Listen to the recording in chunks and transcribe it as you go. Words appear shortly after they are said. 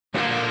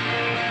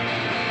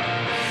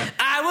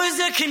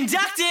a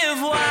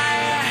conductive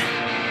wire,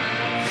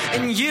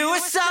 and you were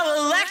so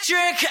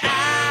electric.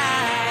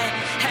 I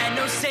had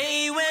no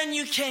say when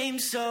you came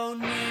so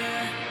near,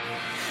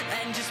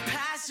 and just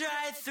passed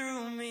right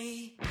through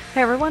me.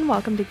 Hey everyone,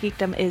 welcome to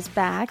Geekdom is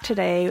Back.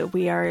 Today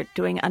we are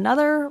doing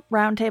another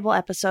roundtable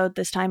episode,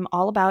 this time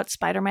all about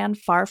Spider-Man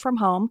Far From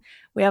Home.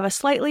 We have a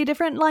slightly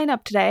different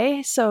lineup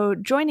today, so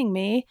joining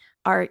me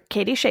are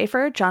Katie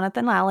Schaefer,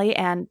 Jonathan Lally,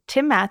 and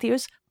Tim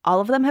Matthews. All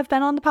of them have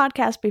been on the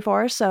podcast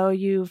before, so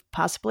you've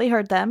possibly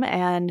heard them,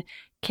 and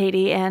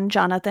Katie and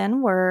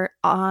Jonathan were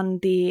on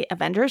the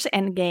Avengers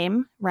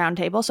Endgame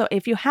roundtable, so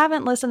if you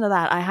haven't listened to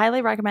that, I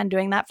highly recommend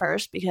doing that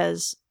first,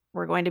 because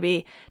we're going to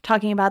be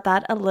talking about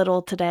that a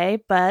little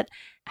today. But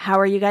how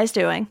are you guys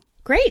doing?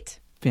 Great.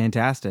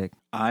 Fantastic.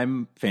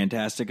 I'm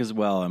fantastic as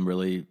well. I'm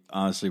really,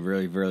 honestly,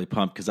 really, really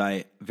pumped because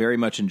I very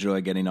much enjoy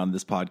getting on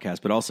this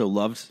podcast, but also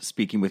loved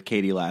speaking with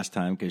Katie last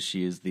time because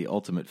she is the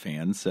ultimate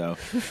fan. So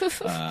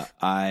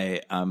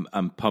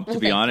I'm pumped to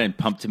be on and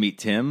pumped to meet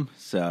Tim.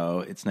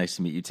 So it's nice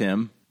to meet you,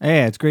 Tim.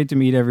 Hey, it's great to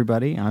meet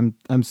everybody.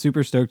 I'm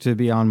super stoked to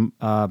be on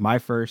my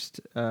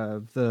first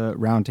of the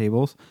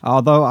roundtables.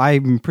 Although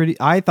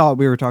I thought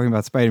we were talking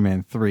about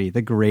Spider-Man 3,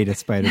 the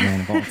greatest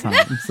Spider-Man of all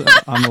time. So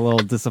I'm a little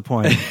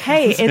disappointed.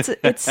 Hey,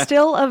 it's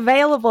still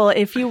available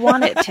if you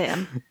want it,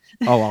 Tim.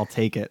 Oh, I'll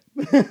take it.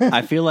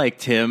 I feel like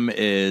Tim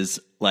is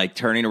like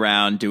turning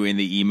around, doing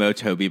the emo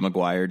Tobey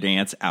Maguire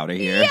dance out of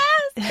here.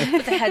 Yes,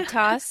 with the head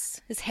toss,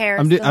 his hair.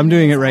 I'm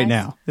doing it right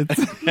now.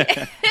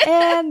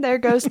 And there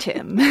goes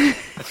Tim.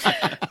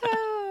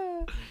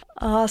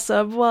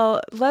 Awesome.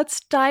 Well, let's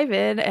dive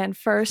in and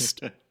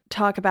first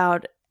talk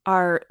about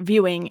our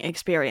viewing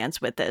experience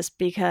with this,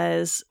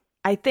 because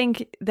I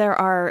think there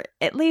are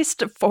at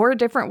least 4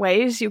 different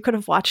ways you could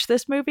have watched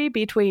this movie,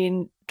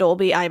 between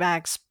Dolby,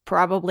 IMAX,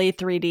 probably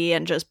 3D,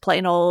 and just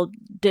plain old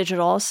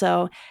digital.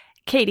 So,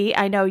 Katie,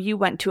 I know you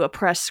went to a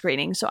press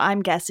screening, so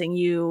I'm guessing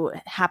you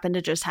happen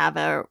to just have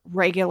a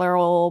regular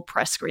old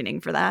press screening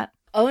for that.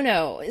 Oh,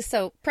 no.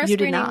 So press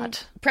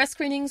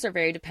screenings are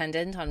very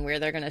dependent on where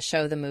they're going to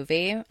show the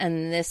movie.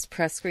 And this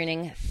press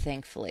screening,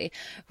 thankfully,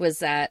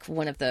 was at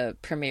one of the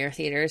premier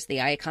theaters,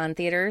 the Icon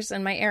theaters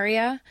in my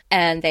area.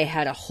 And they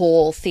had a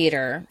whole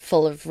theater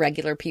full of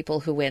regular people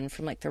who win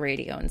from like the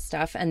radio and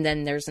stuff. And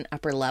then there's an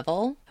upper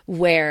level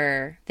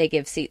where they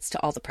give seats to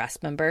all the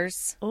press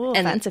members. Oh,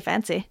 and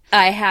fancy.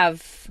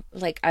 I've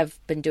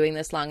been doing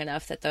this long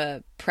enough that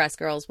the press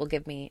girls will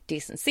give me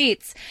decent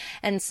seats.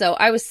 And so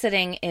I was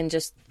sitting in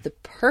just the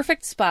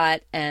perfect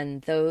spot,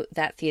 and though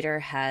that theater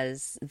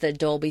has the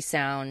Dolby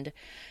sound,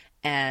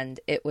 and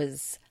it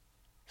was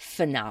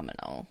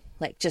phenomenal.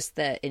 Like just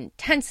the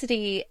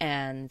intensity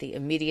and the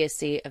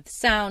immediacy of the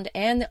sound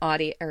and the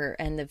audio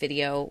and the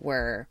video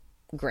were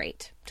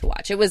great to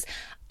watch. It was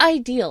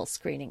ideal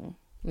screening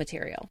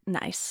material.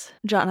 Nice.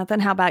 Jonathan,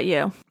 how about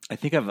you? I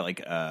think I've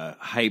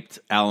hyped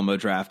Alamo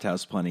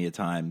Drafthouse plenty of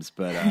times,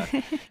 but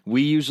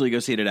we usually go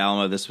see it at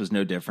Alamo. This was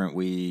no different.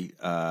 We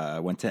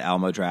went to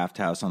Alamo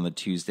Drafthouse on the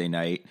Tuesday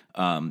night.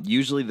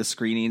 Usually the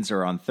screenings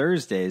are on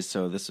Thursdays,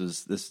 so this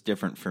is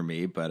different for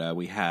me. But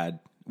we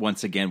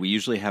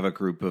usually have a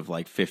group of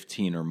like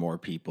 15 or more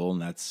people,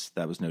 and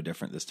that was no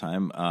different this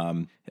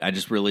time. I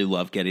just really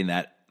love getting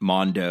that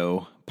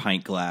Mondo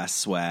pint glass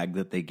swag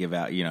that they give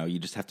out. You know, you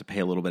just have to pay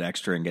a little bit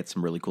extra and get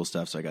some really cool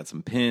stuff. So I got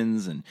some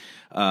pins and,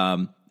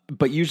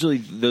 but usually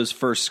those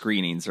first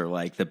screenings are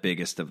like the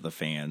biggest of the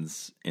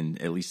fans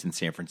at least in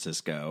San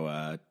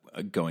Francisco,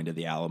 going to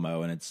the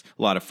Alamo, and it's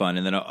a lot of fun.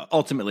 And then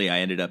ultimately I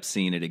ended up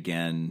seeing it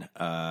again,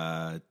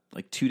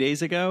 like 2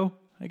 days ago,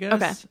 I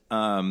guess.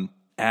 Okay.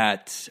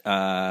 At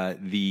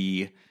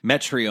the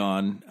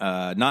Metreon,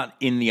 not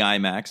in the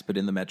IMAX, but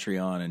in the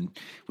Metreon, and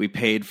we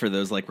paid for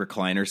those like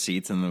recliner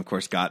seats, and then of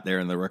course got there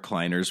and the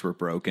recliners were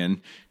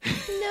broken.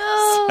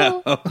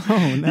 No.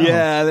 Oh no.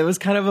 Yeah, that was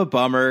kind of a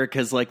bummer,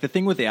 because like the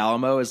thing with the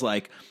Alamo is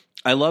like,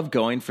 I love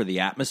going for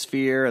the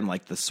atmosphere and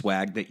like the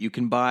swag that you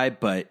can buy,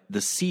 but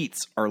the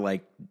seats are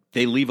like,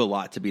 they leave a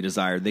lot to be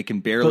desired. They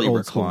can barely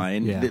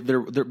recline. Yeah.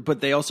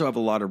 But they also have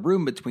a lot of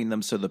room between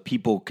them so the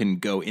people can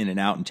go in and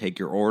out and take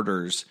your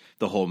orders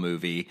the whole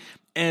movie.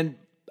 And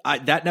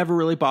that never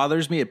really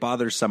bothers me. It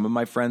bothers some of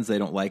my friends. They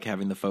don't like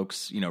having the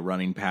folks,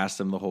 running past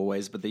them the whole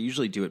ways, but they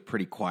usually do it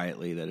pretty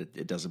quietly that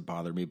it doesn't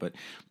bother me. But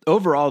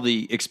overall,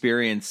 the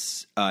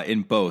experience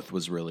in both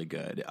was really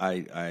good.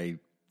 I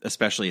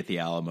especially at the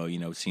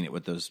Alamo, seeing it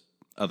with those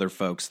other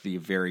folks, the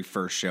very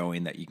first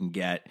showing that you can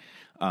get,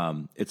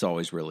 it's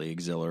always really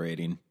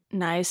exhilarating.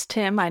 Nice.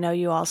 Tim, I know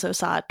you also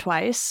saw it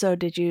twice. So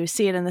did you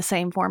see it in the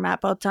same format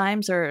both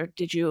times, or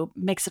did you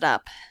mix it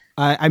up?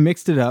 I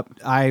mixed it up.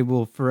 I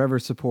will forever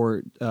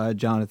support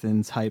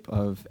Jonathan's hype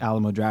of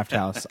Alamo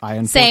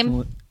Drafthouse.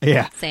 Same.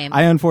 Yeah. Same.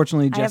 I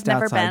unfortunately just I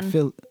have never outside been.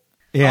 Philly.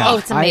 Yeah. Oh,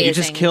 it's amazing. You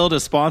just killed a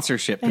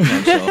sponsorship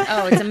potential.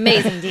 Oh, it's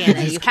amazing,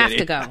 Deanna. You have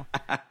to go.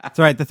 That's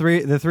right.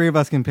 The three of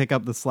us can pick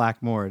up the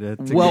slack more. To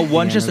Well, get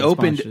one Deanna just the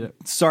opened.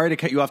 sponsorship. Sorry to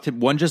cut you off.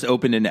 One just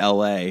opened in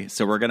L.A.,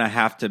 so we're gonna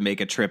have to make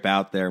a trip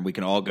out there, and we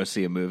can all go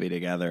see a movie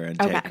together and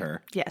take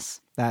her.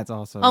 Yes. That's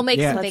awesome. I'll make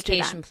yeah, some Let's do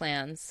vacation that.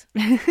 plans.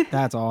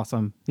 That's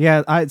awesome.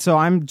 Yeah. So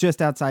I'm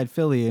just outside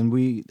Philly, and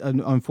we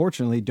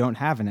unfortunately don't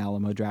have an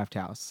Alamo Draft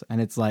House, and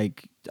it's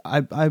like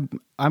I'm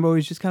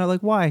always just kind of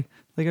like, why?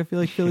 Like, I feel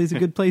like Philly's a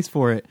good place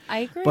for it. I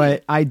agree.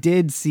 But I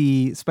did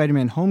see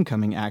Spider-Man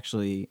Homecoming,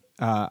 actually.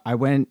 I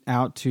went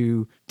out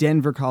to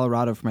Denver,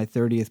 Colorado for my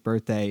 30th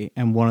birthday,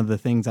 and one of the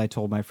things I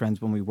told my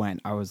friends when we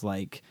went, I was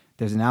like,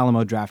 there's an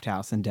Alamo Draft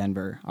House in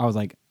Denver. I was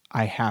like,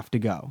 I have to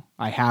go.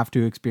 I have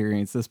to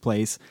experience this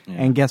place. Yeah.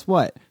 And guess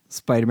what?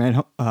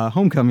 Spider-Man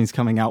Homecoming's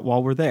coming out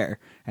while we're there.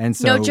 And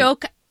so, No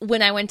joke,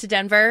 when I went to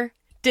Denver,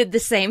 did the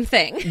same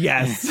thing.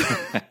 Yes.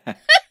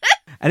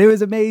 And it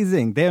was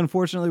amazing. They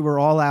unfortunately were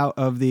all out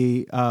of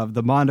the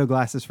Mondo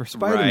glasses for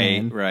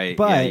Spider-Man. Right.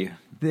 But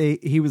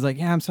he was like,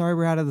 yeah, I'm sorry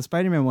we're out of the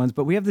Spider-Man ones,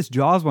 but we have this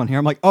Jaws one here.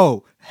 I'm like,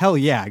 oh, hell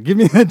yeah. Give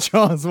me that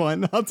Jaws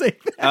one. I'll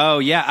take that. Oh,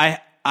 yeah.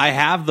 I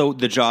have the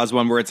Jaws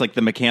one where it's like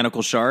the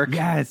mechanical shark.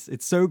 Yes,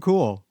 it's so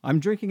cool. I'm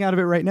drinking out of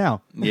it right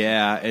now.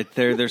 Yeah,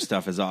 their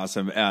stuff is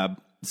awesome.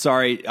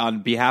 Sorry,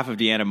 on behalf of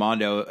Deanna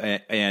Mondo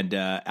and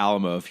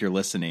Alamo, if you're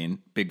listening,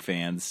 big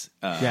fans.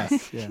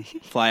 Yes, yeah.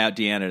 Fly out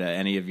Deanna to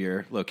any of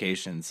your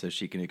locations so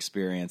she can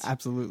experience.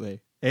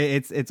 Absolutely.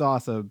 It's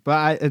awesome.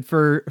 But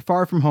for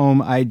Far From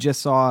Home, I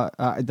just saw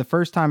the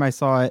first time I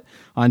saw it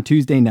on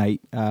Tuesday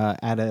night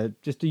at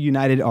just a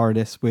United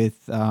Artists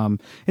with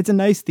it's a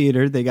nice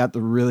theater. They got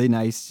the really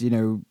nice,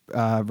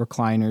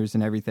 recliners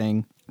and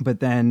everything. But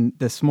then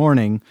this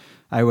morning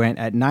I went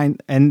at 9,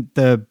 and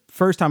the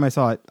first time I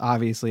saw it,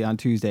 obviously on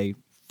Tuesday,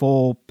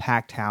 full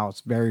packed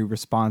house, very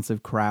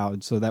responsive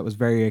crowd. So that was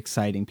very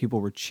exciting. People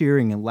were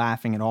cheering and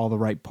laughing at all the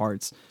right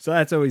parts. So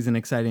that's always an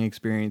exciting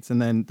experience. And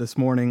then this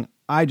morning,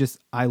 I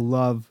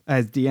love,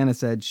 as Deanna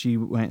said, she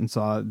went and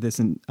saw this,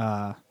 and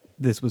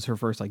this was her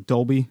first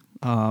Dolby.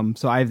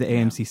 So I have the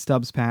AMC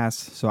Stubbs pass.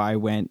 So I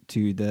went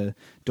to the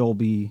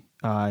Dolby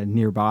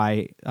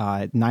nearby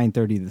at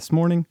 9:30 this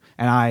morning,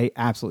 and I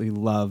absolutely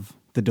love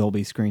the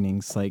Dolby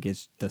screenings. Like,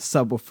 it's the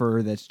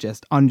subwoofer that's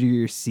just under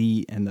your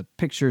seat, and the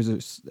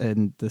pictures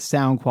and the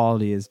sound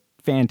quality is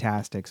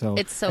fantastic. So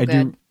it's so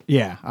good.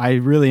 Yeah, I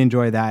really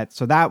enjoy that.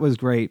 So that was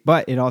great.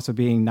 But it also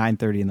being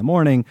 9:30 in the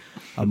morning,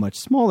 a much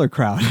smaller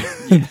crowd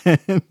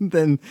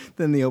than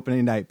the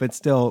opening night. But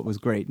still, it was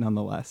great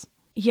nonetheless.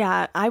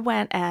 Yeah, I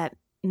went at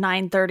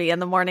 9:30 in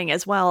the morning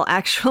as well,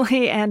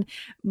 actually. And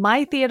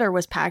my theater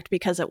was packed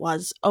because it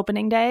was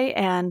opening day.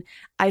 And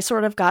I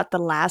sort of got the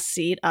last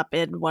seat up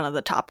in one of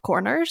the top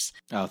corners.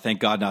 Oh, thank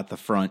God, not the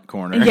front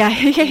corner. Yeah.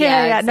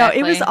 Exactly. No,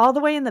 it was all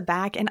the way in the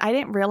back. And I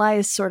didn't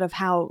realize sort of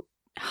how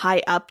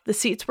high up the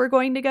seats were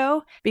going to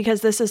go,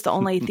 because this is the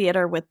only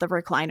theater with the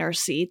recliner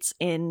seats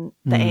in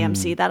the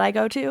AMC that I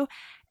go to.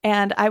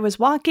 And I was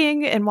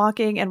walking and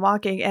walking and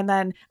walking, and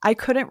then I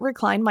couldn't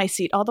recline my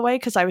seat all the way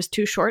because I was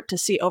too short to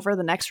see over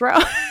the next row.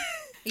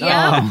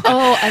 Yeah.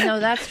 Oh, I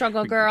know that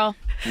struggle, girl.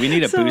 We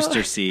need a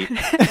booster seat.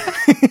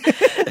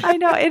 I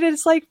know. It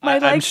is like my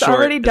I'm legs short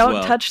already as don't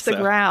well, touch the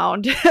so.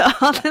 ground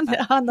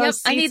on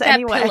those seats I need that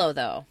anyway. pillow,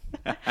 though.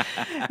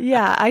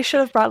 Yeah, I should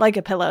have brought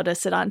a pillow to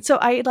sit on. So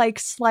I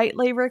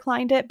slightly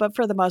reclined it, but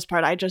for the most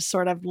part, I just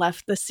sort of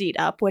left the seat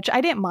up, which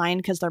I didn't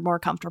mind because they're more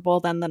comfortable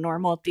than the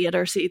normal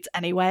theater seats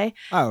anyway.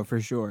 Oh,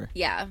 for sure.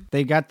 Yeah.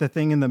 They got the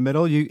thing in the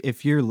middle.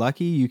 If you're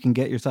lucky, you can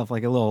get yourself a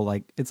little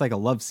it's like a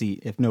love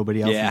seat if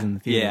nobody else is in the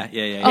theater.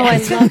 Yeah. Oh, I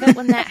love it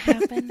when that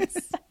happens.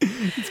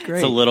 It's great.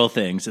 It's the little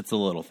things. It's the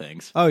little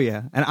things. Oh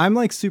yeah, and I'm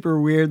super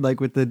weird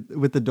with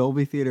the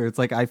Dolby theater. It's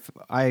like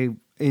I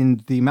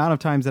in the amount of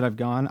times that I've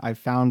gone, I've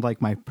found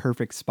my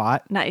perfect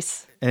spot.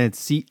 Nice. And it's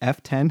seat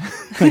F10.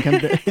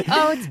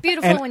 Oh, it's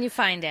beautiful when you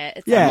find it.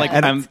 It's Yeah, like,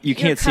 and you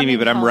can't see me,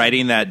 but I'm home.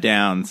 writing that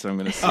down, so I'm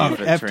going to see if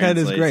it F10 is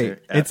translates great.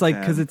 here. It's F10.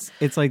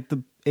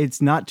 because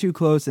it's not too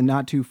close and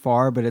not too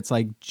far, but it's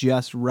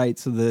just right.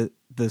 So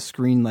the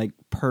screen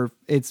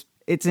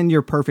it's in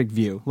your perfect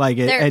view.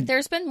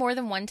 There's been more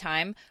than one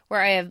time where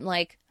I have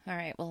all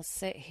right, we'll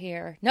sit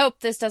here. Nope,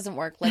 this doesn't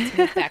work. Let's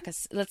move back.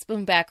 Let's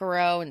move back a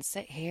row and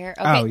sit here.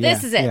 Okay,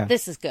 this is it. Yeah.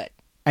 This is good.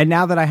 And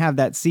now that I have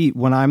that seat,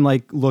 when I'm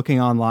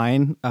looking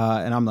online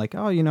and I'm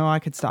I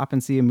could stop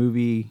and see a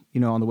movie,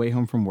 on the way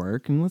home from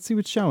work, and let's see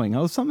what's showing.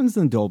 Oh, something's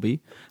in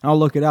Dolby. And I'll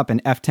look it up,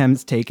 and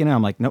F10's taken. And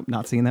I'm like, nope,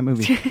 not seeing that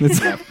movie.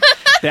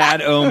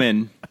 Bad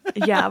omen.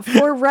 Yeah,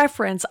 for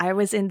reference, I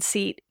was in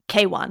seat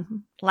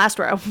K1, last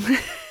row.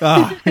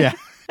 Yeah.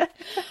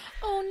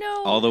 Oh,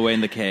 no. All the way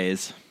in the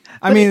K's.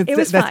 I mean, it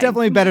was that's fine.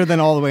 definitely better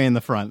than all the way in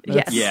the front.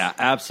 Yes. Yeah,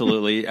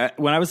 absolutely.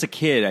 When I was a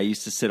kid, I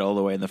used to sit all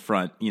the way in the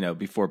front,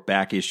 before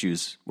back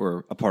issues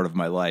were a part of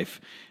my life,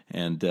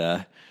 and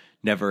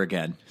never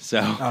again.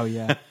 So, Oh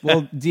yeah.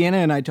 Well, Deanna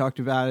and I talked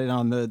about it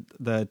on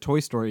the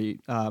Toy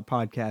Story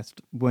podcast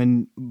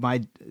when my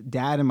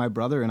dad and my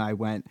brother and I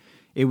went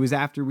It was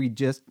after we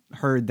just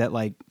heard that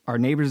like our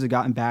neighbors had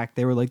gotten back.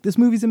 They were like, "This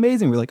movie's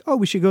amazing." We're like, "Oh,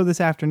 we should go this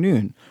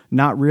afternoon,"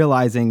 not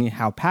realizing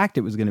how packed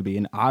it was going to be.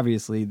 And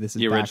obviously, this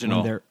is The back when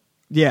original.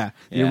 the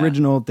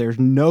original. There's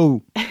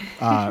no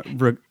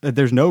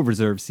there's no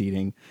reserved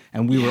seating,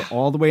 and we were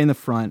all the way in the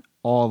front,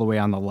 all the way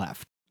on the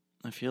left.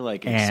 I feel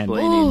like And-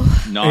 explaining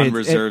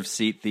non-reserved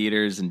seat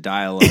theaters and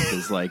dial-up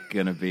is like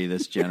going to be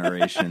this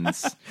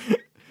generation's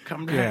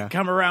come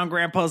around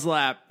Grandpa's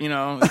lap, you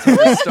know, tell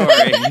the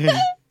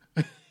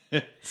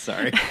story.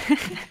 Sorry.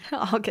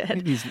 All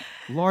good. These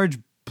large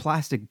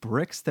plastic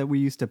bricks that we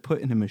used to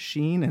put in a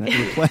machine and it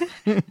would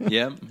play.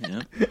 Yep.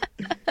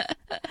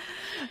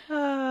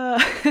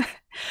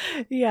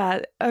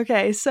 Yeah.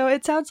 Okay. So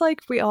it sounds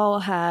like we all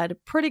had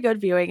pretty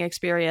good viewing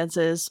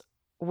experiences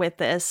with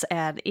this.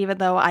 And even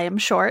though I am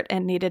short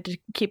and needed to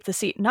keep the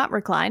seat not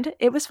reclined,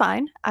 it was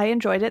fine. I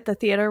enjoyed it. The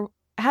theater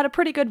had a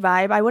pretty good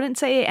vibe. I wouldn't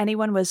say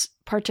anyone was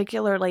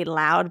particularly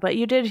loud, but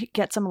you did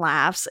get some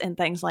laughs and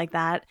things like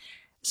that.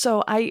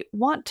 So I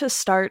want to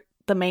start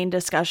the main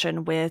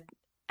discussion with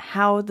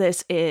how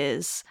this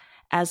is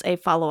as a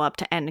follow-up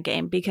to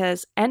Endgame,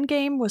 because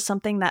Endgame was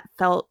something that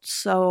felt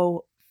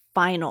so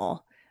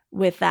final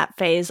with that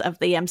phase of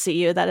the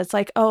MCU that it's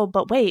like, oh,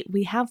 but wait,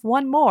 we have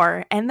one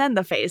more, and then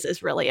the phase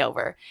is really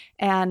over.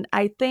 And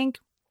I think,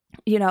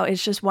 you know,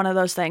 it's just one of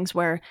those things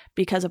where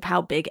because of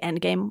how big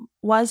Endgame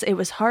was, it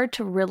was hard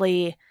to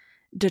really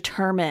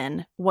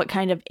determine what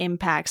kind of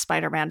impact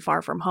Spider-Man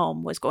Far From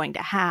Home was going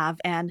to have.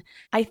 And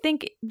I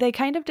think they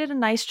kind of did a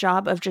nice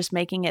job of just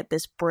making it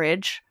this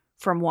bridge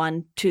from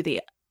one to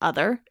the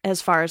other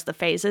as far as the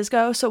phases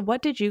go. So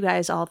what did you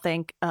guys all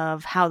think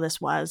of how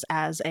this was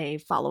as a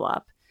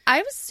follow-up? I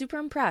was super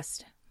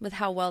impressed with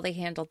how well they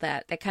handled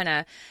that.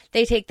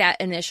 They take that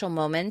initial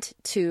moment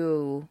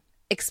to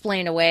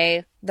explain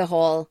away the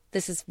whole,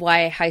 this is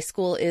why high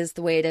school is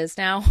the way it is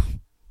now,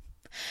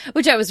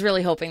 which I was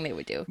really hoping they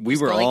would do. We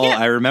Just were go like, all, yeah.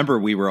 I remember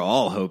we were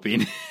all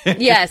hoping.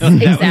 Yes, That was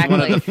one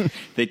exactly. of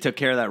they took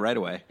care of that right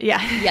away.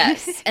 Yeah.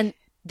 Yes. And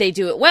they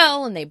do it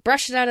well, and they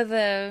brush it out of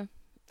the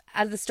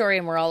story,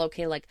 and we're all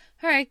okay. Like,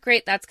 all right,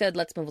 great. That's good.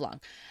 Let's move along.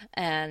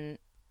 And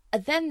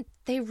then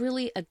they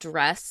really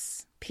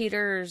address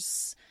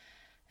Peter's,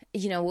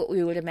 you know, what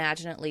we would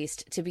imagine at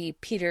least to be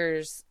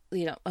Peter's,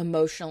 you know,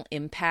 emotional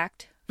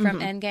impact from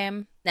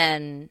Endgame,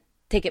 then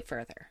take it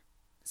further.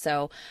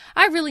 So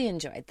I really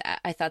enjoyed that.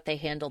 I thought they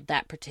handled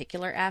that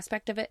particular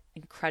aspect of it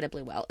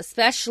incredibly well,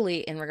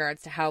 especially in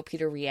regards to how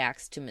Peter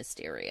reacts to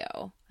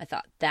Mysterio. I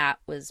thought that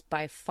was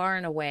by far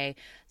and away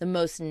the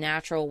most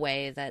natural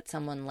way that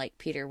someone like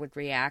Peter would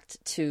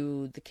react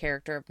to the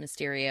character of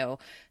Mysterio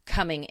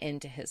coming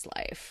into his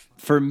life.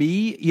 For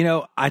me, you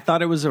know, I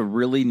thought it was a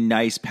really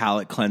nice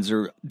palate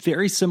cleanser,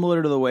 very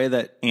similar to the way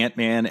that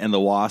Ant-Man and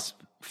the Wasp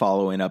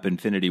following up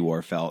Infinity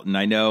War felt. And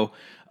I know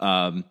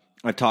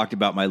I've talked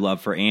about my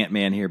love for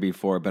Ant-Man here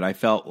before, but I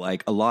felt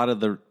like a lot of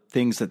the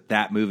things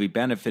that movie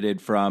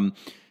benefited from,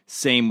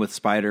 same with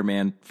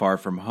Spider-Man Far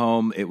From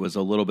Home. It was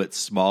a little bit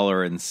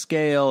smaller in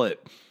scale.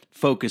 It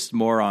focused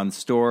more on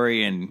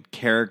story and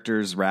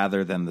characters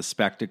rather than the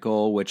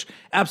spectacle, which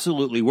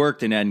absolutely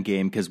worked in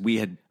Endgame because we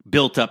had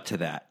built up to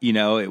that. You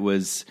know, it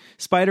was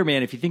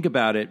Spider-Man. If you think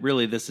about it,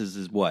 really, this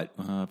is what?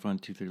 1,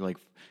 2, 3, like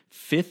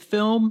fifth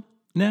film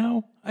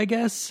now, I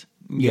guess.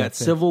 You got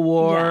Civil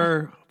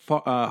War,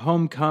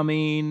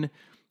 Homecoming,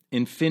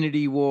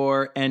 Infinity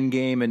War,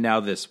 Endgame, and now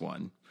this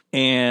one.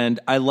 And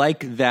I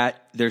like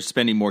that they're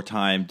spending more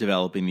time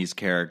developing these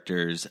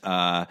characters.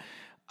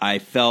 I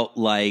felt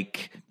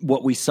like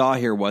what we saw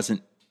here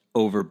wasn't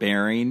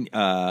overbearing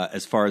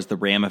as far as the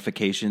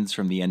ramifications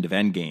from the end of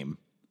Endgame.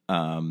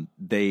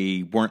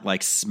 They weren't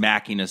like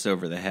smacking us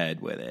over the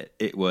head with it.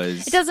 It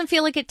doesn't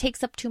feel like it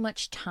takes up too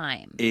much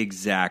time.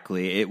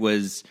 Exactly. It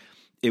was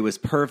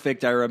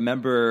perfect. I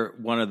remember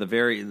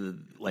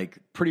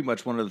pretty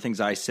much one of the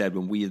things I said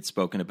when we had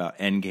spoken about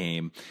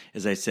Endgame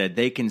is I said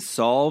they can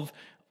solve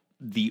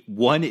the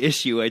one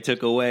issue I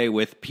took away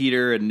with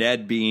Peter and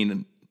Ned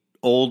being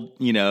old,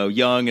 you know,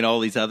 young, and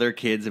all these other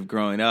kids have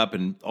grown up,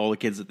 and all the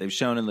kids that they've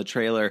shown in the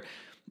trailer,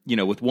 you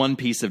know, with one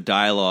piece of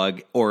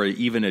dialogue or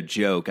even a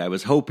joke. I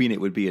was hoping it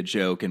would be a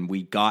joke, and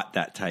we got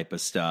that type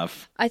of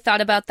stuff. I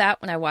thought about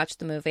that when I watched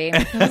the movie.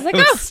 I was like,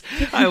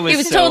 he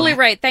was so totally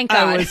right. Thank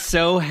God. I was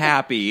so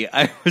happy.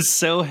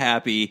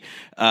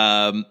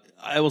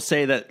 I will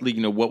say that, you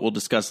know, what we'll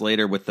discuss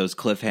later with those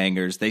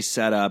cliffhangers, they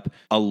set up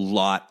a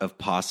lot of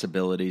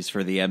possibilities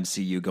for the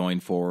MCU going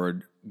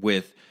forward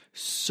with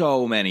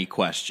so many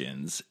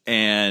questions.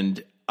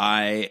 And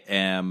I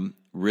am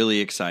really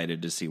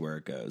excited to see where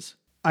it goes.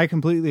 I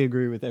completely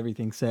agree with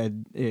everything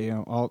said, you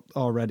know,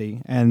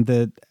 already.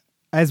 And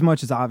as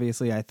much as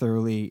obviously I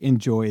thoroughly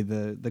enjoy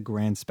the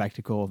grand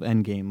spectacle of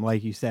Endgame,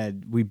 like you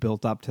said, we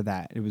built up to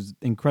that. It was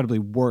incredibly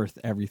worth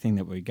everything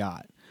that we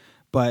got.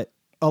 But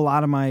a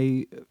lot of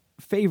my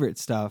favorite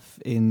stuff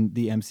in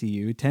the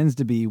MCU tends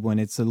to be when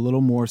it's a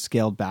little more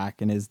scaled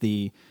back and as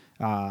the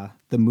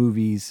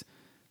movies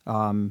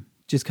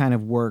just kind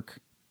of work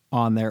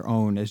on their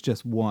own as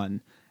just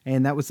one.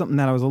 And that was something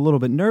that I was a little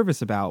bit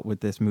nervous about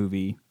with this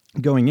movie.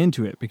 going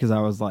into it, because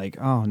I was like,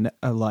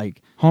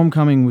 like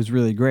Homecoming was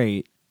really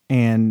great,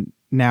 and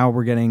now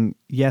we're getting,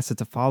 yes,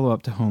 it's a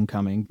follow-up to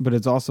Homecoming, but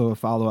it's also a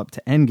follow-up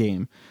to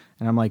Endgame.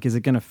 And I'm like, is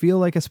it going to feel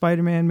like a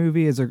Spider-Man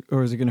movie,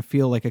 or is it going to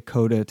feel like a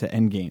coda to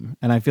Endgame?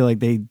 And I feel like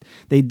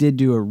they did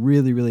do a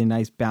really, really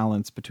nice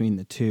balance between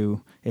the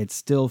two. It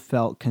still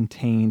felt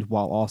contained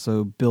while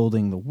also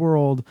building the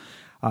world.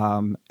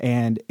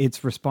 And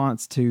its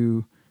response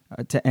to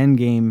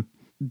Endgame,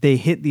 they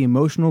hit the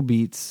emotional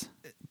beats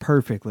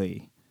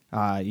perfectly.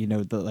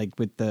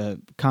 With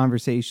the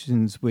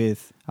conversations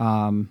with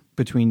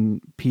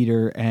between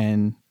Peter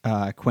and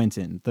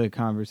Quentin.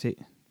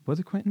 Was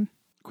it Quentin?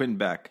 Quentin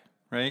Beck,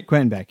 right?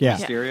 Quentin Beck, yeah.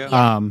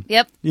 Mysterio?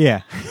 Yep.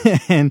 Yeah.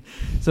 And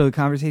so the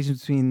conversations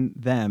between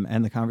them,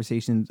 and the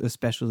conversations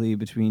especially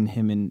between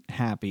him and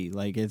Happy,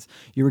 like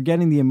you were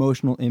getting the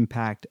emotional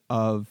impact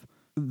of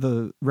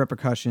the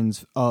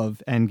repercussions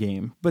of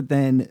Endgame. But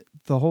then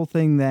the whole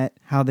thing, that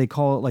how they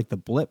call it like the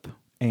blip,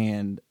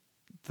 and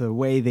the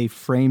way they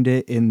framed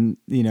it in,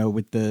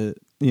 with the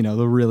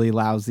really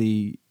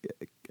lousy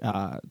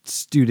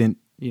student,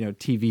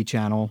 TV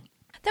channel.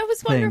 That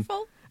was thing.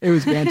 wonderful. It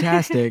was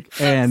fantastic.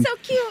 And So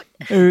cute.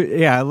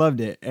 yeah, I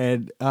loved it.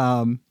 And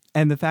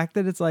the fact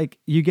that it's like,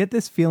 you get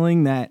this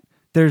feeling that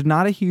there's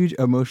not a huge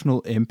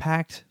emotional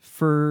impact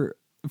for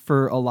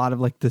a lot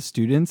of like the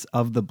students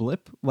of the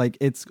blip. Like,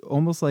 it's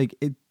almost like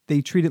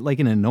they treat it like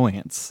an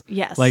annoyance.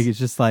 Yes. Like, it's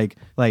just like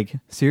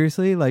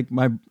seriously, like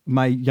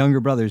my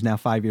younger brother's now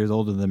 5 years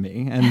older than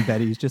me, and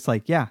Betty's just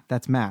like, yeah,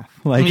 that's math.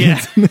 Like,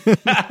 Yeah.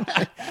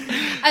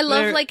 I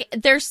love, like,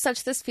 there's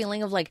such this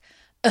feeling of like,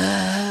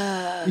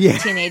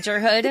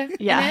 teenagerhood.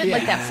 Yeah. in it,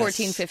 like that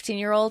 14,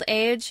 15-year-old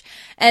age.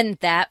 And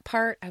that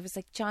part, I was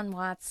like, John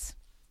Watts,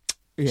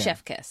 Yeah.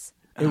 chef kiss.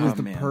 It was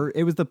man.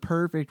 the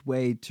perfect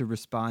way to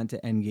respond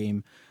to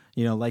Endgame,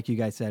 like you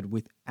guys said,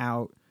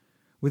 without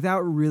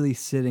really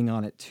sitting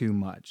on it too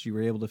much. You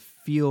were able to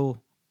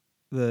feel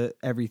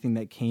everything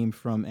that came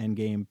from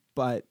Endgame,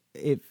 but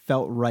it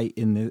felt right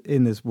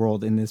in this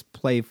world, in this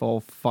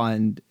playful,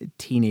 fun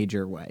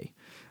teenager way.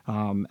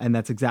 And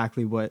that's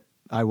exactly what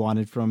I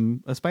wanted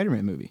from a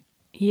Spider-Man movie.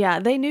 Yeah,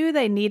 they knew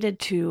they needed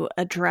to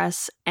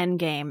address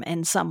Endgame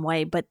in some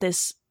way, but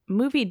this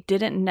movie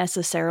didn't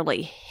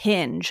necessarily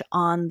hinge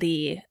on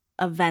the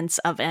events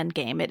of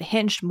Endgame. It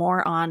hinged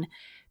more on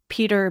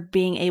Peter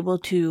being able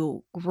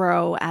to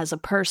grow as a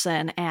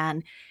person.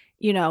 And,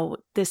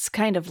 this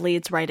kind of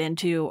leads right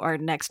into our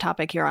next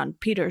topic here on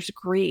Peter's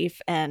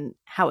grief and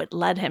how it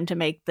led him to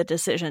make the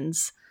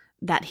decisions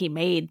that he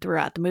made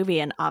throughout the movie.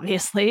 And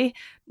obviously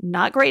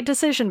not great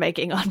decision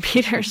making on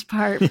Peter's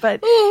part,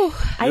 but You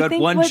had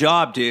one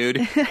job, dude.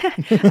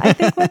 I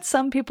think what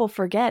some people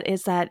forget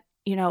is that,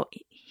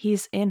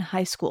 he's in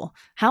high school.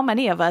 How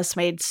many of us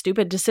made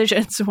stupid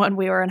decisions when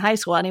we were in high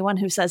school? Anyone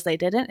who says they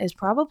didn't is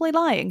probably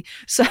lying.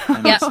 So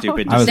Yeah.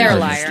 Stupid I was They're a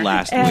decisions liar.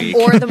 last And- week.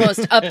 Or the most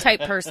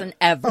uptight person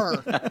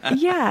ever.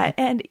 yeah.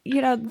 And,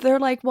 they're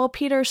like, well,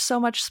 Peter's so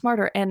much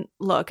smarter. And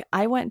look,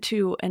 I went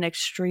to an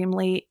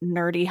extremely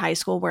nerdy high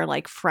school where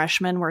like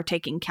freshmen were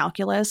taking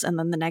calculus and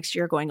then the next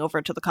year going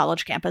over to the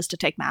college campus to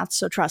take math.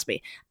 So trust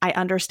me, I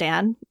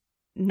understand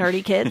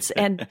nerdy kids.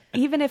 And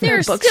even if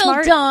they're book still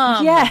smart,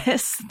 dumb.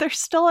 yes, they're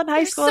still in high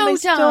They're school and they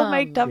so still dumb.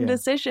 make dumb Yeah.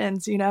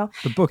 decisions, The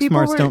book People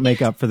smarts were- don't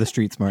make up for the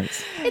street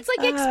smarts. It's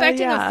like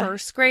expecting yeah. a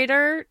first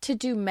grader to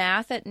do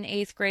math at an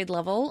 8th grade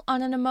level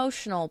on an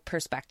emotional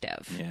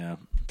perspective. Yeah.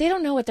 They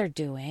don't know what they're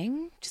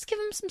doing. Just give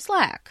them some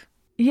slack.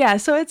 Yeah,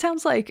 so it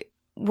sounds like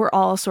we're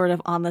all sort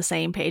of on the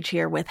same page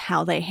here with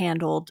how they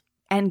handled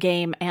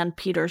Endgame and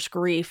Peter's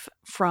grief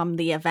from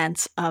the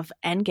events of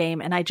Endgame.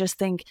 And I just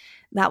think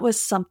that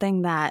was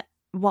something that,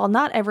 while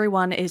not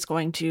everyone is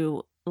going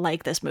to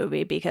like this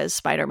movie because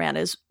Spider-Man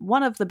is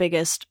one of the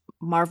biggest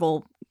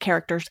Marvel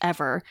characters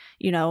ever,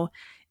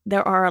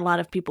 there are a lot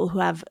of people who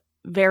have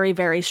very,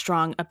 very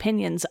strong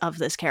opinions of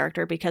this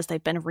character because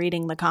they've been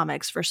reading the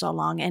comics for so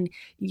long. And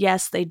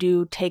yes, they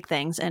do take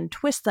things and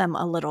twist them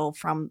a little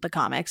from the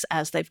comics,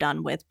 as they've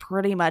done with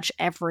pretty much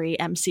every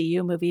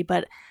MCU movie.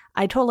 But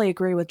I totally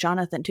agree with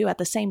Jonathan, too. At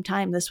the same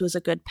time, this was a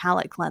good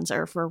palate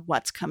cleanser for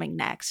what's coming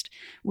next.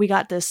 We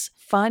got this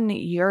fun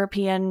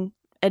European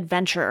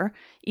adventure,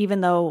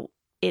 even though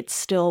it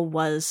still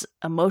was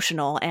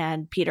emotional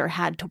and Peter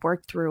had to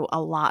work through a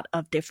lot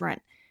of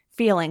different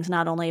feelings,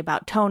 not only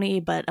about Tony,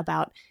 but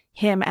about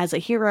him as a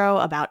hero,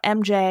 about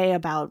MJ,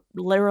 about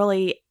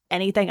literally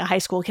anything a high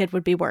school kid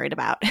would be worried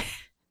about.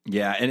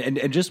 Yeah,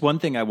 and just one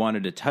thing I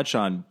wanted to touch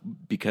on,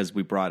 because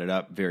we brought it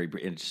up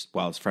just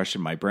while it's fresh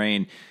in my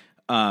brain.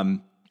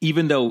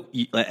 Even though,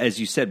 as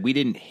you said, we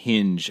didn't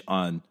hinge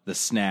on the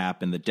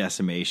snap and the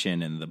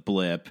decimation and the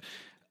blip,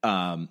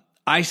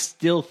 I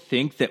still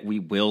think that we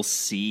will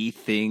see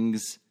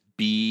things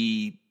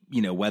be,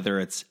 whether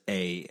it's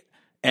a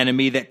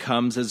enemy that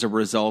comes as a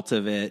result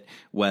of it,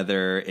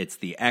 whether it's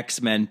the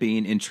X-Men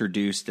being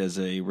introduced as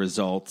a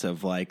result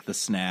of like the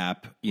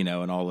snap,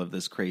 and all of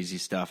this crazy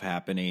stuff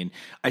happening.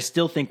 I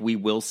still think we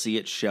will see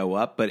it show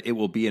up, but it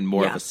will be in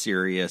more of a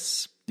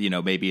serious,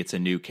 maybe it's a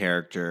new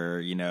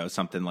character,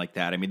 something like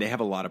that. I mean, they have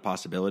a lot of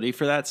possibility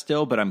for that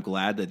still, but I'm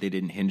glad that they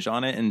didn't hinge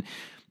on it. And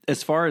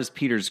as far as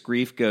Peter's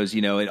grief goes,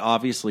 it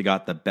obviously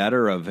got the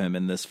better of him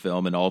in this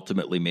film and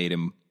ultimately made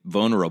him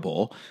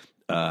vulnerable.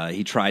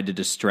 He tried to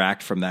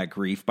distract from that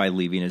grief by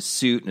leaving his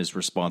suit and his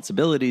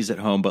responsibilities at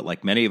home. But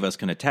like many of us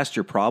can attest,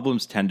 your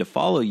problems tend to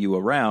follow you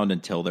around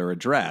until they're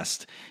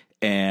addressed.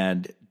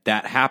 And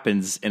that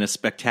happens in a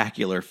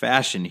spectacular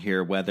fashion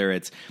here, whether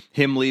it's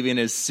him leaving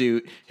his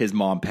suit, his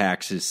mom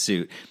packs his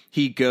suit.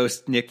 He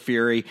ghosts Nick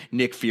Fury.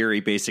 Nick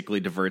Fury basically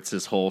diverts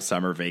his whole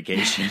summer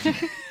vacation.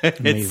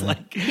 It's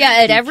like,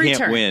 at every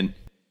turn. Win.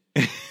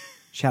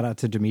 Shout out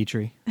to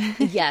Dimitri.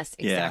 Yes,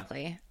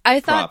 exactly. Yeah. I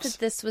thought Props. that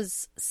this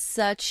was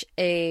such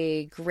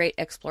a great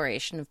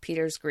exploration of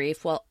Peter's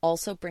grief while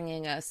also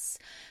bringing us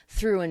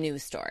through a new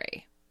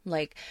story.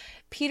 Like,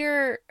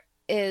 Peter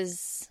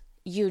is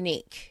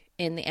unique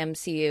in the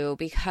MCU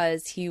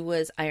because he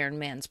was Iron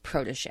Man's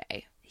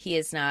protege. He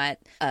is not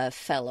a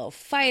fellow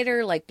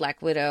fighter like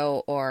Black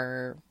Widow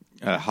or...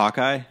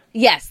 Hawkeye?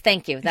 Yes,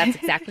 thank you. That's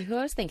exactly who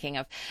I was thinking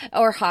of.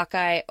 Or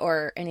Hawkeye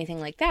or anything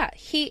like that.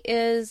 He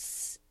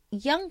is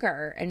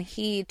younger and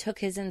he took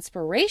his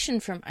inspiration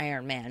from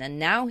Iron Man, and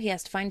now he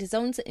has to find his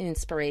own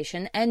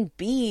inspiration and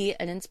be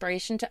an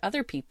inspiration to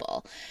other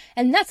people.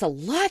 And that's a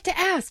lot to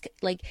ask.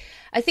 Like,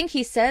 I think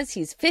he says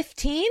he's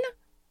 15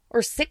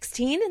 or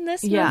 16 in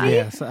this movie.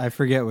 Yes, I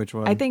forget which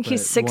one. I think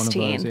he's but one of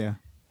 16. those, yeah.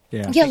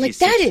 Yeah, like He's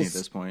that 16 is. at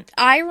this point.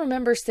 I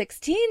remember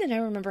 16, and I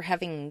remember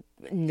having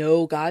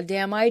no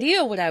goddamn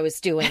idea what I was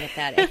doing at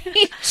that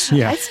age.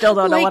 Yeah. I still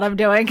don't know what I'm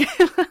doing.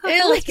 Like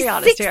Let's be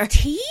honest 16?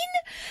 here.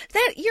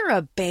 That you're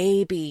a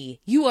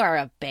baby. You are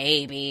a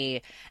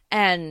baby.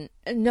 And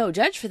no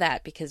judge for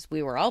that because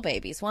we were all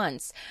babies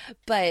once.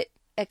 But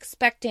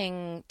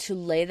expecting to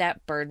lay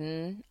that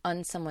burden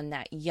on someone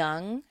that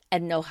young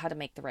and know how to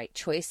make the right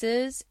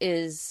choices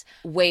is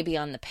way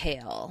beyond the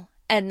pale.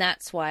 And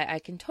that's why I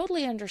can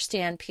totally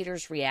understand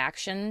Peter's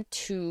reaction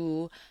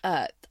to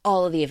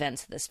all of the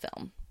events of this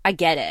film. I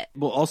get it.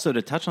 Well, also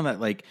to touch on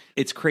that, like,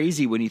 it's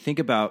crazy when you think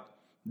about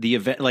the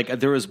event. Like,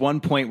 there was one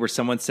point where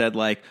someone said,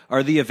 like,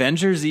 are the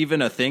Avengers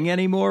even a thing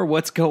anymore?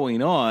 What's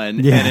going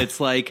on? Yeah. And it's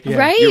like,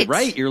 Right. You're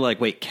right. You're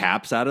like, wait,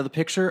 Cap's out of the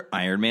picture,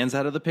 Iron Man's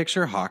out of the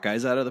picture,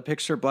 Hawkeye's out of the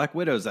picture, Black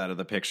Widow's out of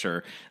the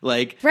picture.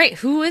 Like, Right.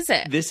 Who is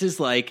it? this is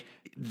like,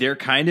 they're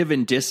kind of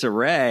in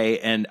disarray.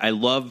 And I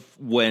love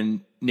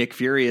when Nick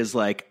Fury is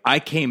like, I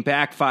came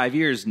back 5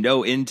 years,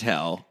 no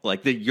intel.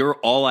 Like, you're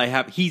all I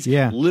have. He's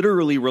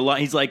literally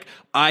relying. He's like,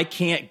 I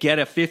can't get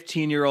a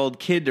 15-year-old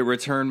kid to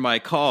return my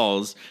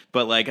calls,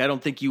 but like, I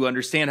don't think you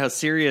understand how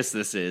serious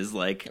this is.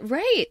 Like,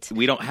 Right.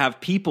 we don't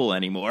have people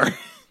anymore.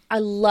 I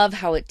love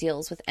how it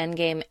deals with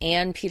Endgame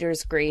and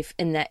Peter's grief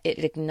in that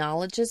it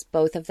acknowledges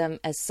both of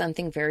them as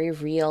something very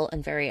real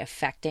and very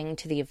affecting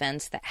to the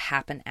events that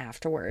happen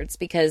afterwards.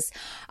 Because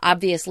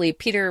obviously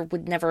Peter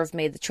would never have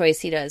made the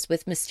choice he does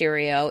with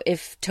Mysterio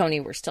if Tony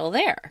were still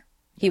there.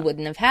 He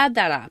wouldn't have had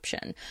that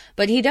option.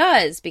 But he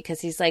does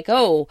because he's like,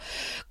 oh,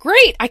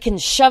 great, I can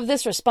shove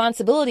this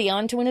responsibility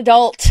onto an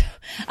adult.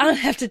 I don't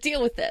have to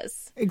deal with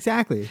this.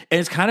 Exactly. And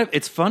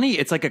it's funny.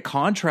 It's like a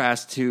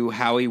contrast to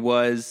how he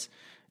was.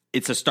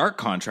 It's a stark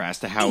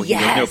contrast to how he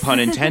was, no pun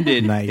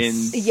intended, Nice.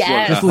 in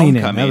Yes. Just lean in.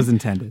 Homecoming. That was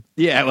intended.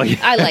 Yeah, well,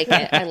 I like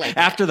it. I like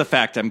after the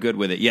fact, I'm good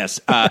with it. Yes,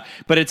 but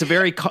it's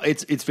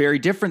it's very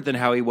different than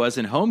how he was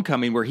in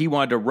Homecoming, where he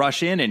wanted to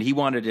rush in and he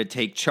wanted to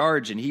take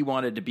charge and he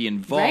wanted to be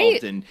involved.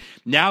 Right. And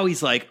now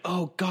he's like,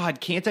 oh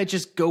God, can't I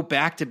just go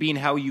back to being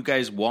how you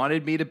guys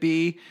wanted me to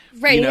be?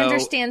 Right, You he know?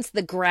 understands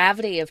the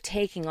gravity of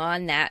taking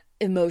on that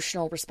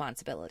emotional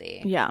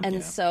responsibility. Yeah.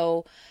 And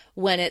so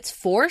when it's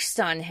forced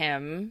on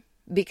him,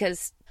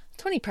 because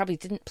Tony probably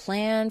didn't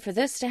plan for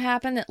this to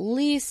happen at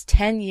least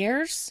 10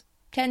 years,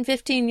 10,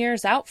 15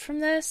 years out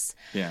from this.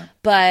 Yeah.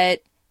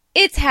 But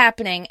it's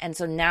happening, and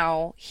so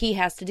now he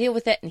has to deal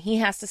with it, and he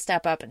has to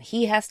step up, and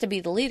he has to be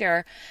the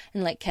leader.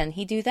 And, like, can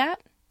he do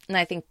that? And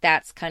I think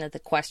that's kind of the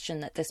question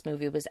that this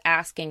movie was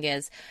asking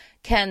is,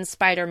 can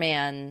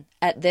Spider-Man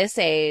at this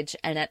age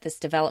and at this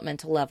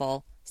developmental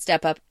level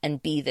step up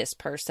and be this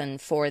person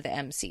for the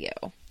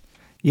MCU?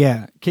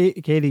 Yeah.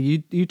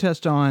 Katie, you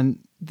touched on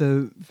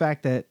the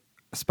fact that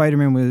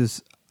Spider-Man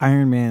was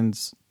Iron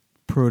Man's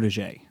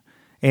protege.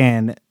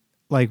 And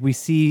like we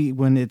see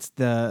when it's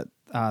the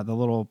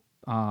little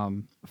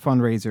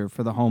fundraiser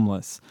for the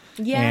homeless.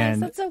 Yes,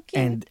 and, that's so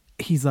cute. And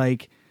he's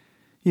like,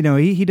 you know,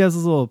 he does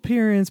his little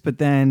appearance, but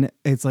then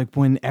it's like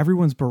when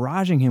everyone's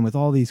barraging him with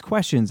all these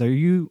questions, are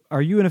you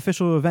an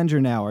official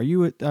Avenger now? Are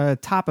you a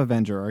top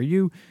Avenger? Are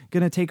you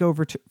going to take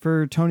over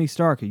for Tony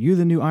Stark? Are you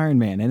the new Iron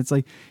Man? And it's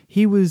like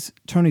he was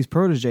Tony's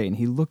protege and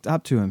he looked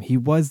up to him. He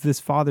was this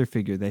father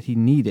figure that he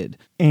needed.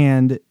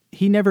 And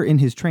he never in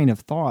his train of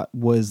thought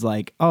was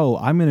like, oh,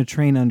 I'm going to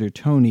train under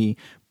Tony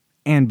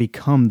and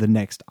become the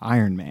next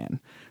Iron Man.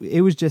 It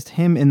was just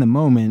him in the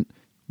moment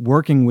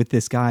working with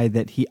this guy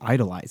that he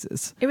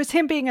idolizes. It was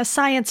him being a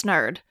science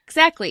nerd.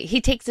 Exactly.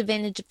 He takes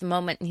advantage of the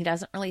moment, and he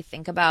doesn't really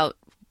think about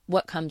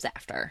what comes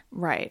after.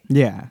 Right.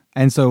 Yeah,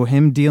 and so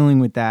him dealing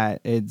with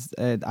that, it's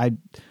I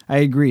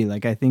agree.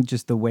 Like I think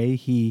just the way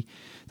he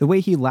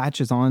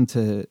latches on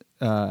to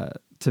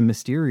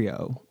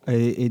Mysterio,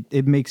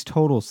 it makes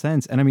total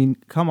sense. And I mean,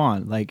 come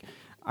on, like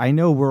I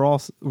know we're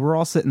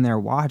all sitting there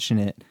watching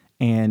it,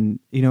 and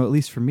you know, at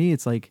least for me,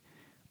 it's like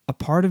a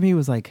part of me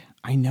was like,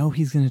 I know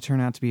he's going to turn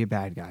out to be a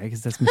bad guy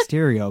because that's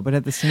Mysterio. But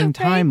at the same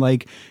time,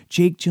 like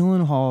Jake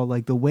Gyllenhaal,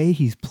 like the way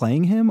he's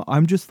playing him,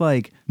 I'm just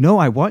like, no,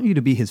 I want you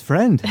to be his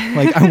friend.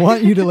 Like I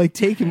want you to like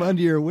take him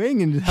under your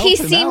wing and help He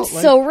him seems out.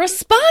 Like, so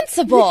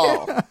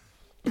responsible.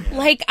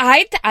 Like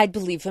I'd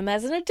believe him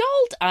as an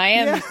adult. I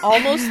am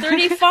almost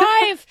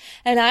 35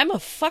 and I'm a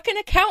fucking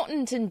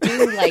accountant and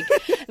do like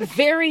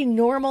very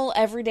normal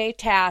everyday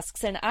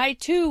tasks. And I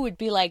too would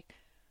be like,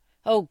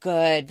 oh,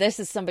 good. This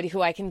is somebody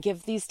who I can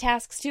give these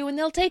tasks to and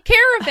they'll take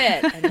care of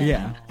it. And then,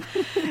 Yeah.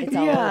 It's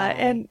all Yeah, wrong.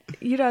 and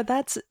you know,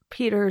 that's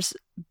Peter's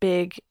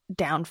big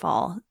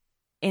downfall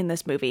in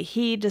this movie.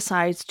 He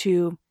decides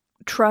to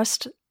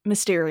trust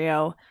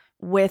Mysterio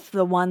with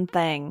the one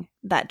thing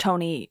that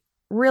Tony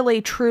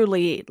really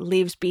truly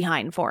leaves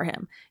behind for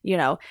him. You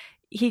know,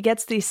 he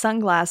gets these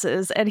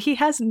sunglasses and he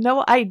has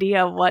no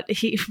idea what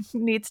he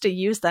needs to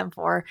use them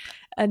for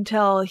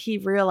until he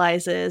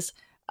realizes,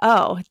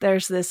 oh,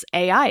 there's this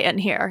AI in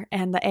here.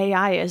 And the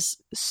AI is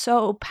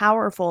so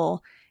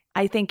powerful,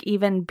 I think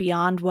even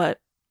beyond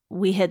what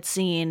we had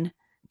seen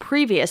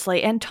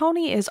previously. And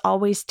Tony is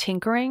always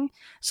tinkering.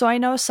 So I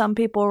know some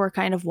people were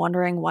kind of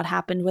wondering what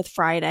happened with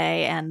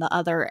Friday and the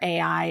other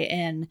AI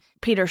in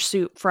Peter's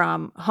suit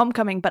from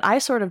Homecoming. But I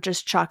sort of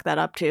just chalk that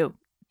up to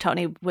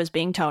Tony was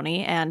being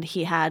Tony and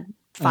he had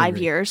 5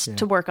 agree. years Yeah.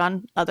 to work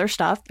on other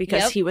stuff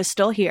because Yep. he was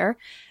still here.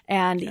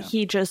 And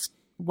he just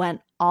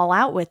went all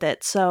out with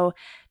it. So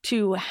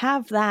to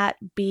have that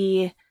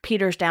be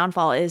Peter's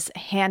downfall is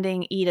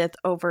handing Edith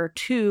over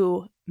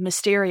to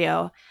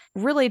Mysterio,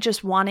 really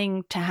just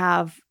wanting to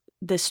have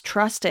this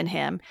trust in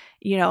him.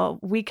 You know,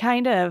 we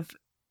kind of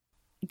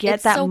get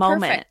It's that so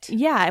moment. perfect.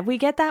 Yeah, we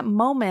get that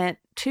moment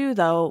too,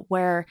 though,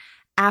 where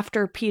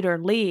after Peter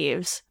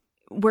leaves,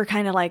 we're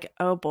kind of like,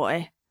 oh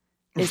boy,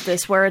 is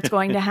this where it's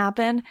going to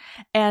happen?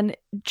 And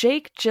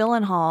Jake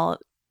Gyllenhaal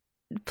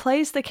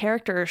plays the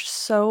character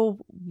so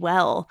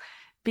well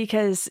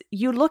because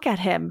you look at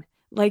him,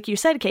 like you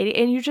said, Katie,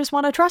 and you just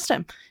want to trust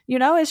him. You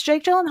know, it's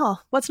Jake Gyllenhaal.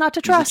 What's not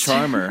to trust? He's a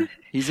charmer.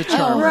 He's a Oh,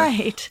 charmer.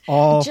 Right.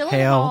 all Gyllenhaal.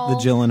 hail the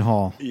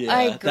Gyllenhaal. Yeah,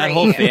 I that agree.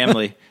 whole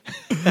family.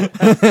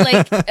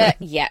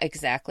 Yeah,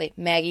 exactly.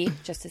 Maggie,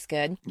 just as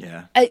good.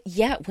 Yeah.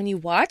 Yeah, when you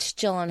watch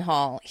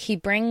Gyllenhaal, he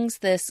brings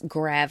this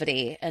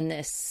gravity and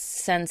this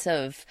sense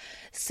of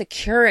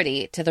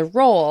security to the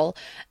role.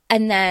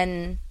 And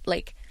then,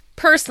 like,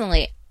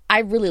 personally, I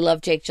really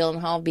love Jake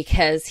Gyllenhaal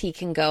because he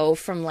can go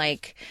from,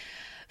 like,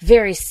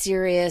 very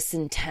serious,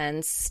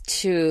 intense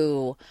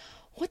to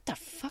what the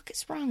fuck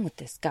is wrong with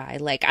this guy?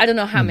 Like, I don't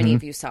know how many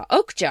of you saw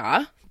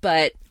Oakjaw,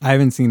 but I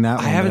haven't seen that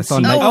one. I haven't saw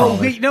seen. Nightcrawler.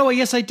 Oh wait, no,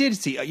 yes, I did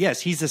see.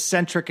 Yes, he's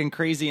eccentric and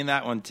crazy in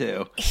that one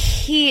too.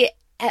 he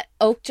at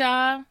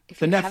Oakjaw, if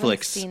The you haven't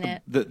Netflix, seen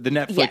it, the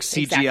Netflix Yes,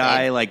 CGI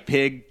exactly. like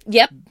pig.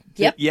 yep.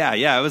 Yeah,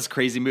 it was a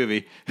crazy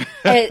movie.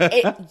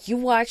 You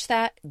watch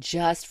that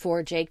just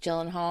for Jake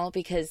Gyllenhaal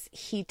because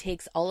he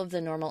takes all of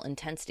the normal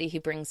intensity he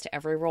brings to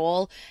every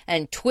role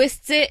and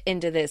twists it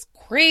into this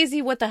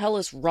crazy what the hell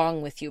is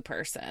wrong with you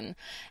person.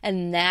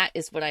 And that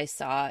is what I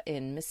saw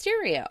in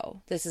Mysterio.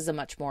 This is a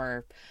much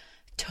more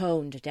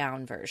toned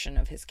down version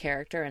of his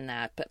character in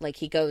that, but like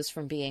he goes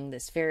from being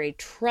this very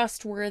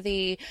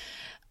trustworthy,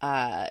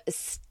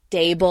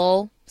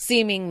 stable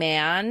seeming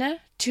man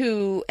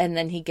to, and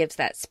then he gives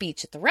that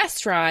speech at the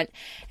restaurant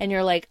and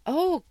you're like,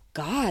 oh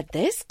God,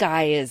 this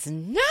guy is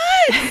nuts.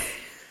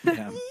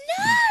 Yeah.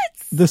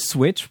 The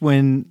switch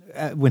when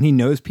he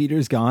knows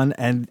Peter's gone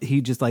and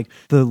he just like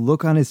the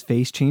look on his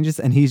face changes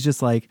and he's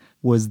just like,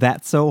 was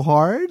that so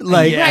hard?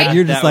 Like Yeah, and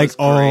you're just that like, was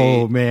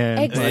oh great. man.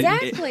 Exactly.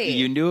 Like, Exactly.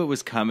 You knew it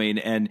was coming,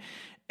 and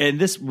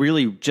this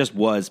really just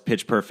was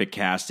pitch perfect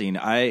casting.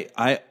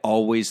 I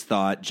always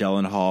thought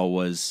Gyllenhaal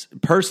was,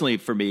 personally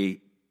for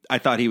me, I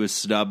thought he was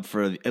snubbed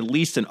for at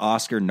least an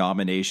Oscar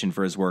nomination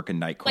for his work in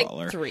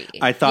Nightcrawler. Like 3.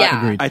 I thought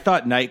Yeah. Agreed. I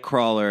thought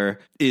Nightcrawler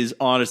is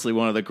honestly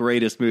one of the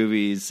greatest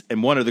movies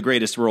and one of the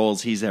greatest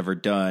roles he's ever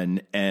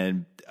done.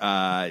 And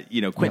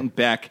Quentin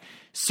Beck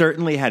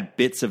certainly had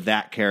bits of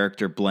that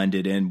character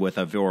blended in with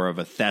a more of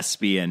a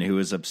thespian who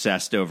was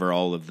obsessed over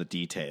all of the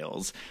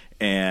details.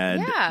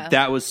 And Yeah.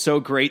 that was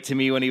so great to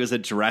me when he was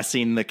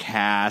addressing the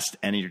cast,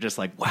 and you're just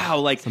like, wow,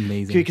 like,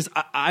 amazing. because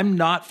I'm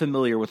not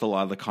familiar with a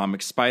lot of the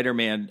comics.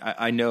 Spider-Man,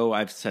 I know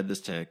I've said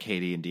this to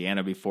Katie and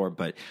Deanna before,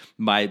 but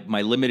my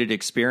limited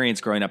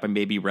experience growing up, I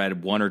maybe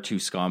read one or two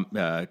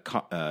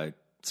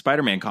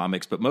Spider-Man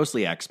comics, but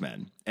mostly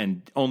X-Men,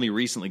 and only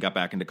recently got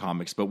back into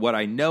comics. But what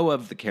I know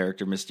of the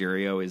character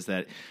Mysterio is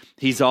that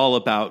he's all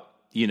about,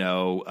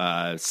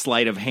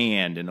 sleight of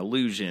hand and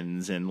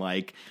illusions, and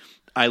like,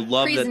 I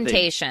love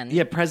Presentation.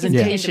 that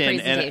presentation. He's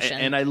into presentation.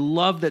 And I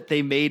love that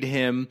they made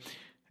him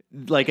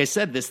like I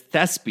said, this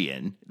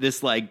thespian,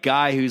 this like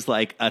guy who's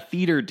like a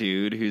theater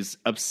dude who's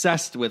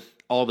obsessed with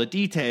all the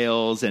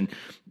details, and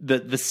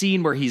the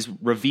scene where he's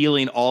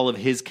revealing all of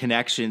his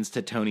connections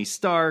to Tony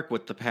Stark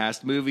with the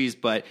past movies.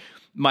 But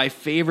my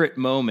favorite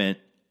moment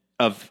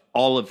of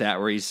all of that,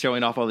 where he's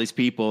showing off all these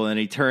people and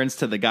he turns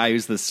to the guy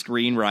who's the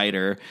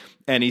screenwriter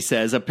and he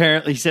says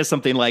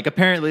something like,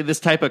 apparently this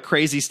type of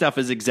crazy stuff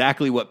is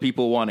exactly what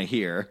people want to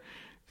hear.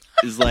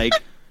 Is like,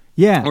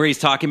 yeah, where he's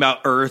talking about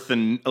Earth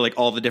and like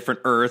all the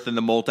different Earth and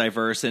the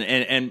multiverse.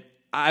 And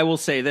I will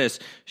say this,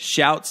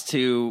 shouts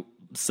to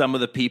some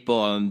of the people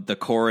on the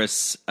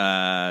chorus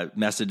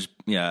message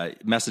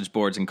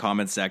boards and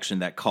comment section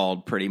that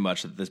called pretty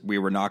much that we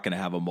were not going to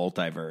have a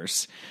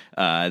multiverse,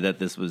 that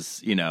this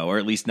was, or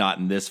at least not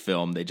in this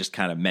film. They just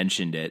kind of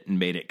mentioned it and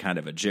made it kind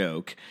of a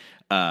joke.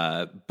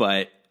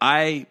 But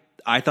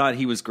I thought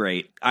he was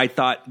great. I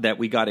thought that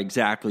we got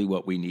exactly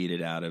what we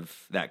needed out of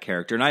that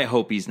character, and I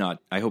hope he's not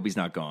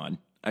gone.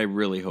 I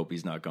really hope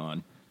he's not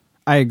gone.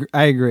 I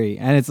agree,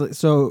 and it's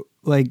so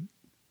like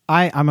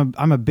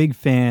I'm a big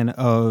fan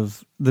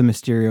of the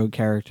Mysterio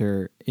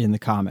character in the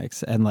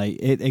comics, and like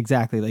it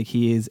exactly like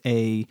he is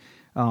a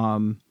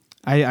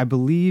I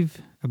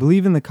believe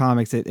in the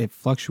comics it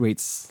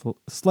fluctuates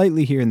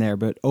slightly here and there,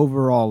 but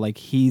overall like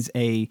he's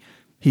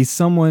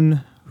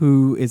someone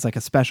who is like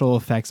a special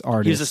effects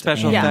artist. He's a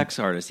special effects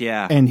artist,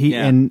 yeah.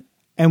 And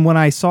and when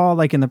I saw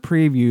like in the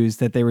previews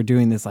that they were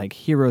doing this like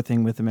hero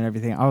thing with him and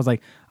everything, I was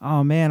like,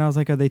 oh man, are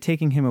they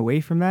taking him away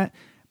from that?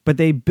 But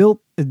they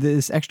built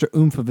this extra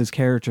oomph of his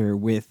character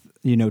with,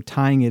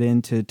 tying it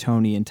into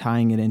Tony and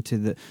tying it into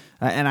the...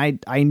 and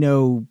I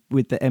know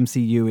with the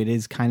MCU, it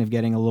is kind of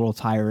getting a little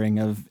tiring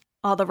of...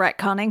 all the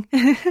retconning.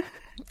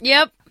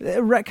 Yep.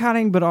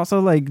 Retconning, but also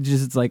like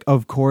just it's like,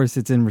 of course,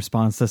 it's in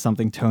response to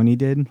something Tony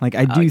did. Like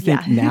I do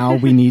think now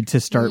we need to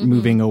start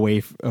moving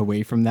away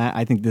from that.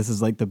 I think this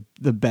is like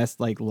the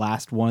best like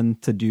last one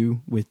to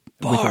do with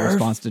a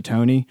response to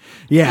Tony.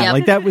 Yeah,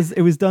 Yep. like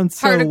it was done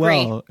so Hard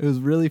well. It was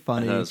really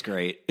funny. That was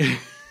great.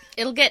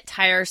 It'll get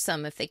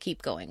tiresome if they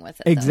keep going with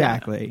it. Though.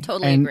 Exactly.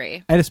 Totally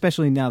agree. And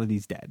especially now that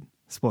he's dead.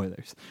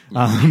 Spoilers.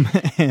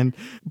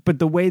 But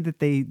the way that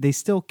they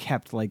still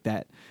kept like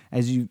that,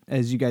 as you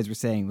guys were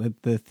saying,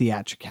 the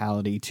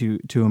theatricality to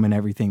him and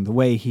everything, the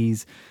way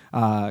he's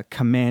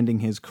commanding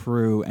his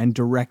crew and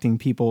directing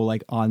people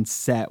like on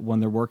set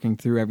when they're working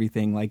through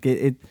everything, like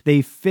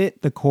they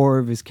fit the core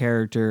of his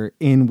character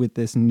in with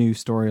this new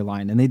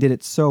storyline, and they did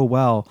it so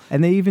well.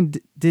 And they even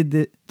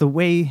did the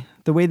way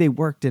they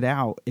worked it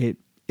out.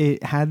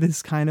 It had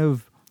this kind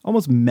of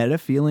almost meta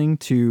feeling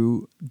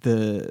to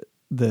the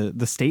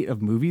state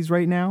of movies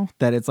right now,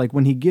 that it's like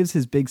when he gives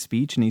his big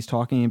speech and he's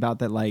talking about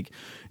that, like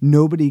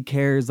nobody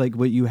cares like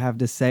what you have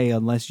to say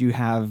unless you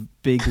have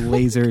big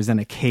lasers and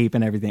a cape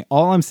and everything.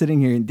 All I'm sitting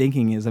here and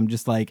thinking is I'm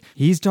just like,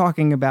 he's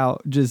talking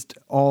about just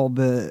all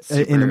the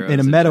in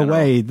a meta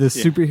way, the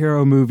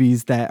superhero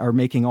movies that are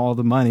making all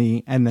the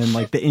money, and then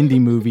like the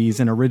indie movies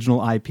and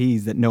original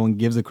IPs that no one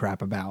gives a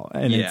crap about.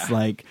 And it's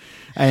like,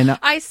 and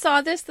I saw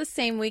this the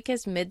same week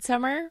as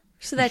Midsommar.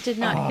 So that did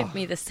not hit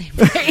me the same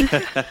way.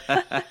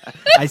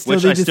 I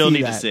still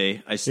need to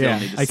see. I still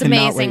need to see. I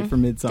cannot wait for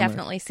Midsommar.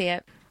 Definitely see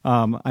it.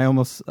 I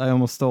almost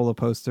stole a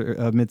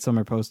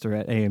Midsommar poster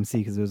at AMC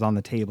because it was on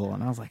the table,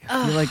 and I was like,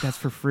 I feel like that's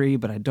for free,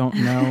 but I don't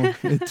know.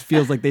 It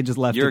feels like they just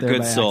left You're it there a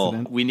good soul.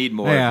 accident. We need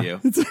more of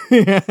you.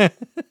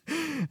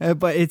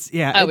 But it's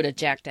I would have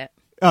jacked it.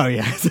 Oh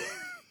yeah,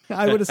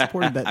 I would have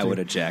supported that too. I would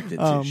have jacked it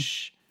too.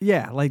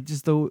 Yeah, like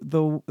just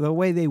the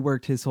way they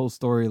worked his whole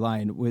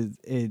storyline was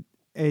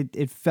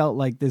it felt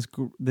like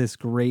this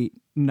great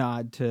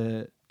nod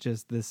to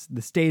just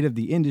the state of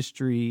the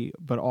industry,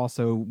 but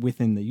also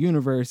within the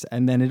universe.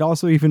 And then it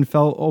also even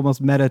felt almost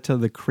meta to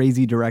the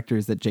crazy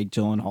directors that Jake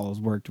Gyllenhaal has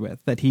worked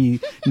with, that he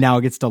now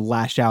gets to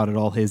lash out at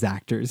all his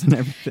actors and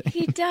everything.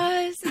 He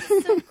does.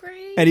 It's so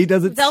great. And he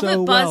does it Velvet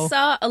so well.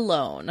 Buzzsaw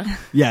alone.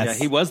 Yes. Yeah,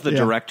 he was the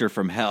director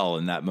from Hell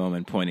in that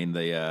moment, pointing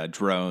the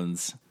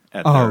drones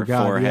at their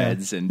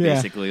foreheads and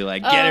basically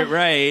like, get it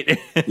right.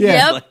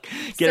 Yeah. Like,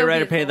 get it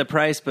right or pay the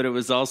price. But it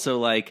was also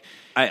like,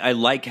 I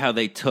like how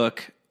they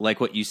took, like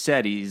what you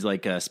said, he's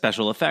like a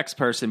special effects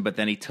person, but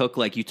then you took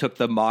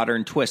the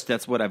modern twist.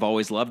 That's what I've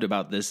always loved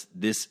about this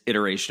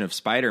iteration of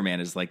Spider-Man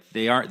is like,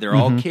 they're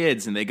all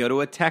kids and they go to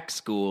a tech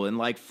school, and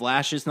like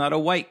Flash is not a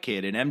white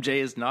kid and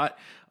MJ is not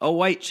a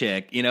white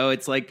chick.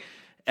 It's like,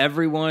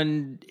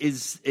 everyone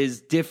is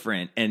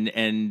different, and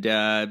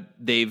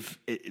they've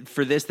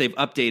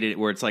updated it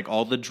where it's like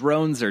all the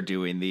drones are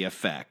doing the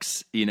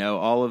effects.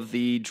 All of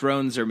the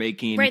drones are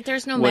making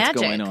there's no what's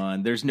magic going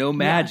on. There's no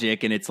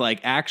magic, and it's like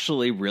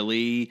actually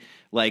really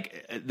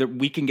like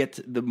we can get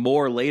to the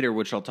more later,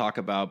 which I'll talk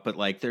about. But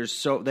like they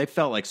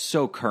felt like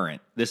so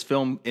current. This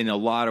film, in a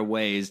lot of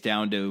ways,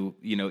 down to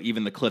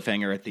even the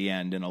cliffhanger at the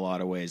end, in a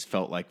lot of ways,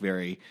 felt like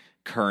very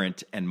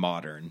current and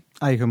modern.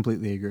 I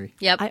completely agree.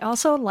 Yep. I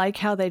also like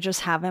how they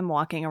just have him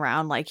walking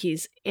around like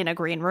he's in a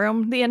green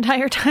room the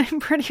entire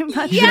time, pretty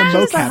much. He's in a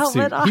mocap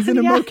suit. He's in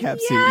a mocap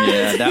suit.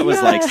 Yeah, that was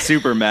like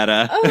super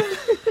meta.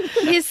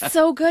 He's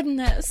so good in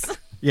this.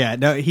 Yeah,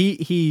 no,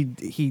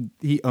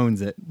 he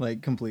owns it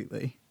like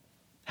completely.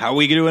 How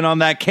we doing on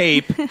that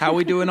cape? How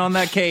we doing on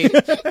that cape?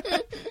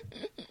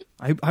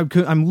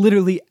 I'm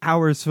literally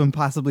hours from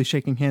possibly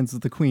shaking hands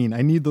with the queen.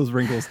 I need those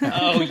wrinkles now.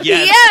 Oh,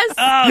 yes. Yes!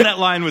 Oh, that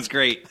line was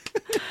great.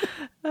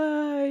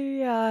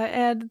 Yeah,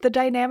 and the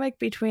dynamic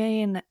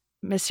between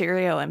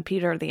Mysterio and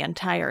Peter the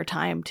entire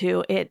time,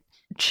 too, it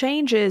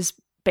changes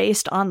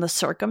based on the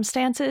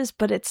circumstances,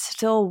 but it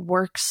still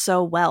works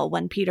so well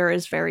when Peter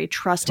is very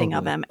trusting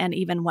of him, and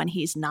even when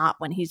he's not,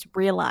 when he's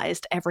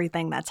realized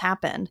everything that's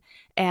happened.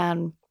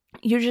 And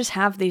you just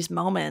have these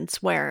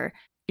moments where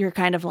you're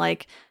kind of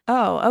like,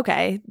 oh,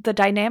 okay, the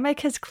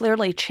dynamic has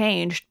clearly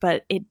changed,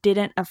 but it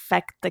didn't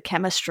affect the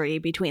chemistry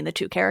between the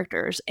two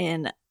characters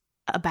in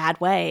a bad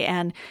way.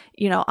 And,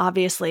 you know,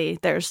 obviously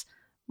there's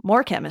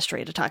more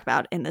chemistry to talk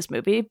about in this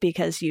movie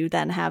because you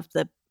then have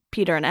the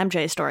Peter and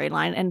MJ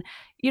storyline. And,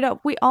 you know,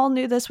 we all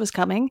knew this was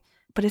coming,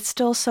 but it's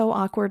still so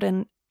awkward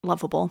and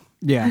lovable.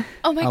 Yeah.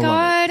 Oh my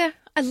God.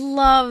 I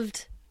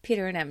loved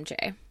Peter and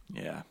MJ.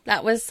 Yeah.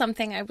 That was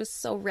something I was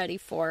so ready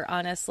for,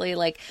 honestly.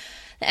 Like,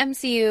 the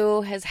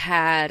MCU has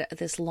had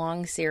this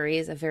long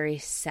series of very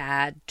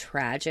sad,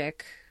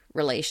 tragic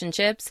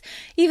relationships.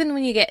 Even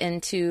when you get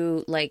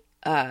into, like,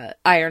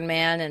 Iron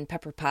Man and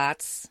Pepper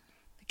Potts,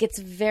 it gets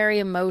very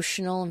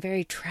emotional and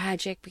very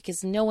tragic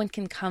because no one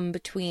can come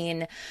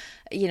between,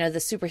 you know, the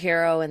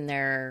superhero and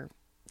their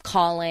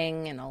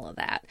calling and all of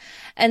that.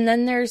 And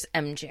then there's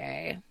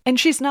MJ. And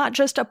she's not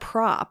just a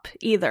prop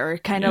either,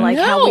 kind of like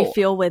how we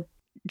feel with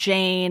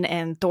Jane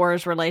and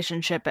Thor's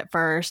relationship at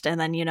first,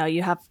 and then, you know,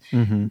 you have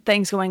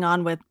things going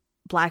on with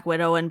Black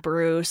Widow and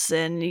Bruce,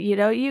 and, you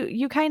know,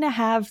 you kind of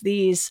have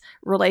these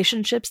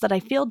relationships that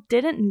I feel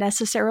didn't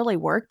necessarily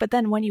work, but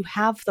then when you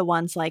have the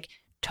ones like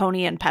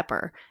Tony and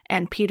Pepper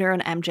and Peter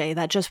and MJ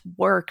that just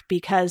work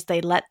because they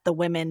let the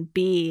women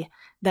be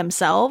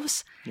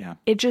themselves,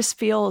 it just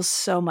feels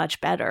so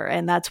much better.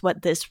 And that's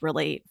what this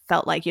really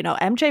felt like. You know,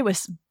 MJ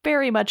was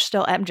very much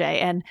still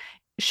MJ, and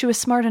she was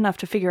smart enough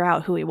to figure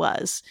out who he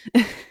was.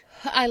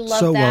 I love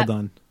so that. Well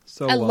done.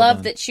 So I well love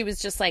done. that she was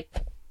just like,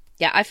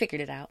 yeah, I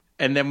figured it out.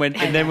 And then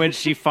when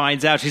she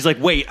finds out, she's like,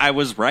 "Wait, I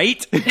was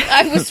right."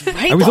 I was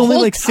right. I was the only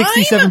whole like time.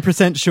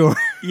 67% sure.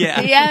 Yeah.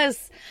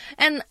 Yes.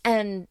 And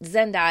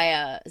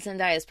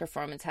Zendaya's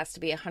performance has to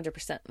be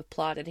 100%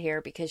 applauded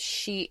here because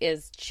she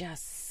is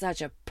just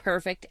such a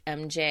perfect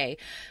MJ.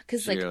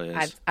 Because like really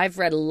is. I've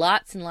read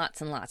lots and lots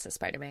and lots of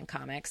Spider-Man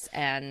comics,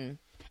 and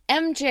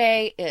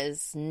MJ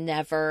is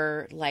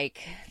never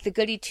like the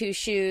goody two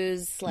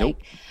shoes, like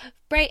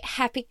bright,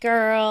 happy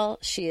girl.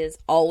 She is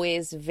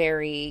always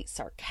very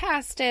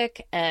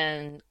sarcastic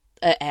and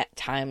at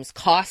times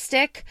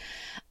caustic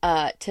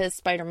to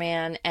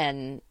Spider-Man,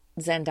 and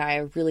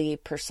Zendaya really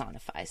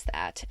personifies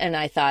that. And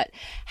I thought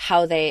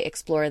how they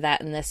explore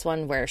that in this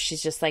one, where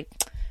she's just like,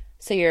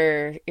 so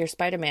you're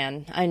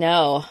Spider-Man. I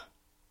know.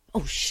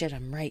 Oh shit,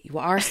 I'm right. You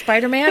are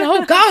Spider-Man?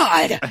 Oh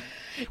God.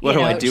 What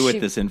do I do with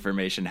this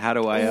information? How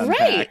do I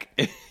unpack?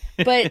 Right.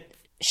 But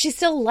she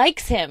still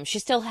likes him. She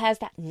still has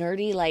that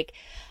nerdy, like,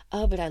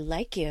 oh, but I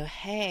like you.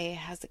 Hey,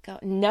 how's it going?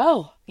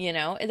 No, you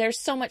know, there's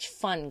so much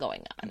fun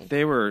going on.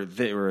 They were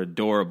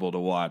adorable to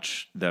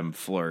watch them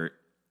flirt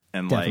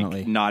and Definitely.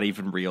 like not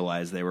even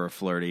realize they were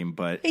flirting.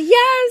 But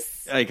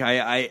Yes. like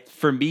I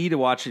for me to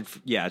watch it,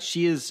 yeah,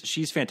 she's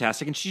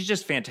fantastic, and she's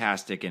just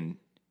fantastic in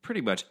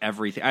pretty much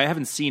everything. I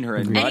haven't seen her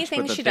in much,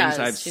 Anything but the she things does,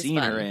 I've she's seen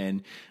fun. her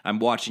in, I'm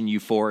watching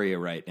Euphoria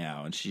right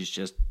now, and she's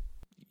just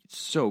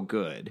so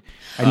good.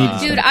 I need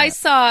to Dude, start I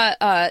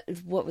that. saw,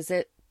 what was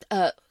it?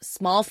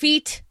 Small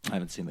Feet? I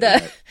haven't seen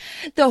that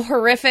yet. The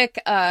horrific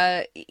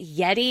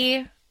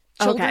Yeti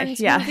children's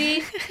yeah.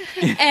 movie.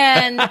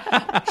 And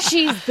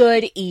she's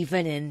good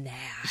even in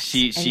that.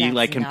 She And that's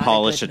like can not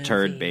polish a good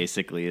turd, movie.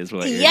 basically, is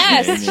what you're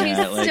Yes, saying. she's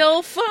Yeah, like,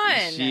 still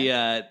fun. She,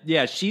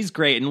 yeah, she's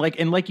great,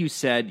 and like you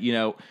said, you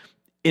know,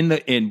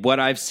 in what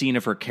I've seen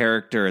of her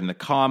character in the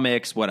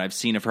comics, what I've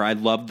seen of her, I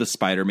love the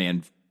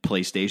Spider-Man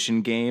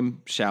PlayStation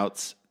game.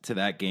 Shouts to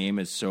that game,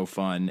 is so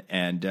fun,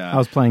 and I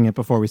was playing it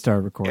before we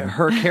started recording.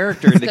 her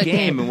character in the Good game,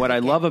 game. and what I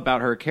love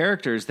about her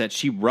character is that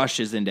she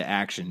rushes into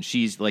action.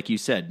 She's, like you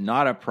said,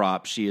 not a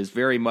prop. She is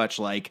very much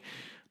like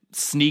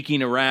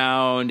sneaking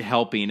around,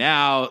 helping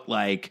out,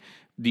 like,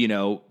 you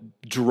know,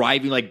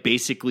 driving, like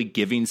basically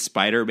giving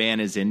Spider-Man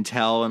his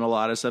intel and a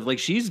lot of stuff. Like,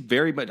 she's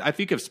very much, I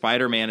think of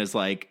Spider-Man as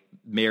like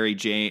Mary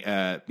Jane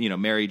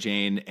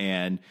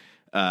and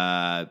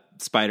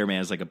Spider-Man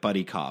is like a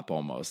buddy cop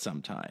almost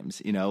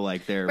sometimes, you know,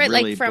 like they're Right,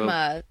 really like from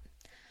both,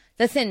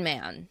 The Thin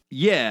Man.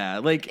 yeah,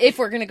 like If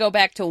we're going to go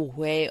back to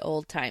way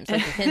old times,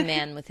 like The Thin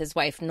Man with his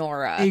wife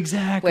Nora.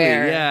 exactly,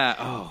 Where yeah.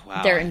 Oh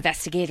wow, they're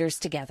investigators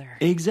together.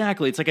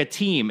 exactly. It's like a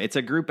team. It's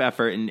a group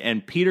effort,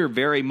 and Peter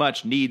very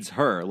much needs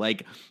her.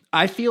 Like,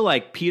 I feel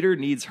like Peter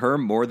needs her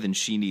more than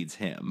she needs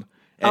him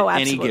at Oh,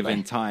 any absolutely.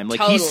 given time. Like,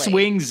 Totally. he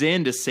swings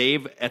in to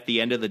save at the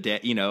end of the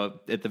day, you know,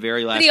 at the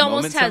very last he moment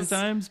almost has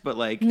sometimes, but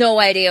like No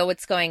idea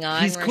what's going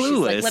on. he's where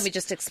clueless. She's like, let me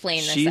just explain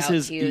this she's out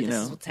his, to you. you This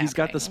is know, what's he's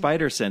got the happening.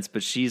 spider sense,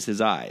 but she's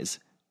his eyes.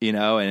 you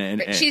know,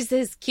 and she's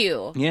his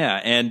cue. Yeah,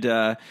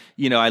 and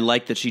you know, I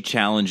like that she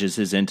challenges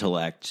his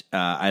intellect.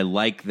 I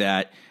like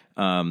that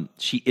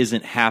she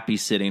isn't happy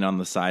sitting on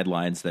the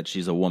sidelines, that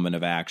she's a woman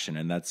of action,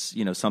 and that's,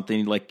 you know,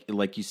 something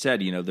like you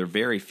said, you know, they're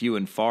very few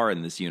and far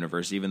in this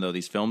universe. Even though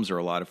these films are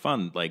a lot of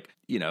fun, like,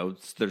 you know,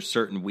 there's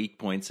certain weak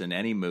points in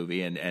any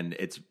movie, and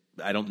it's,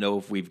 I don't know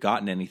if we've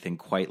gotten anything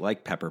quite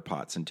like Pepper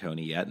Potts and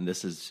Tony yet, and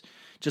this is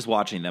just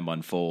watching them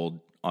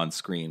unfold on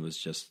screen was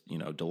just, you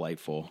know,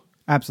 delightful.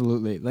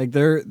 Absolutely. Like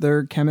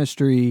their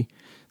chemistry,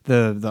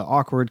 the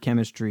awkward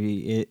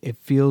chemistry, it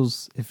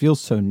feels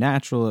so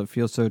natural. It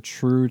feels so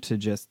true to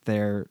just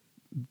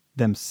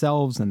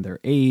themselves and their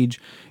age.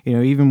 You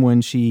know, even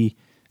when she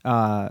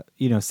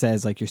you know,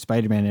 says like, you're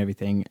Spider-Man and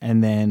everything,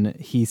 and then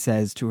he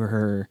says to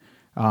her,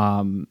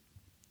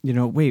 you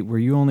know, wait, were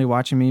you only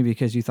watching me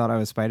because you thought I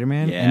was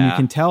Spider-Man? Yeah. And you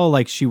can tell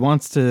like she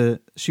wants to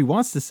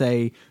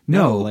say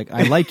no, like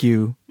I like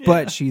you,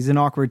 but she's an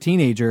awkward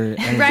teenager,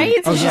 and Right?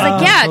 like, So she's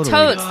like, yeah,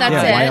 totes, that's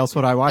it. Why else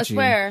would I watch I you?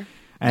 swear.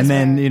 And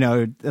then, you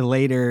know,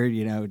 later,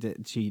 you know,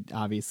 she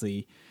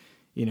obviously,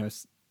 you know,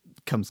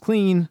 comes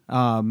clean.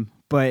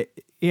 But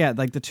yeah,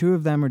 like the two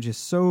of them are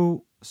just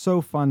so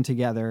fun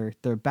together.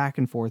 Their back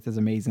and forth is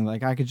amazing.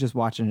 Like I could just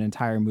watch an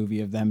entire movie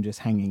of them just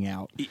hanging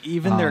out.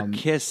 Even their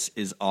kiss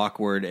is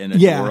awkward and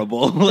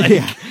adorable. Like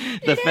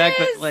the fact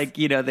that, like,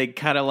 you know, they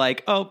kind of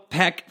like, oh,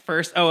 peck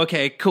first. Oh,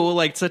 okay, cool.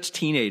 Like such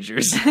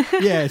teenagers.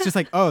 Yeah, it's just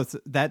like, oh,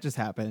 that just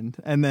happened.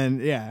 And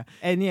then, yeah.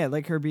 And yeah,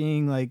 like her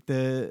being like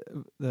the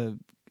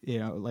you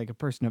know, like a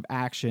person of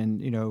action,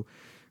 you know,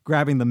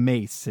 grabbing the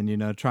mace and, you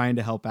know, trying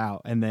to help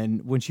out. And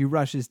then when she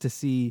rushes to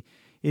see,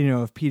 you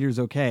know, if Peter's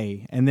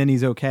okay, and then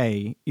he's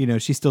okay, you know,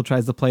 she still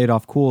tries to play it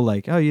off cool,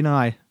 like, oh, you know,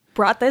 I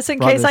brought this in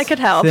case I could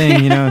help.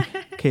 Thing, you know,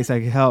 in case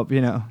I could help,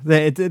 you know.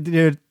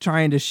 They're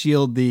trying to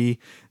shield the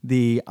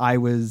I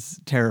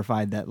was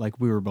terrified that like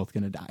we were both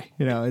going to die.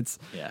 You know, it's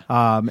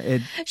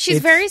she's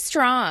very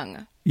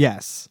strong.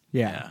 Yes,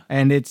 yeah.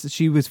 And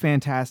she was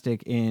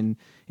fantastic in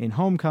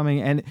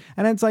Homecoming, and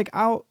it's like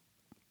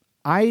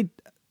I'm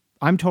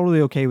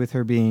totally okay with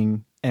her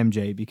being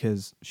MJ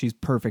because she's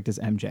perfect as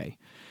MJ.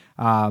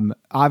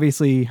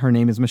 Obviously her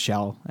name is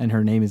Michelle and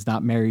her name is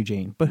not Mary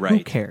Jane, but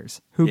who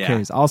cares? Who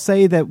cares? I'll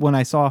say that when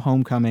I saw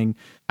Homecoming,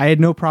 I had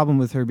no problem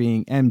with her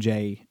being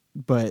MJ,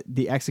 but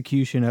the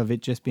execution of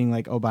it just being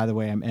like, oh, by the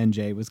way, I'm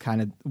MJ was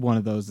kind of one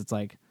of those. It's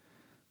like,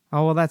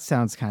 oh, well, that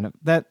sounds kind of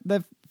that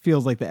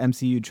feels like the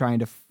MCU trying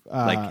to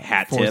like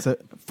hat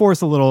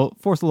force a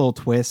little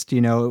twist.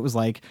 You know, it was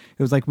like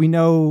we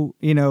know,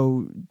 you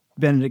know,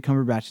 Benedict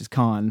Cumberbatch is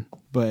Khan,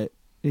 but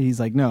he's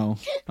like, no,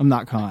 I'm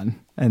not Khan.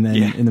 And then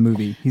in the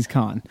movie, he's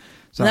Khan.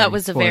 Sorry, that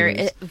was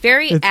spoilers. a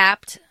very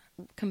apt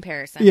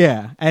comparison.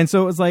 Yeah. And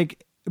so it was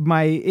like,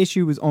 my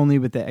issue was only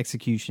with the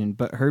execution,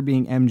 but her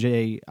being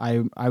MJ,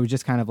 I was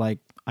just kind of like,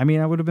 I mean,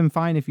 I would have been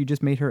fine if you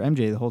just made her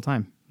MJ the whole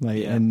time.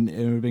 Like, and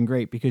it would have been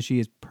great because she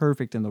is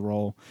perfect in the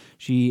role.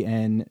 She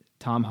and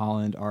Tom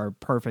Holland are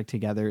perfect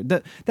together.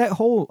 That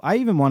whole, I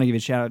even want to give a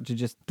shout out to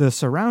just the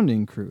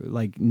surrounding crew,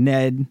 like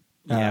Ned,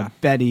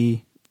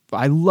 Betty.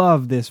 I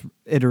love this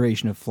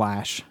iteration of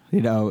Flash.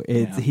 You know,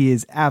 he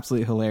is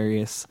absolutely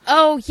hilarious.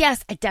 Oh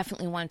yes, I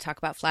definitely want to talk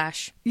about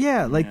Flash.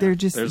 Yeah, like they're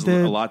just there's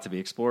a lot to be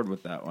explored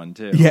with that one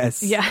too.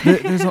 Yes, yeah.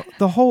 There's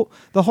the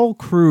whole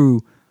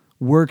crew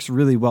works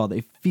really well.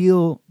 They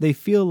feel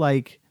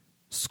like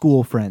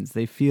school friends.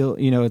 They feel,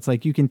 you know, it's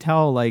like you can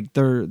tell like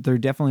they're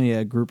definitely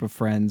a group of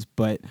friends,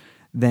 but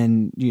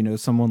then, you know,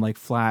 someone like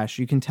Flash,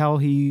 you can tell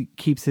he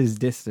keeps his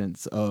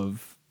distance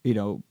of, you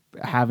know,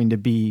 having to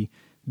be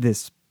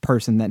this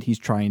person that he's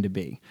trying to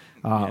be.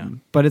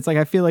 But it's like,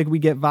 I feel like we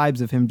get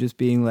vibes of him just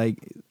being like,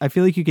 I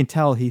feel like you can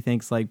tell he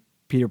thinks like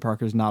Peter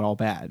Parker's not all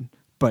bad,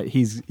 but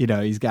he's, you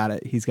know, he's gotta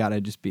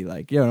just be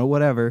like, you know,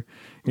 whatever,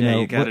 you know,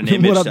 you got an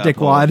image what up, to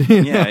dickwad?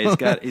 uphold.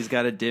 Yeah, he's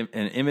got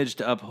an image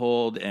to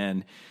uphold,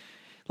 and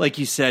like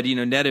you said, you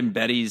know, Ned and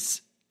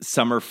Betty's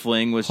summer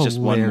fling was just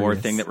one more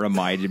thing that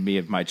reminded me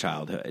of my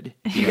childhood.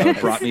 You know, it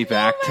brought me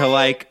back to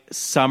like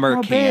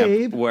summer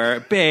camp where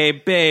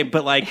babe,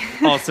 but like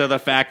also the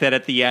fact that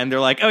at the end they're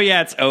like, oh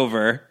yeah, it's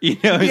over. You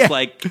know, it's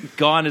like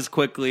gone as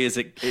quickly as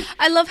it.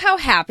 I love how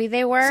happy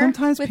they were.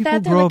 Sometimes with people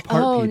that. They're grow like,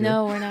 apart, oh Peter.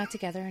 no, we're not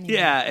together anymore.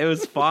 Yeah, it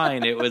was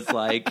fine. It was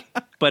like,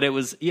 but it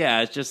was,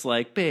 it's just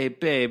like,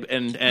 babe.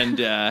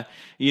 And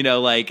you know,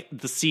 like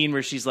the scene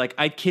where she's like,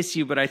 I'd kiss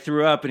you, but I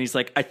threw up. And he's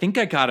like, I think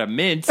I got a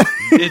mint.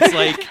 It's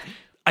like,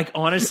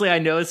 honestly, I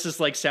know this just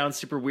like sounds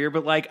super weird,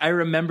 but like I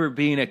remember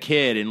being a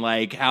kid and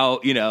like how,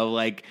 you know,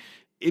 like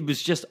it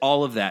was just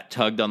all of that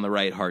tugged on the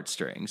right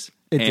heartstrings.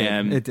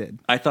 It did.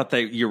 I thought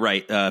that you're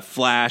right.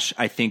 Flash,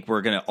 I think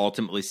we're going to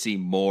ultimately see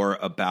more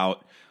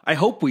about. I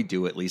hope we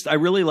do, at least. I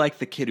really like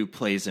the kid who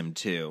plays him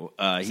too.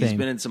 He's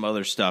been in some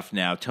other stuff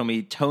now.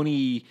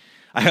 Tony.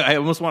 I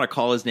almost want to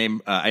call his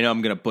name. I know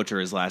I'm going to butcher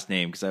his last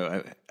name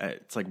because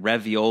it's like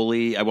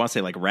Ravioli. I want to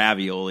say like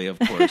Ravioli, of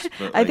course.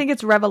 But I think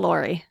it's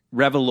Revelori.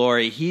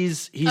 Revelori.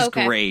 He's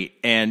great,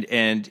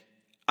 and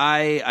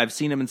I've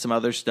seen him in some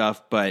other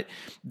stuff, but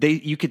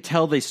you could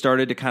tell they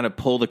started to kind of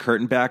pull the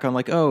curtain back on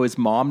like, oh, is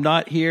mom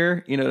not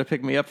here, to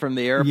pick me up from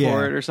the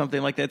airport or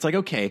something like that. It's like,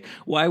 okay,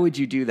 why would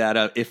you do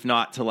that if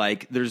not to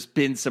like, there's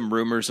been some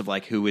rumors of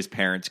like who his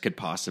parents could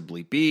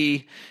possibly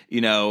be,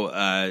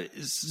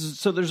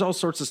 so there's all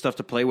sorts of stuff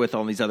to play with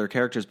on these other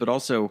characters, but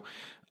also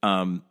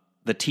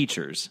the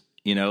teachers,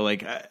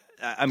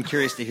 I'm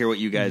curious to hear what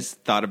you guys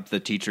thought of the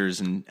teachers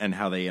and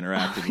how they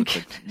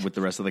interacted with the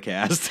rest of the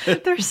cast.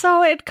 They're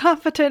so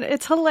incompetent.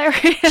 It's hilarious.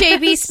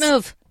 JB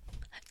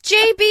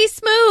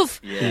Smoove.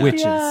 Yeah.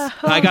 Witches. Yeah.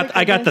 I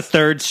got the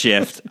third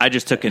shift. I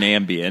just took an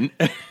Ambien.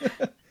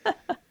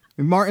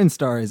 Martin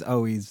Starr is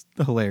always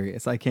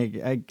hilarious. I can't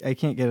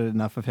get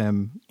enough of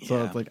him. So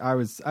Yeah. it's like I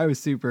was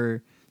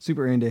super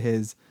into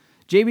his.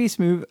 JB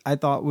Smoove I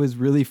thought was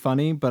really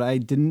funny, but I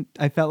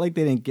felt like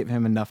they didn't give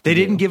him enough. They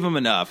didn't give him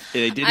enough.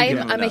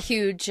 I'm a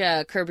huge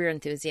Curb Your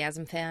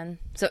Enthusiasm fan,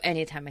 so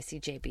anytime I see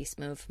JB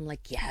Smoove, I'm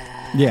like,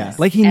 yes. Yeah,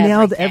 like he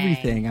nailed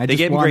everything. They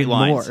gave him great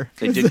lines. More.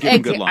 They did give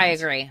him good lines. I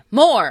agree.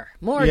 More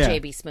Yeah.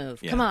 JB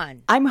Smoove. Yeah. Come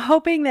on. I'm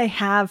hoping they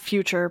have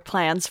future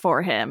plans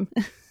for him.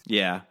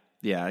 Yeah,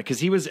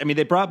 because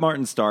they brought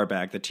Martin Starr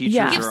back. The teachers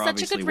Yeah. are He gives such a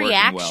obviously good working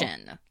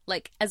reaction. well.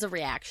 Like, as a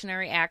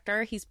reactionary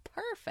actor, he's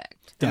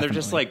perfect. And they're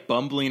just Definitely. like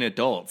bumbling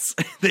adults.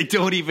 They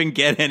don't even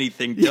get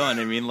anything done.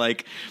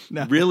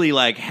 Really,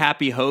 like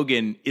Happy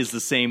Hogan is the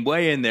same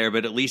way in there,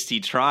 but at least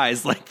he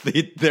tries. Like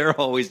they're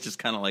always just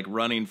kind of like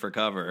running for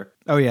cover.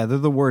 Oh yeah, they're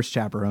the worst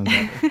chaperones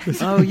ever.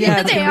 Oh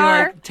yeah, They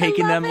are. Like,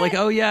 taking I them love like, it.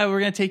 oh yeah, we're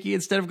gonna take you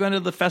instead of going to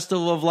the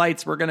Festival of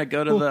Lights, we're gonna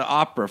go to the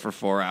opera for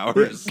 4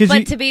 hours.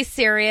 But to be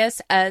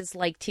serious, as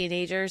like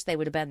teenagers, they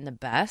would have been the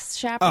best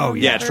chaperones. Oh,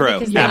 yeah, ever true.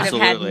 Because they would have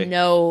Absolutely. had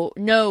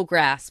no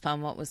grasp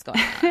on what was going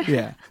on.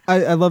 Yeah,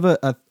 I love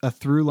a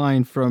through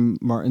line from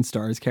Martin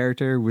Starr's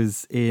character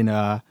was in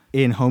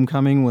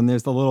Homecoming when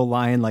there's the little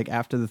line like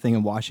after the thing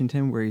in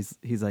Washington where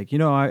he's like,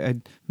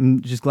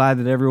 I'm just glad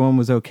that everyone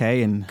was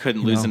okay and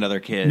Couldn't lose another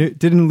kid.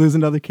 Didn't lose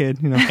another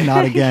kid,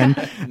 not again.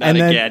 Not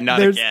again, not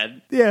there's-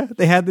 again. Yeah,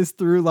 they had this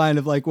through line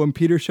of like when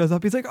Peter shows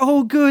up, he's like,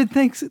 "Oh, good,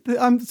 thanks.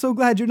 I'm so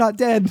glad you're not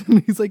dead."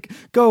 And he's like,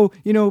 "Go,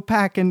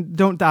 pack and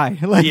don't die."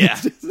 Like, Yeah.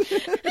 it's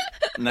just-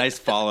 Nice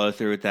follow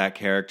through with that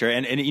character.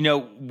 And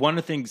one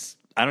of the things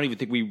I don't even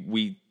think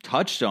we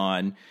touched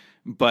on,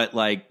 but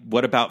like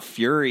what about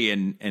Fury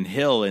and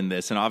Hill in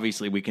this? And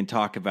obviously we can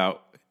talk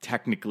about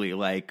technically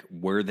like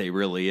were they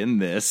really in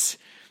this?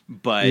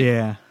 But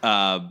Yeah.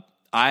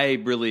 I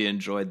really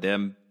enjoyed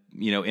them,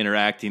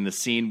 interacting. The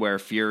scene where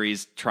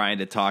Fury's trying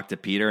to talk to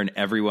Peter and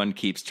everyone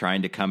keeps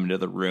trying to come into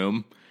the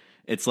room.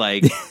 It's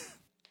like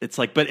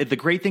but the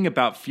great thing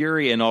about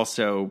Fury and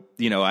also,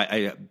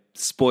 I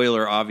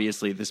spoiler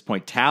obviously at this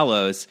point,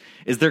 Talos,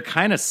 is they're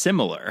kind of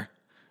similar.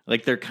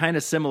 Like they're kind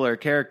of similar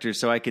characters,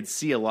 so I could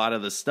see a lot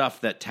of the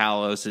stuff that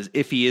Talos is,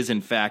 if he is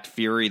in fact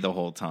Fury the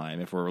whole time,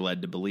 if we're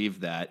led to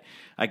believe that,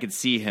 I could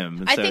see him.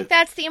 And I think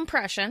that's the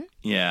impression.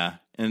 yeah,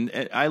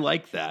 and I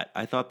like that.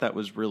 I thought that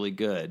was really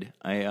good.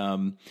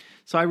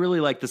 So I really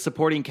like the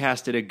supporting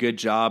cast did a good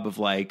job of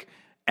like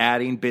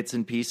adding bits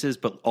and pieces,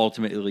 but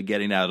ultimately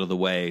getting out of the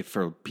way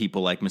for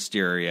people like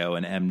Mysterio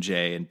and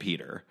MJ and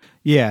Peter.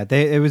 Yeah,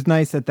 it was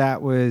nice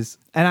that was,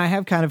 and I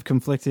have kind of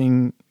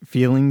conflicting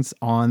feelings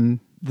on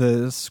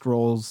the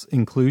Skrulls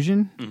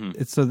inclusion.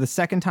 So the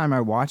second time I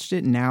watched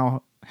it,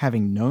 now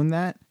having known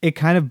that, it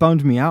kind of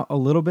bummed me out a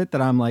little bit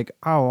that I'm like,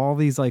 oh, all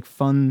these like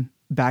fun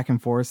back and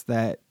forth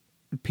that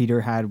Peter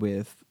had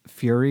with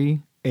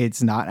Fury,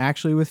 it's not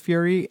actually with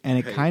Fury, and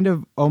it kind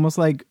of almost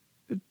like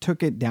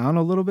took it down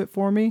a little bit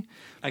for me.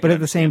 I But can at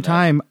the same understand that.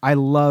 time, I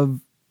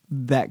love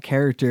that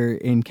character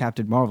in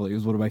Captain Marvel. He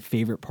was one of my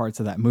favorite parts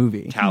of that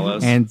movie.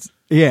 Talos. And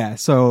yeah,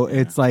 so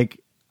it's like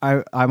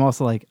I'm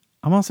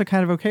also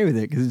kind of okay with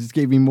it because it just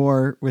gave me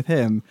more with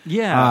him.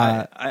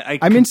 Yeah,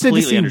 I'm interested to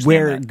completely see understand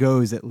where that. it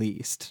goes at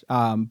least.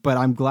 But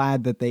I'm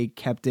glad that they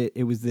kept it.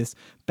 It was this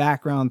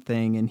background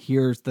thing, and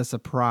here's the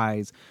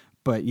surprise.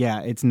 But yeah,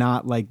 it's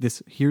not like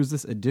this. Here's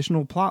this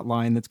additional plot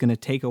line that's going to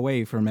take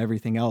away from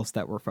everything else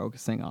that we're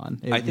focusing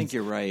on. I think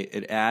you're right.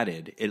 It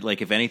added it.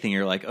 Like if anything,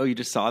 you're like, oh, you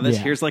just saw this.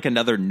 Yeah. Here's like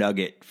another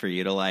nugget for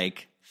you to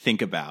like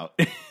think about.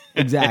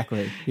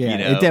 Exactly. Yeah,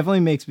 know? it definitely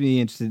makes me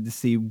interested to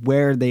see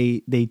where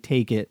they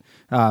take it.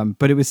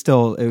 But it was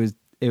still it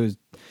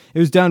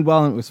was done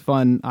well and it was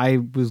fun. I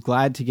was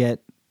glad to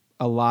get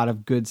a lot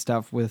of good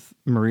stuff with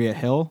Maria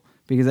Hill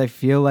because I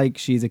feel like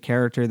she's a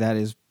character that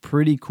is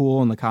pretty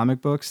cool in the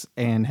comic books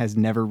and has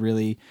never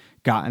really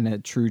gotten a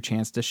true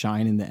chance to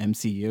shine in the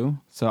MCU.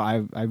 So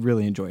I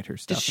really enjoyed her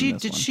stuff.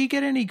 Did she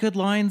get any good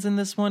lines in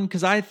this one?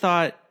 Because I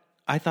thought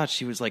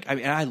she was like. I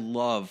mean, I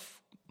love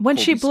When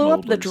she Colby blew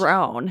up the Smulders.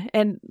 drone,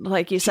 and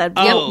like you said,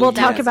 Oh, we'll yeah.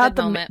 talk That's a about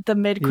good moment. the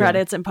mid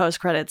credits and post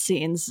credits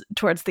scenes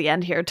towards the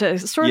end here to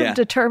sort Yeah. of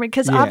determine,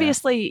 because Yeah.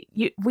 obviously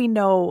we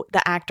know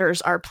the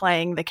actors are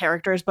playing the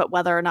characters, but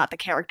whether or not the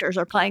characters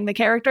are playing the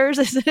characters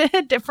is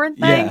a different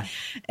thing. Yeah.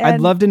 I'd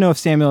And love to know if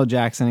Samuel L.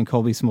 Jackson and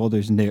Colby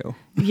Smulders knew.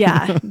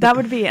 yeah, that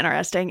would be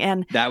interesting.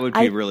 And That would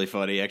be really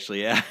funny,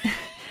 actually. Yeah.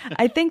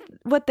 I think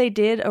what they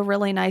did a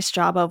really nice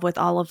job of with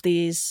all of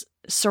these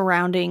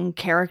surrounding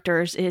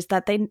characters is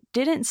that they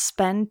didn't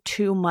spend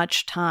too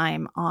much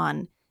time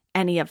on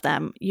any of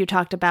them. You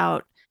talked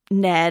about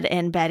Ned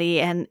and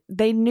Betty, and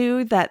they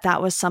knew that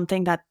that was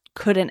something that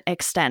couldn't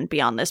extend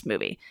beyond this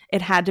movie.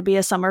 It had to be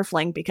a summer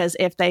fling, because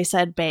if they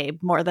said babe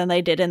more than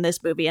they did in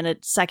this movie in a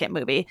second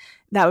movie,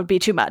 that would be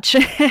too much.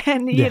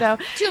 And you know,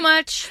 too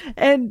much.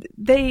 And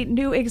they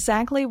knew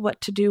exactly what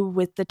to do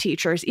with the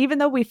teachers, even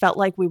though we felt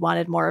like we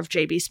wanted more of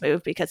JB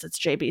Smoove because it's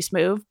JB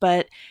Smoove,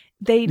 but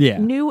they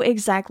knew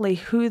exactly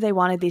who they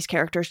wanted these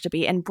characters to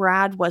be. And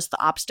Brad was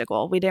the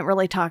obstacle. We didn't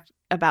really talk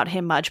about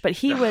him much, but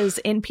he was,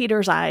 in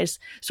Peter's eyes,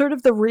 sort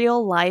of the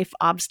real life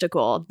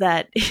obstacle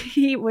that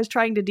he was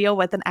trying to deal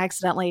with and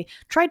accidentally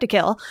tried to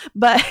kill.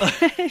 But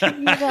you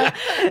know,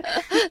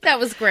 that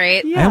was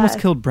great. I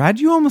almost killed Brad.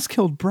 You almost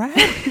killed Brad.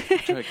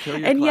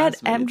 And yet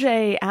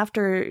MJ,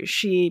 after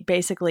she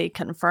basically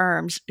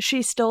confirms,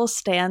 she still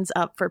stands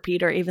up for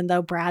Peter, even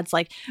though Brad's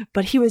like,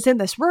 but he was in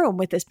this room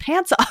with his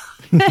pants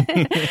off.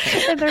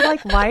 And they're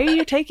like, why are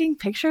you taking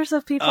pictures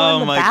of people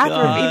in the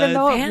bathroom, even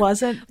though it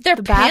wasn't their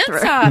the pants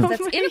bathroom? off?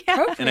 That's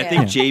inappropriate. And I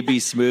think JB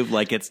Smoove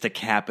like gets to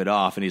cap it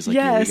off, and he's like,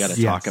 we got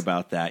to talk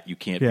about that. You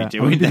can't be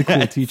doing that. The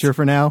cool teacher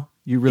for now.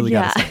 You really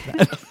got to say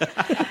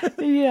that.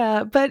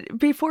 Yeah, but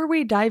before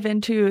we dive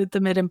into the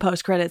mid and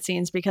post credit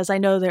scenes, because I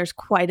know there's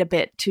quite a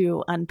bit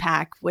to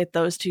unpack with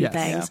those two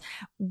things,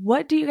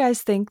 what do you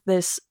guys think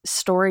this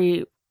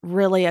story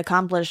really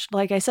accomplished?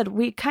 Like I said,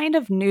 we kind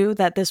of knew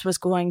that this was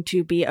going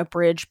to be a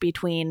bridge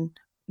between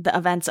the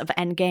events of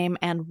Endgame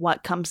and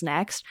what comes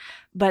next,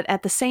 but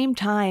at the same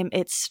time,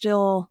 it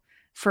still,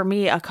 for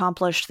me,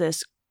 accomplished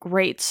this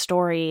great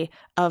story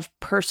of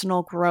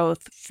personal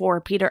growth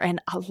for Peter,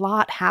 and a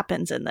lot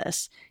happens in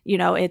this. You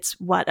know, it's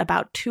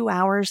about 2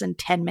 hours and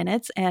 10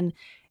 minutes, and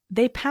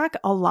they pack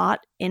a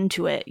lot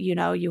into it. You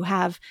know,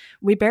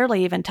 we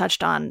barely even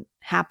touched on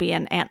Happy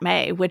and Aunt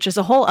May, which is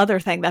a whole other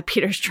thing that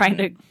Peter's trying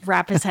to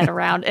wrap his head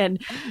around and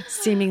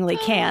seemingly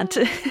can't.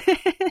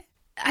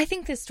 I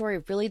think this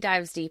story really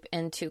dives deep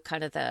into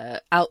kind of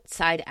the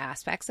outside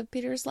aspects of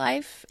Peter's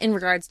life in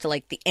regards to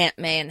like the Aunt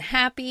May and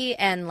Happy,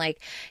 and like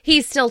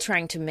he's still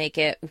trying to make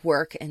it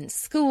work in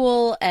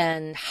school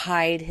and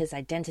hide his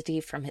identity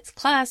from his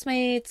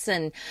classmates,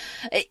 and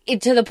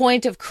to the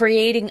point of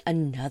creating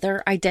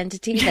another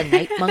identity, the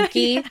Night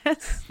Monkey.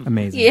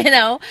 Amazing. You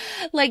know,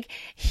 like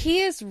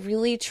he is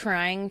really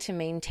trying to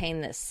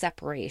maintain this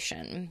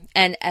separation.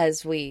 And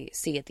as we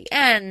see at the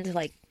end,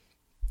 like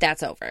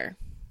that's over.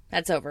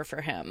 That's over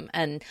for him.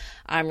 And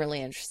I'm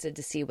really interested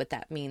to see what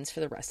that means for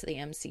the rest of the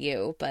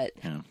MCU. But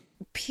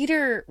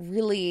Peter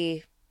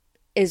really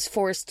is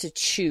forced to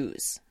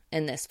choose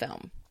in this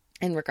film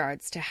in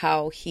regards to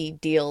how he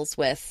deals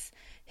with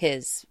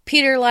his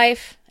Peter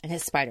life and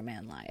his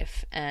Spider-Man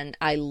life. And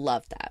I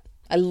love that.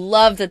 I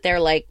love that they're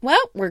like, well,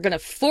 we're going to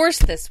force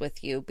this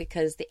with you,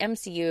 because the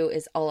MCU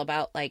is all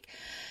about like,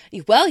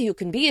 well, you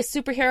can be a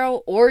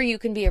superhero or you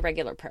can be a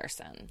regular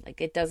person.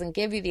 Like it doesn't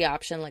give you the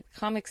option like the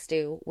comics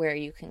do, where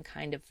you can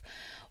kind of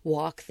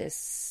walk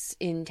this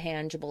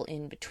intangible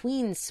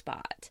in-between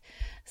spot.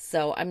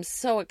 So I'm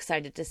so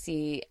excited to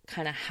see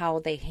kind of how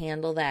they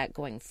handle that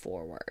going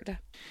forward.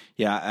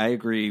 Yeah, I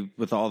agree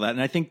with all that.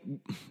 And I think,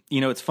 you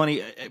know, it's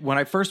funny. When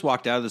I first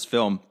walked out of this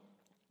film,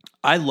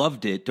 I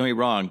loved it. Don't get me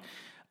wrong.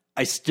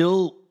 I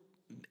still,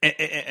 and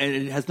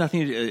it has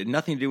nothing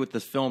to do with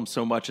this film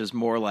so much as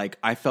more like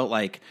I felt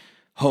like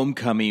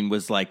Homecoming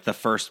was like the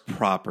first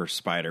proper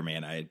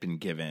Spider-Man I had been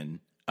given,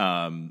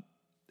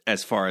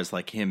 as far as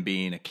like him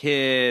being a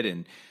kid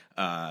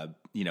and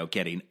you know,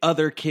 getting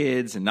other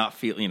kids and not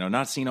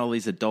seeing all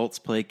these adults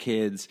play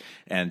kids,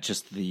 and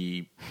just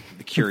the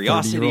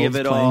curiosity of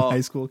it all. High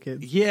school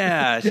kids.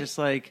 Yeah, just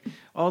like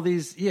all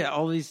these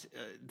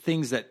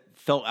things that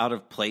felt out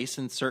of place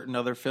in certain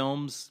other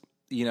films.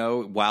 You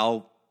know,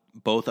 while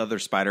both other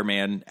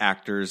Spider-Man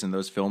actors in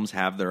those films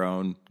have their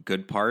own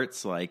good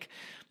parts, like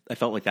I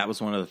felt like that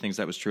was one of the things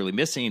that was truly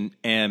missing.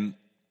 And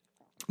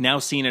now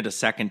seeing it a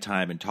second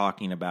time and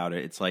talking about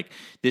it, it's like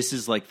this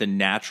is like the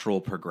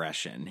natural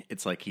progression.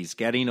 It's like he's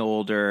getting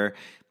older.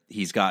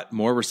 He's got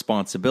more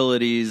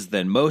responsibilities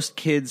than most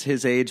kids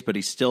his age, but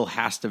he still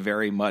has to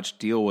very much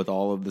deal with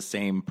all of the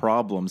same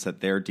problems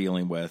that they're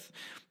dealing with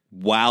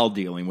while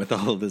dealing with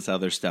all of this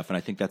other stuff. And I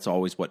think that's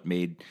always what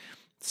made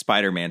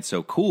Spider-Man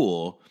so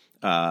cool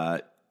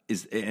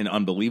is and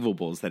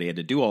unbelievable, is that he had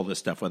to do all this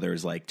stuff, whether it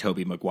was like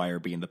Tobey Maguire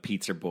being the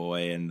pizza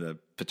boy and the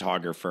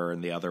photographer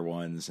and the other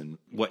ones and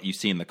what you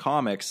see in the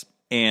comics.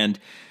 And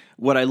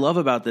what I love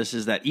about this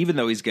is that even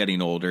though he's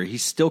getting older,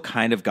 he's still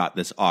kind of got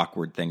this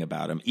awkward thing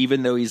about him.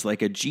 Even though he's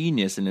like a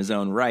genius in his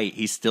own right,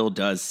 he still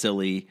does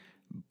silly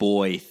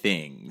boy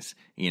things.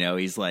 You know,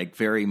 he's like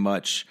very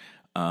much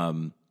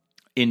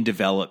in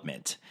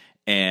development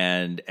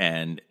and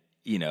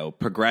you know,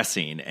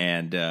 progressing.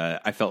 And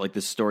I felt like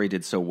this story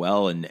did so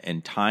well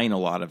and tying a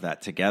lot of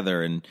that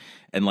together.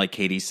 And like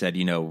Katie said,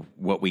 you know,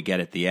 what we get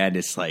at the end,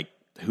 it's like,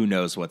 who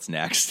knows what's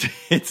next?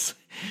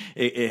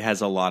 It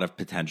has a lot of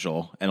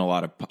potential and a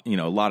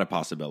lot of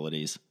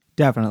possibilities.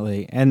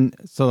 Definitely. And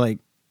so like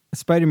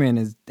Spider-Man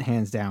is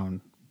hands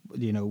down,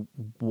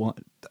 one,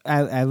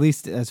 at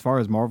least as far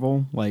as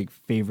Marvel, like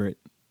favorite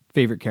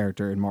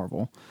character in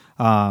Marvel.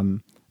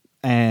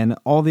 And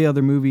all the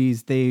other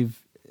movies the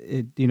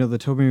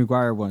Tobey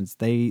Maguire ones,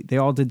 they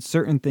all did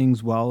certain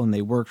things well and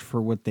they worked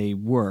for what they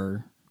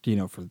were,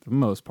 for the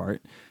most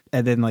part.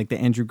 And then like the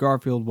Andrew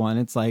Garfield one,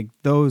 it's like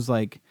those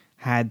like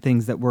had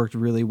things that worked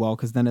really well.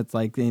 Cause then it's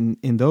like in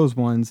those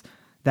ones,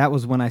 that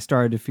was when I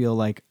started to feel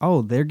like,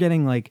 oh, they're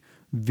getting like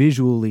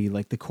visually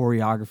like the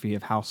choreography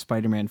of how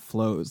Spider-Man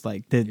flows.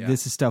 Like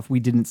this is stuff we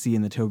didn't see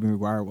in the Tobey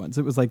Maguire ones.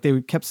 It was like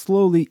they kept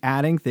slowly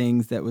adding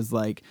things that was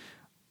like,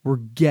 we're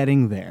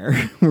getting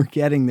there. We're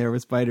getting there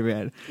with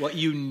Spider-Man. What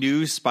you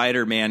knew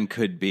Spider-Man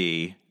could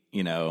be,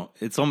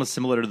 it's almost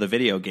similar to the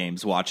video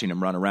games, watching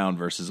him run around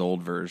versus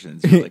old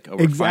versions. You're like, oh,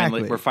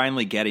 Exactly. we're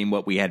finally getting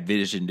what we had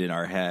visioned in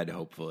our head,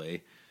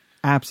 hopefully.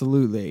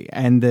 Absolutely.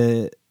 And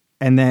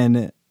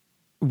then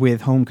with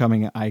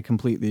Homecoming, I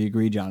completely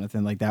agree,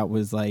 Jonathan. Like that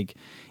was like,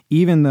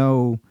 even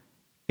though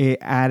it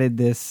added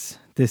this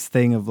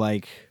thing of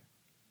like,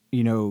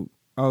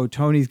 oh,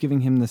 Tony's giving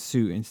him the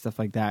suit and stuff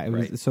like that.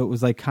 It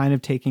was like kind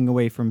of taking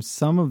away from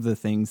some of the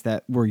things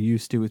that we're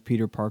used to with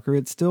Peter Parker.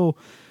 It still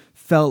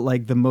felt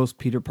like the most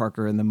Peter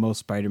Parker and the most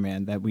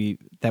Spider-Man that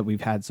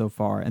we've had so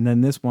far. And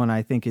then this one,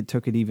 I think it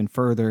took it even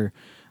further.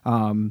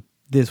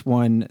 This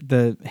one,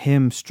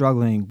 him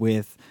struggling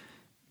with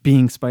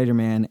being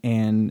Spider-Man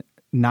and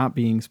not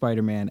being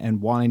Spider-Man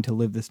and wanting to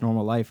live this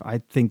normal life. I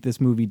think this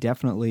movie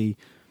definitely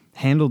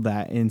handled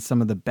that in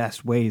some of the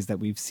best ways that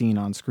we've seen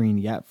on screen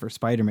yet for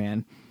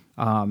Spider-Man.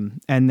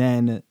 And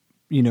then,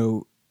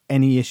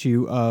 any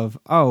issue of,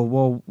 oh,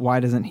 well, why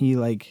doesn't he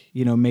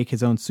make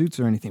his own suits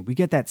or anything? We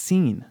get that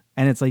scene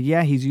and it's like,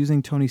 yeah, he's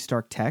using Tony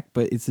Stark tech,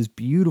 but it's this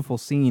beautiful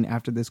scene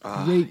after this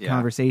great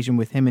conversation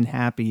with him and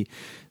Happy,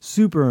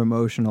 super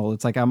emotional.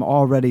 It's like, I'm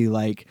already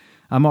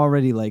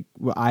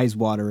eyes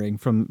watering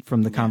from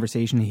the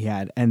conversation he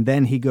had. And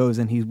then he goes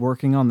and he's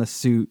working on the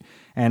suit.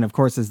 And of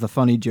course, there's the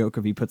funny joke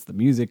of he puts the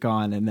music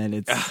on and then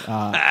it's,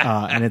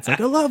 and it's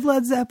like, I love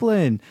Led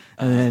Zeppelin.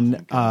 And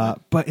then,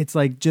 but it's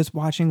like just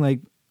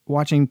watching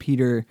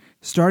Peter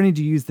starting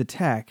to use the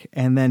tech,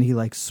 and then he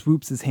like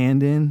swoops his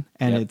hand in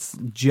and it's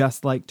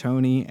just like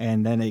Tony.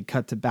 And then it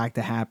cut back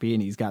to Happy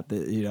and he's got the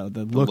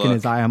look in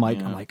his eye. I'm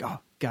like, oh,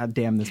 God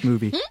damn this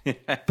movie.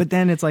 But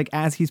then it's like,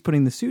 as he's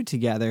putting the suit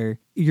together,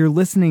 you're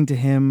listening to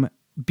him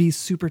be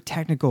super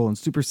technical and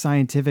super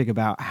scientific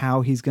about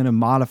how he's going to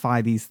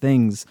modify these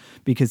things,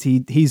 because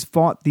he's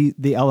fought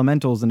the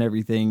elementals and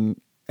everything,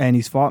 and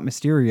he's fought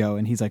Mysterio,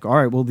 and he's like, all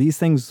right, well, these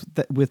things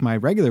with my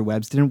regular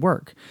webs didn't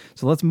work,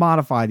 so let's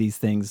modify these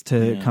things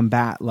to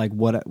combat like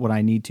what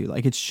I need to.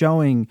 Like, it's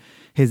showing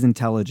his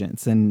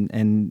intelligence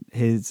and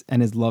his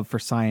love for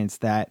science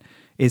that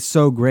is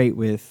so great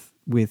with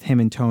him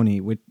and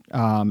Tony.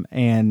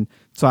 And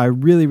so I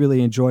really,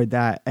 really enjoyed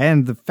that.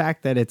 And the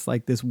fact that it's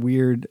like this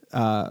weird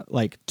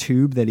like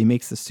tube that he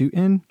makes the suit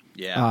in.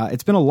 Yeah.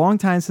 It's been a long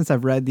time since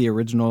I've read the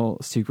original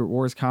Secret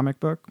Wars comic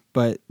book,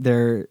 but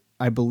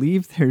I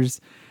believe there's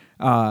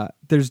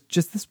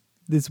just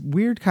this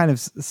weird kind of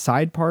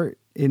side part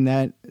in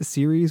that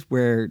series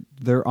where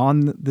they're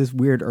on this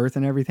weird Earth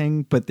and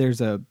everything, but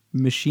there's a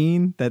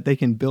machine that they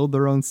can build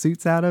their own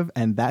suits out of,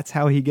 and that's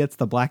how he gets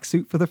the black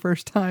suit for the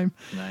first time.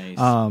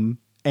 Nice.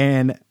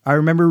 And I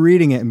remember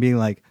reading it and being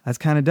like, that's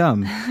kind of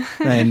dumb.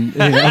 And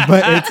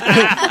but it's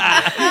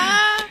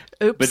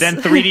Oops. But then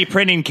 3D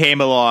printing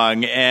came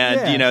along,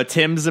 and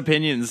Tim's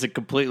opinions had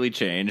completely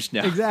changed.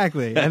 No.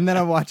 Exactly. And then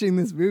I'm watching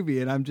this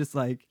movie, and I'm just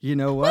like, you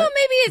know what? Well,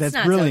 maybe it's that's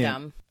not brilliant. so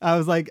dumb. I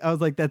was like,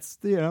 that's,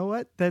 you know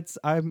what?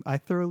 I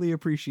thoroughly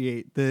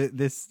appreciate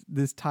this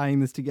tying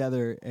this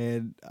together,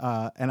 and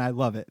I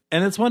love it.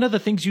 And it's one of the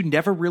things you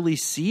never really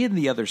see in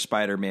the other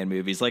Spider-Man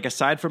movies. Like,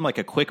 aside from like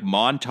a quick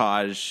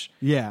montage,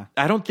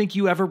 I don't think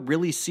you ever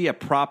really see a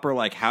proper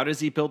like, how does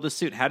he build the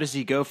suit? How does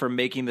he go from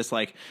making this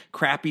like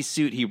crappy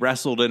suit he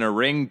wrestled in a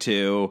ring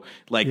to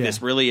like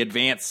this really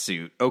advanced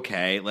suit?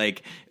 Okay,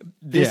 like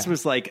this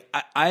was like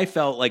I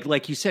felt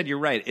like you said, you're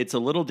right. It's a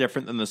little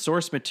different than the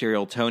source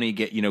material. Tony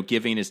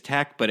giving his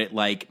tech, but it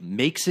like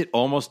makes it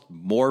almost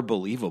more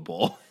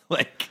believable.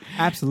 Like,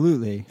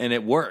 absolutely, and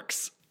it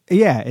works.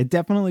 Yeah, it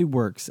definitely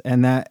works,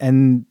 and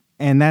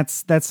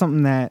that's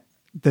something that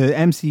the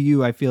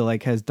MCU, I feel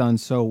like, has done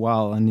so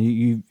well. And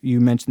you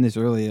mentioned this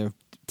earlier,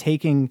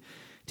 taking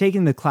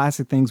the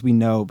classic things we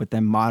know, but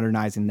then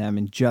modernizing them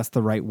in just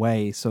the right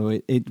way, so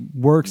it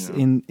works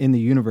in the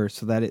universe,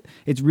 so that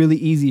it's really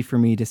easy for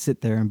me to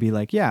sit there and be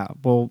like, yeah,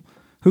 well,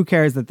 who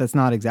cares that that's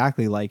not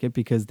exactly like it,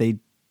 because they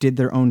did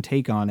their own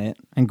take on it.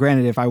 And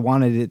granted, if I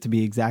wanted it to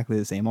be exactly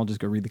the same, I'll just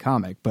go read the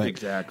comic. But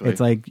exactly,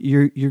 it's like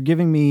you're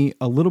giving me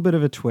a little bit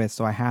of a twist,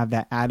 so I have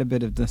that added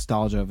bit of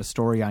nostalgia of a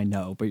story I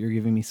know, but you're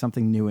giving me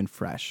something new and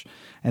fresh.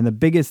 And the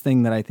biggest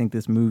thing that I think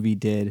this movie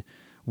did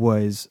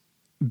was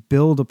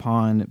build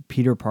upon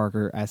Peter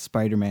Parker as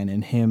Spider-Man,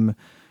 and him,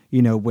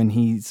 when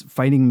he's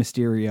fighting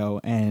Mysterio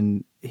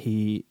and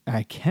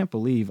I can't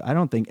believe, I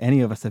don't think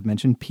any of us have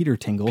mentioned Peter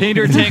Tingle.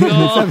 Peter Tingle.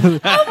 Oh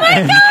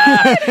my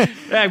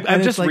God.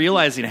 I'm just like,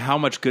 realizing how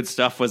much good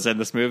stuff was in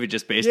this movie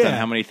just based on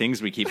how many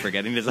things we keep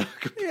forgetting to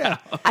talk about. Yeah.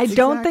 I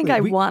don't think I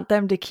want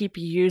them to keep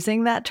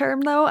using that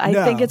term, though. I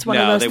No. think it's one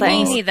of No, those they things.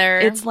 won't. Me neither.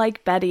 It's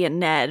like Betty and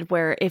Ned,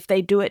 where if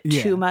they do it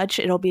Yeah. too much,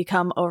 it'll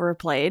become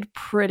overplayed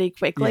pretty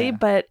quickly. Yeah.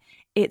 But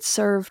it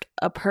served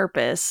a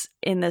purpose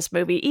in this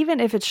movie, even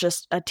if it's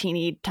just a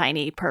teeny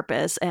tiny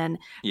purpose. And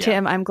Yeah.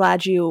 Tim, I'm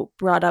glad you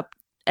brought up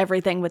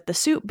everything with the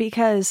suit,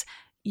 because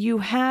you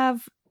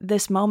have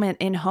this moment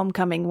in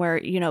Homecoming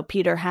where,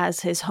 Peter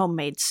has his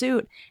homemade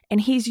suit and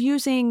he's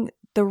using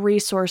the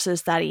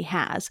resources that he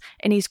has,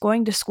 and he's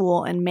going to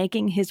school and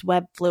making his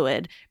web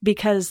fluid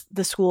because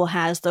the school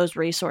has those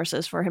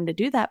resources for him to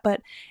do that.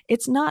 But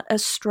it's not a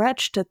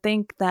stretch to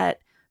think that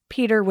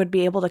Peter would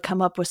be able to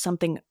come up with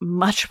something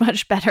much,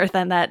 much better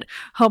than that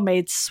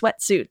homemade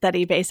sweatsuit that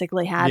he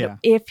basically had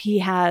if he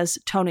has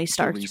Tony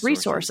Stark's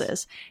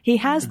resources. He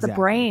has the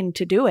brain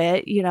to do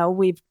it.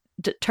 We've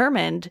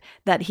determined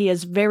that he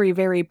is very,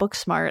 very book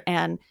smart,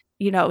 and,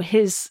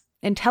 his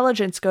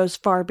intelligence goes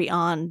far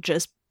beyond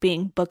just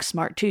being book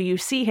smart too. You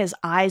see his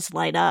eyes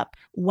light up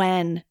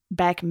when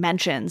Beck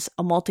mentions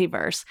a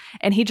multiverse,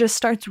 and he just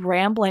starts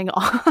rambling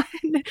on,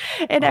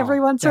 and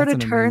everyone sort of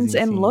turns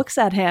and looks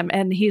at him,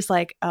 and he's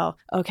like, oh,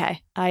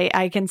 okay,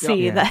 I can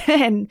see that.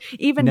 And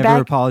even never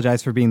Beck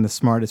apologize for being the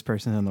smartest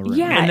person in the room.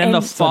 Yeah. And then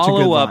and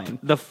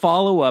the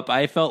follow up,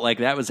 I felt like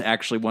that was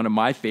actually one of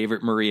my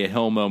favorite Maria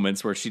Hill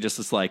moments, where she just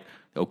is like,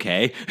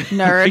 okay,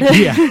 nerd.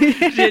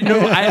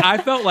 I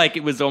felt like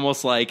it was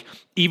almost like,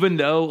 even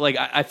though like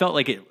I felt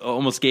like it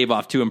almost gave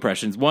off two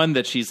impressions. One,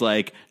 that she's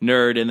like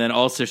nerd, and then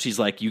also she's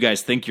like, you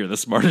guys think you're the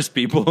smartest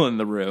people in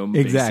the room,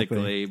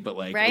 basically. But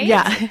like, right?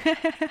 Yeah.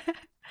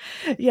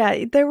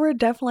 Yeah, there were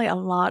definitely a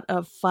lot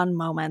of fun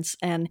moments,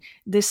 and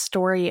this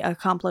story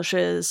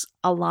accomplishes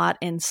a lot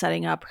in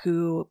setting up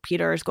who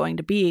Peter is going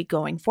to be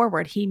going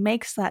forward. He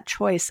makes that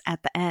choice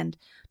at the end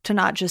to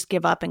not just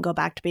give up and go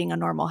back to being a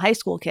normal high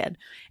school kid.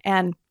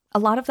 And a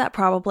lot of that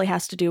probably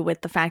has to do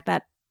with the fact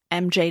that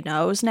MJ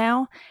knows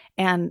now,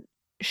 and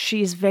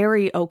she's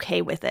very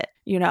okay with it.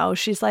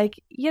 She's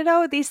like,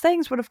 these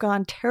things would have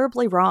gone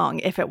terribly wrong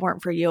if it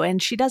weren't for you.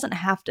 And she doesn't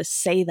have to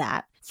say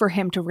that for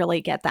him to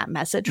really get that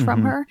message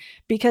from her,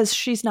 because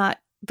she's not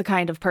the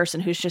kind of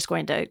person who's just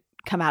going to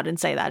come out and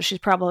say that. She's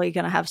probably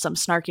going to have some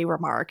snarky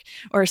remark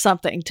or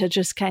something to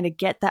just kind of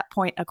get that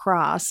point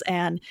across.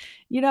 And,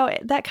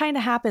 that kind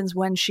of happens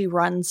when she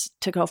runs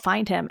to go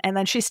find him, and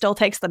then she still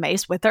takes the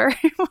mace with her,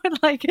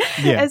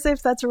 as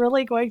if that's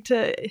really going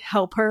to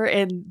help her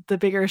in the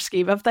bigger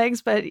scheme of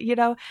things. But,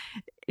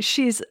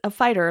 she's a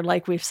fighter,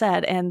 like we've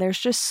said, and there's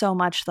just so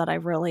much that I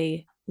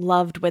really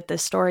loved with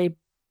this story.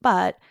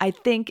 But I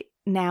think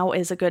now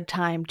is a good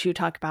time to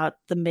talk about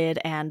the mid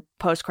and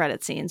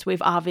post-credit scenes.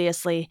 We've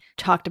obviously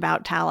talked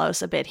about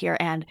Talos a bit here,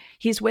 and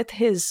he's with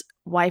his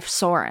wife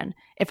Soren,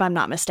 if I'm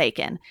not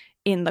mistaken,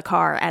 in the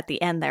car at the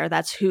end there.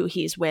 That's who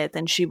he's with,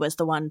 and she was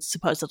the one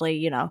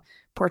supposedly,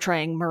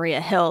 portraying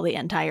Maria Hill the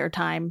entire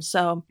time.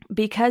 So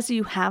because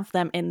you have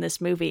them in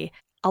this movie,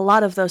 a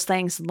lot of those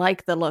things,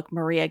 like the look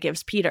Maria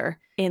gives Peter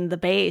in the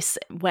base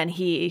when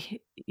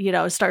he,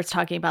 starts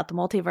talking about the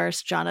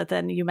multiverse,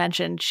 Jonathan, you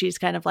mentioned she's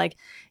kind of like,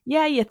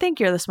 yeah, you think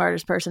you're the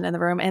smartest person in the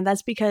room. And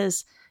that's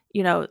because,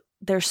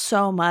 there's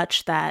so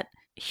much that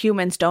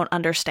humans don't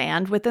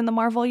understand within the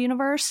Marvel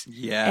universe.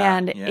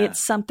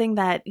 It's something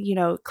that,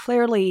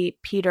 clearly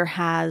Peter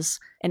has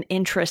an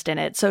interest in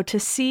it. So to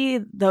see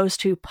those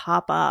two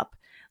pop up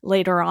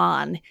later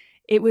on,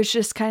 it was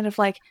just kind of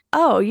like,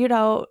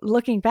 oh,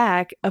 looking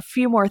back, a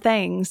few more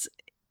things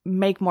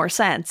make more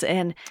sense.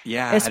 And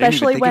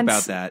especially when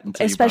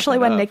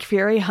Nick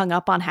Fury hung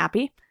up on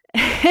Happy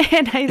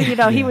and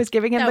he was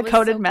giving him the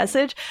coded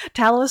message,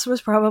 Talos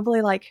was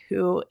probably like,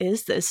 who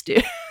is this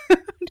dude?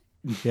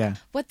 Yeah.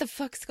 What the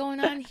fuck's going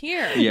on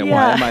here? Yeah,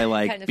 why am I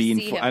like kind of being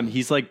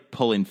he's like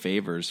pulling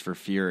favors for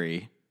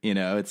Fury.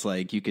 It's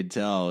like you could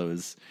tell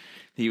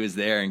he was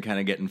there and kind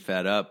of getting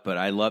fed up. But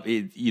I love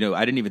it.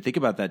 I didn't even think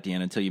about that,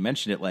 Dan, until you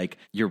mentioned it. Like,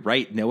 you're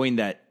right, knowing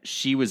that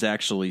she was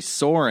actually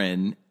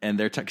Soren, and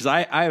they're because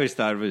I always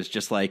thought it was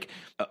just like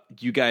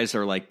you guys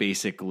are like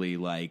basically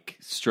like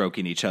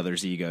stroking each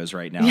other's egos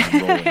right now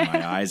and rolling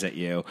my eyes at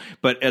you.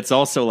 But it's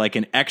also like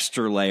an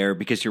extra layer,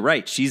 because you're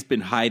right, she's been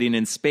hiding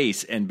in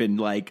space and been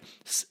like,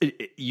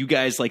 you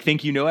guys like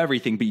think you know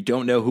everything, but you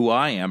don't know who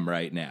I am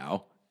right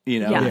now.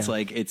 It's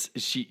like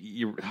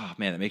oh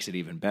man, that makes it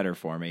even better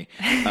for me.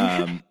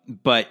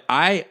 But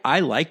I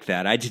like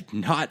that. I did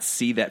not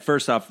see that.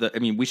 First off,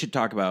 we can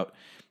talk about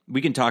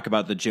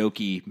the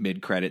jokey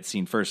mid-credit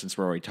scene first, since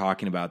we're already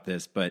talking about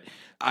this. But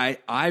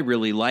I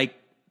really like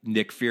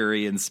Nick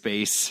Fury in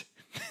space.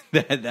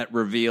 that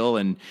reveal,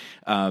 and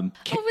it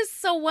was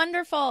so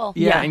wonderful.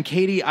 Yeah, and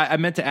Katie, I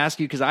meant to ask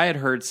you, because I had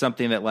heard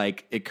something that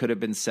like it could have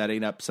been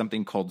setting up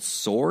something called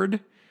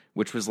Sword,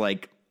 which was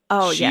like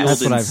Oh, Shield yes.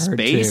 That's what in I've heard,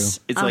 space.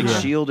 too. It's like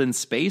Shield in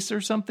space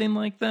or something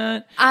like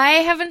that. I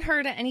haven't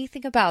heard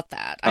anything about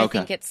that. I Okay.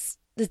 think it's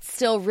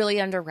still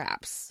really under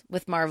wraps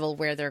with Marvel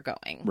where they're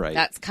going. Right.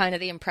 That's kind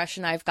of the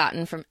impression I've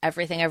gotten from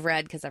everything I've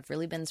read, because I've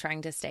really been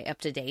trying to stay up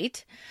to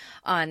date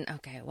on,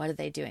 okay, what are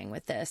they doing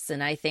with this?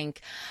 And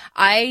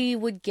I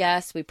would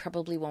guess we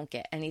probably won't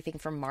get anything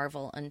from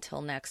Marvel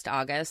until next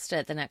August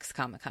at the next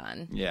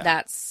Comic-Con. Yeah.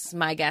 That's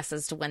my guess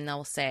as to when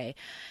they'll say,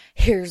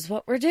 here's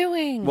what we're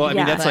doing. Well, I mean,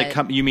 Yeah. that's But-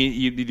 like, you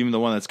mean the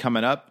one that's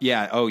coming up?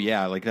 Yeah. Oh,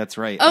 yeah. Like, that's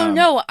right. Oh,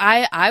 no,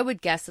 I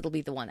would guess it'll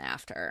be the one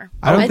after.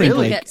 I don't think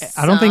we'll like get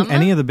I don't think some.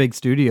 any of the big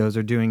studios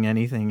are doing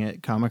anything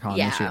at Comic-Con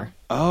this Yeah. year.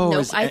 Oh,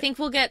 Nope, is I it- think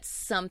we'll get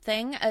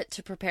something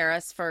to prepare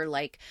us for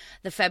like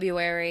the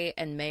February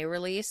and May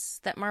release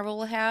that Marvel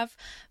will have,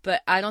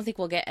 but I don't think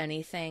we'll get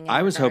anything. in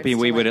I was regards hoping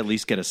to, we would like- at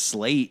least get a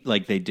slate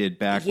like they did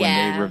back when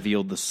Yeah. they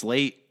revealed the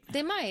slate.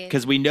 They might.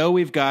 Because we know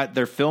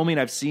they're filming.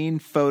 I've seen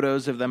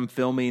photos of them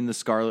filming the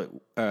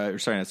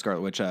not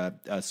Scarlet Witch,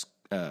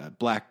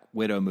 Black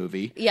Widow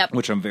movie. Yep.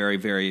 Which I'm very,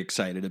 very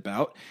excited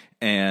about.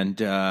 And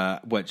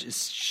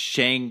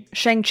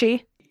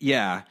Shang-Chi.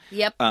 Yeah.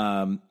 Yep.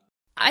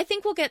 I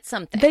think we'll get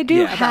something. They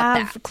do about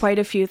have that. quite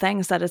a few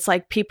things that it's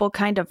like people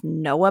kind of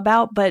know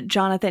about, but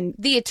Jonathan,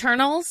 The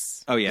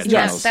Eternals. Oh, yeah. Yes, Yes,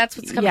 Eternals. that's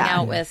what's coming Yeah.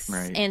 out with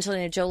Right.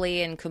 Angelina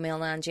Jolie and Kumail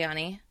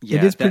Nanjiani. Yeah,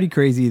 it is that- pretty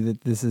crazy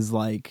that this is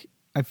like,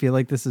 I feel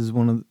like this is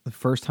one of the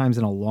first times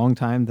in a long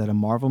time that a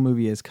Marvel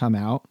movie has come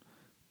out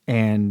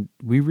and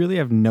we really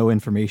have no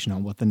information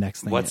on what the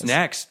next thing What's is.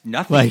 next?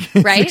 Nothing. Like-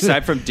 Right?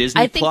 Aside from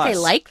Disney I think Plus. they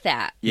like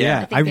that.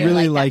 Yeah. think I they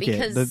really like like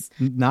that it. because-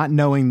 Not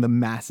knowing the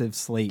massive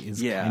slate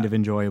is Yeah. kind of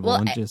enjoyable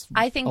and just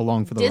I think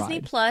along for the Disney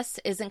ride. Plus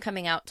isn't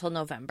coming out till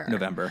November.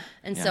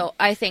 And Yeah. so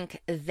I think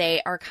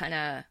they are kind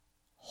of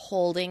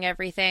holding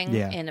everything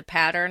Yeah. in a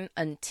pattern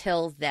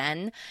until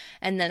then.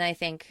 And then I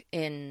think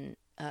in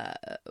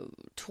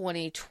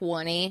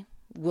 2020,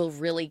 we'll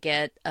really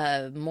get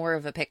more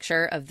of a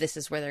picture of this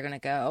is where they're going to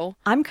go.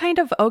 I'm kind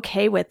of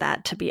okay with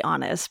that, to be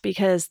honest,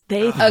 because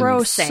they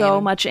throw Same.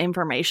 so much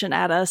information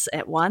at us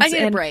at once. I need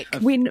a and break.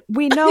 We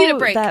need know a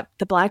break. that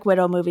the Black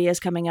Widow movie is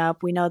coming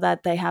up. We know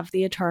that they have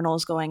the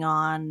Eternals going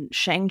on,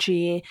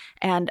 Shang-Chi,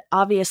 and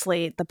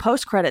obviously the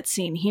post-credit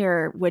scene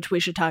here, which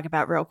we should talk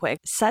about real quick,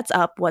 sets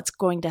up what's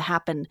going to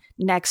happen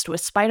next with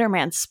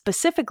Spider-Man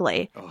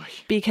specifically,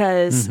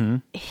 because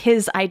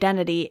his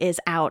identity is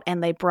out,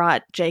 and they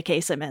brought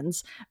J.K. Simmons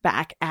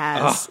back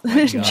as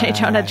J.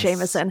 Jonah Yes.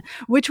 Jameson,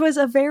 which was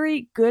a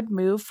very good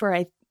move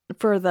for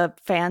the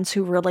fans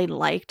who really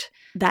liked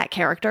that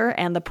character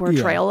and the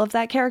portrayal of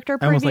that character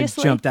I almost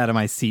previously. like jumped out of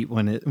my seat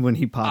when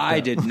he popped I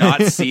up. did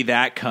not see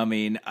that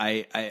coming.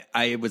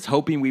 I was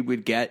hoping we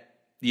would get,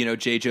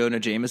 J.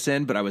 Jonah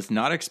Jameson, but I was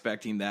not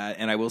expecting that.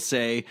 And I will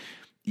say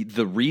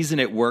the reason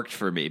it worked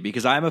for me,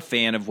 because I'm a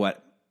fan of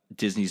what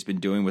Disney's been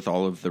doing with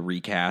all of the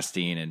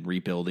recasting and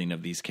rebuilding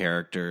of these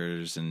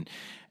characters. And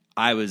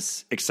I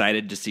was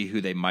excited to see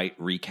who they might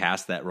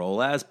recast that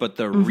role as. But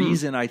the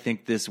reason I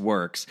think this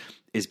works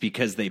is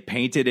because they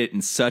painted it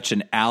in such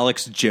an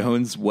Alex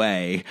Jones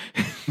way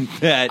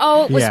that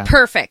Oh, it was Yeah.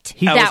 perfect.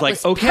 I That was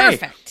like, okay,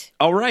 perfect.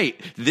 all right,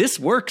 this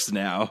works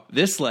now.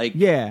 This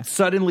Yeah.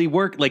 suddenly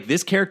worked. Like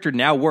this character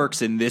now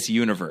works in this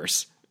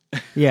universe.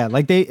 Yeah,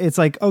 like it's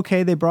like,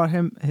 okay, they brought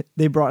him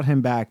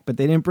back, but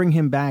they didn't bring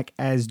him back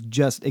as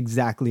just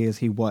exactly as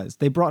he was.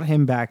 They brought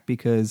him back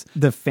because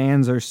the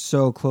fans are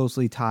so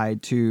closely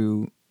tied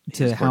to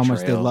how much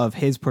they portrayal. love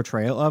his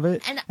portrayal of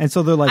it. And And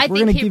so they're like, I we're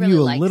think going to he give really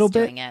you a likes little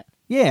bit. doing it.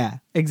 Yeah,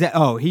 exactly.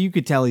 Oh, you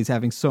could tell he's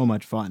having so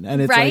much fun. And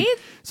it's Right? like,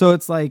 so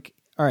it's like,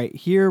 all right,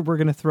 here we're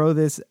going to throw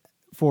this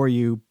for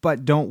you,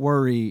 but don't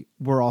worry,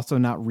 we're also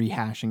not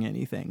rehashing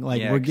anything.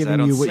 Like Yeah, we're 'cause I giving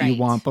don't you what see- you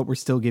want, but we're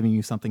still giving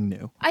you something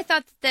new. I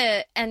thought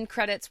the end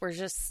credits were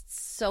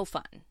just so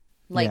fun.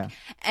 Like, Yeah.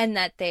 and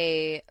that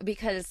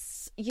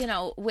because,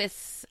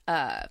 with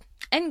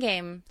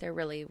Endgame, there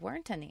really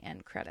weren't any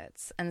end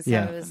credits. And so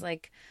Yeah. it was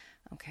like,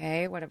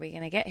 okay, what are we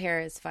going to get here?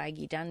 Is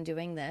Feige done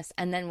doing this?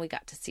 And then we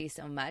got to see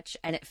so much,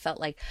 and it felt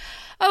like,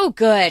 oh,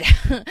 good.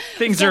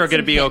 Things are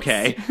going to be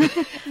okay.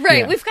 Right.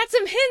 Yeah. We've got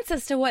some hints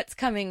as to what's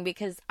coming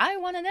because I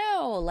want to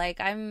know. Like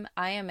I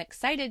am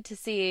excited to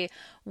see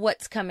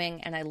what's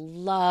coming, and I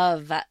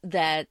love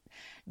that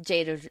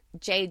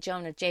J.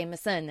 Jonah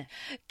Jameson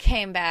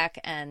came back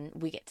and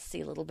we get to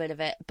see a little bit of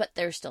it, but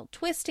they're still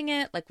twisting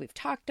it like we've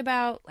talked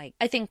about. Like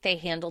I think they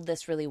handled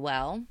this really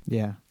well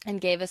Yeah.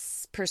 and gave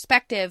us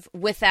perspective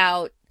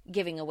without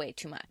giving away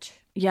too much.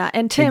 Yeah,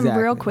 and Tim, real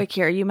Exactly. quick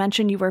here, you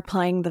mentioned you were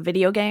playing the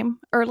video game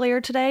earlier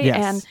today, Yes.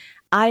 and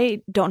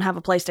I don't have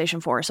a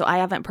PlayStation 4, so I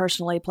haven't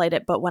personally played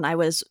it, but when I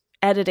was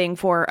editing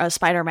for a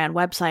Spider-Man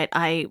website,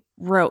 I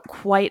wrote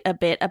quite a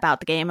bit about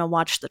the game and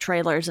watched the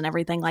trailers and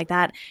everything like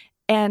that.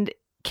 And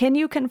can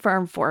you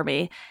confirm for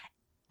me,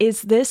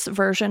 is this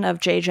version of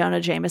J. Jonah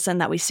Jameson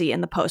that we see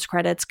in the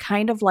post-credits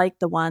kind of like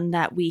the one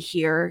that we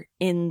hear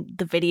in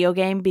the video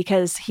game?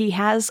 Because he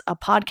has a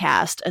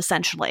podcast,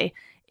 essentially,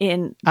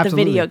 in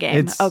Absolutely. the video game.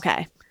 It's-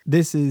 Okay.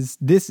 This is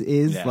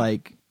Yeah.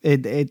 like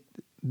it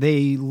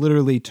they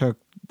literally took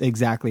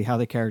exactly how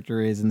the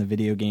character is in the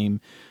video game.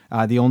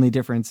 The only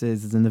difference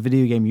is in the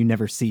video game you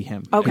never see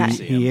him. Okay.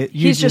 You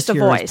He's just a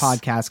hear his voice.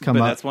 podcast come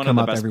But up, that's one come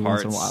of the up best every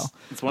parts. once in a while.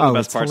 It's one of the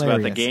best it's parts about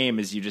the hilarious. game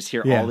is you just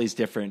hear Yeah. all these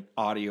different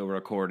audio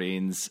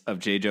recordings of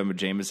J. Jonah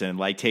Jameson,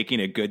 like taking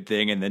a good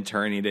thing and then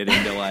turning it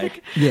into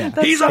like, Yeah,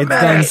 he's a it's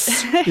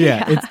mess. Done,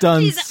 yeah, it's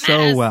done He's a so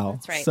mess. well,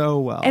 That's right. so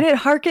well. And it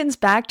harkens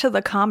back to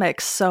the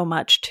comics so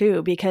much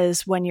too,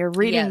 because when you're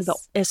reading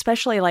Yes.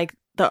 especially like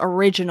the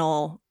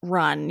original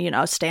run,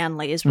 Stan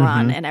Lee's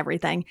run and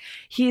everything,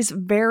 he's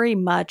very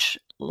much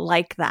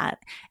like that.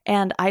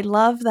 And I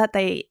love that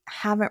they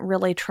haven't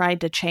really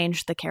tried to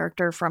change the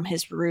character from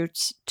his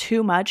roots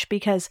too much,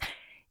 because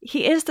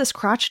he is this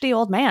crotchety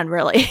old man,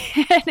 really.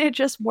 And it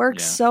just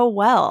works so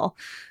well.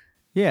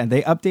 Yeah,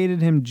 they updated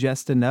him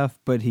just enough,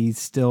 but he's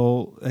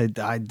still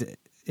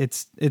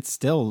it's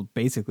still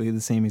basically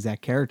the same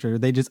exact character.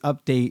 They just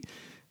update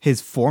his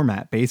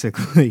format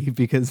basically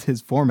because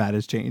his format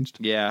has changed.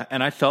 Yeah,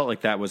 and I felt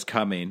like that was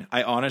coming.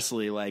 I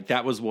honestly, like,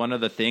 that was one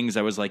of the things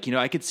I was like,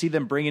 I could see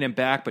them bringing him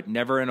back, but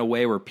never in a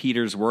way where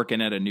Peter's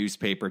working at a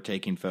newspaper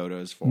taking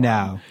photos for him.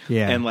 No,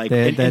 yeah. And like,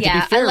 They- and they- to be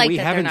Yeah, I fair, like we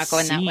that they're haven't not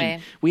going that seen, way.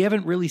 we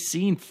haven't really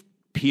seen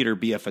Peter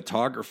be a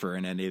photographer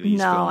in any of these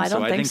No, films. I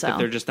don't I think think so. that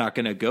they're just not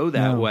going to go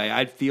that No. way.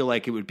 I'd feel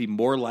like it would be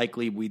more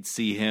likely we'd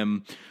see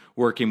him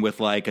working with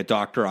like a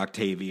Dr.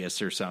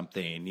 Octavius or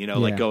something,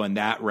 like Yeah. going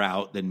that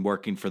route than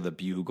working for the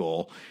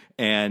Bugle.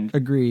 And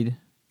Agreed.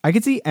 I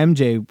could see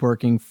MJ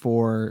working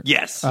for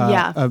yes,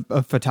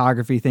 a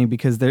photography thing,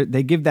 because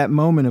they give that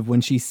moment of when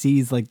she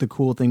sees like the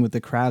cool thing with the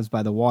crabs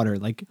by the water.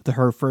 Like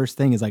her first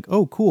thing is like,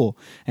 oh, cool,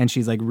 and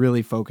she's like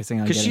really focusing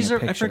on because getting she's a I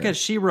picture. forget,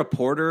 she a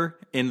reporter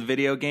in the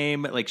video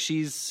game. Like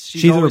she's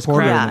a always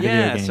reporter crap. in the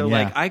video yeah. game, So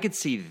yeah. like I could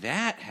see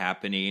that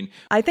happening.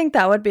 I think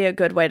that would be a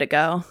good way to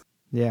go.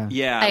 Yeah.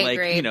 Yeah, I like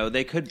agree.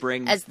 they could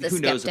bring. As the who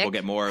knows if skeptic. we'll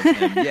get more of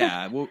him?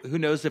 Yeah, well, who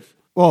knows if.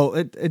 Well,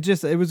 it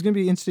was going to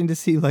be interesting to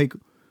see like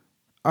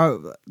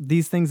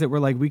these things that were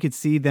like we could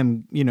see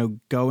them,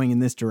 going in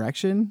this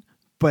direction,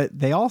 but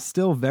they all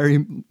still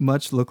very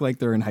much look like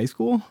they're in high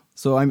school.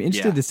 So I'm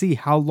interested Yeah. to see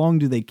how long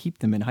do they keep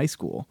them in high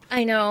school.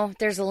 I know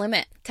there's a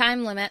limit,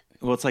 time limit.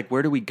 Well, it's like,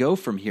 where do we go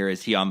from here?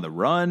 Is he on the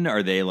run?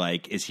 Are they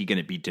like, is he going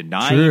to be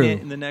denying True. it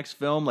in the next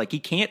film? Like, he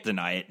can't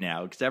deny it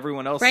now because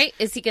everyone else. Right?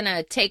 Is he going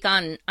to take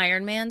on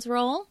Iron Man's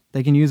role?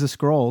 They can use a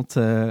scroll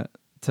to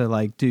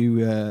like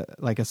do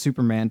like a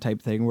Superman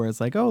type thing where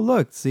it's like, oh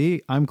look,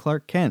 see, I'm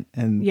Clark Kent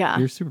and Yeah.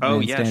 you're Superman Oh,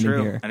 yeah, standing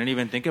true. here. I didn't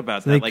even think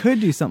about So that. they Like, could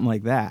do something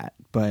like that,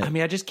 but I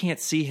mean, I just can't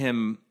see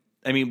him.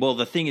 I mean, well,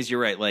 the thing is, you're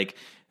right. Like,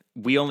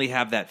 we only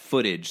have that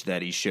footage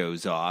that he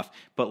shows off,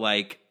 but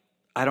like,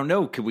 I don't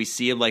know. Could we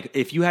see him? Like,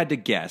 if you had to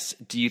guess,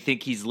 do you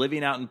think he's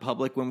living out in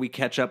public when we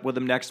catch up with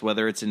him next,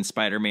 whether it's in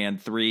Spider-Man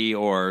 3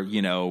 or,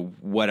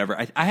 whatever?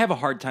 I have a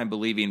hard time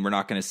believing we're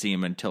not going to see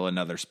him until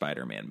another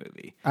Spider-Man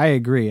movie. I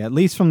agree. At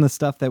least from the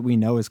stuff that we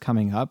know is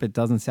coming up, it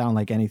doesn't sound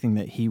like anything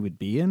that he would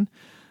be in.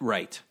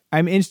 Right.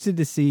 I'm interested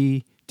to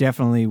see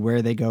definitely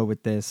where they go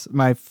with this.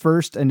 My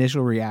first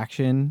initial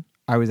reaction,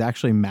 I was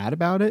actually mad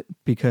about it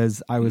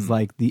because I was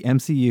like, the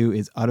MCU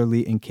is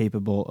utterly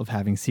incapable of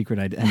having secret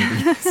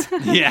identities.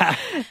 Yeah.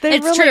 They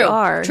It's really true.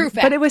 are. True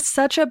fact. But it was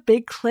such a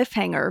big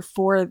cliffhanger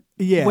for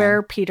Yeah.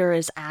 where Peter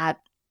is at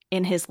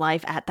in his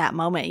life at that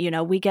moment.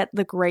 We get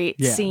the great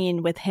Yeah.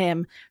 scene with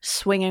him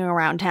swinging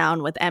around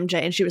town with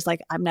MJ, and she was like,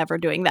 I'm never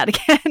doing that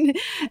again.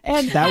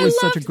 And That was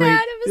such a loved great,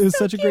 that. It was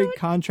so such a great cute.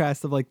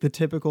 contrast of like the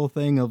typical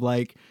thing of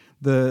like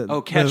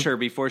Catch her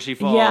before she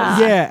falls. Yeah.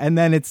 Yeah, and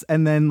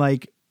then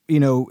like,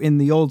 in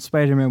the old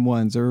Spider-Man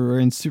ones or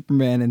in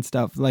Superman and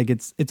stuff, like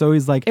it's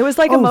always like It was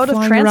like a mode of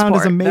flying around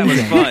is transport. That was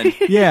amazing.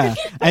 fun. Yeah,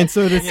 and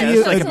so to Yeah, see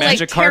it's like it, a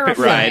magic carpet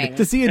terrifying. ride.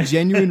 to see a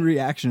genuine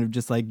reaction of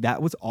just like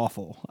that was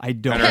awful. I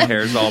don't. And her want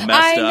hair's all messed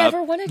I up.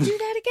 never want to do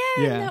that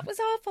again. Yeah. That was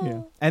awful.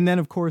 Yeah. And then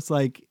of course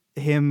like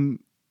him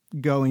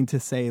going to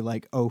say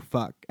like oh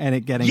fuck and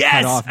it getting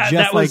Yes! cut off That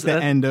just like was the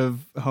the- end of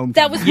Homecoming.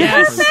 That was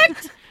Yes.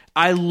 perfect.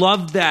 I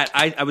loved that.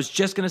 I was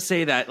just going to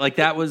say that. Like,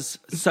 that was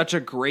such a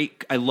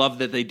great... I love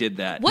that they did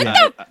that. What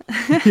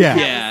yeah.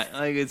 Yeah,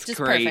 like, it's Just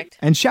great. perfect.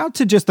 And shout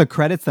to just the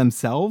credits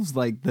themselves,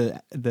 like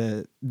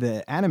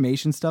the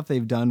animation stuff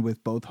they've done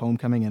with both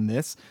Homecoming and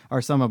this are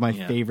some of my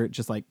favorite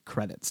just like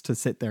credits to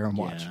sit there and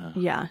watch.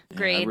 yeah.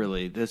 Great.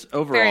 Really, this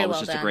Very overall well was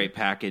just done. a great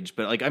package.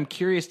 But like, I'm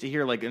curious to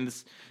hear like, in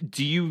this,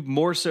 do you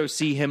more so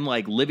see him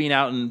like living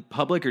out in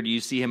public, or do you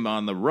see him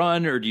on the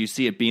run, or do you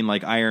see it being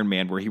like Iron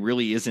Man, where he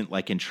really isn't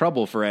like in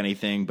trouble for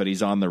anything, but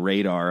he's on the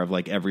radar of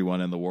like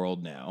everyone in the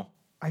world now?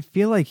 I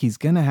feel like he's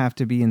gonna have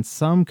to be in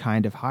some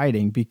kind of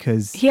hiding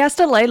because He has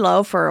to lay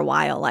low for a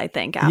while, I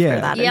think, after Yeah.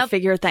 that Yep. and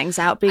figure things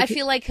out. I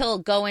feel like he'll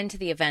go into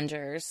the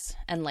Avengers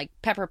and like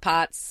Pepper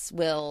Potts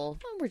will,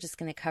 we're just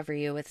going to cover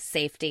you with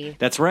safety.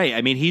 That's right.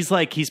 I mean, he's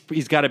like he's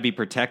got to be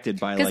protected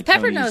by 'Cause like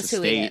Pepper Tony's knows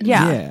who he estate. is.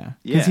 Yeah.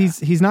 because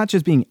Yeah. he's not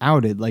just being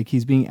outed, like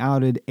he's being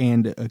outed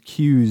and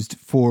accused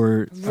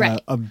for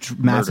Right. a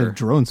massive Murder.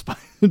 drone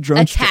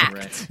drone strike.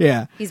 Attacked.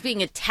 Yeah. He's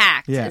being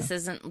attacked. Yeah. This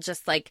isn't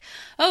just like,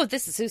 oh,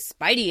 this is who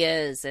Spidey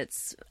is.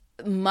 It's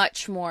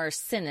much more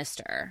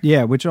sinister.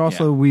 Yeah, which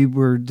also we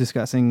were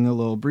discussing a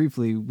little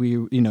briefly.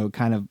 We,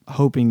 kind of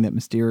hoping that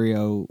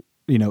Mysterio,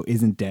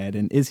 isn't dead,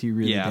 and is he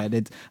really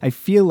dead? I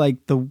feel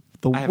like the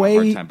I have way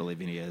a hard time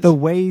believing he is. the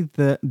way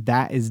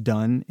that is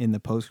done in the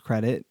post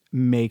credit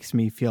makes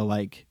me feel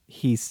like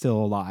he's still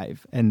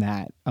alive, and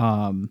that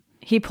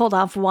he pulled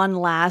off one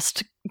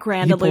last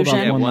grand he pulled off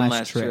illusion. one one last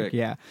last trick. trick.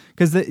 Yeah,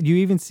 because you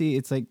even see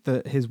it's like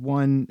his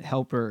one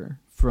helper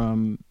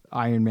from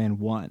Iron Man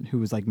 1 who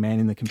was like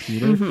manning the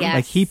computer. Yes.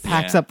 Like he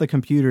packs up the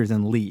computers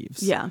and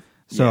leaves. Yeah.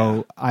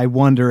 So I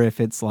wonder if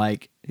it's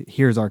like,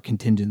 here's our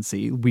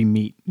contingency. We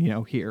meet,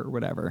 here or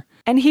whatever.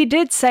 And he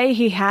did say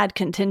he had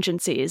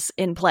contingencies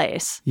in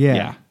place. Yeah.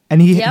 Yeah.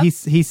 And he Yep.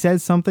 he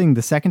says something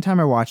the second time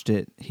I watched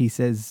it. He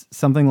says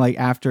something like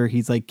after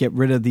he's like, get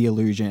rid of the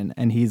illusion,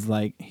 and he's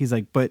like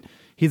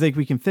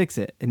we can fix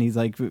it, and he's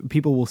like,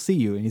 people will see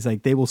you, and he's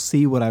like, they will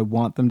see what I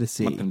want them to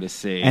see.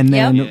 And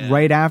then Yep.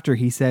 right after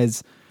he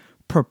says,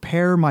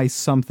 prepare my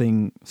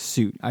something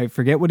suit. I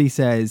forget what he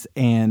says,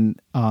 and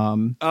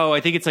I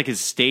think it's like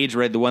his stage,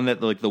 right? The one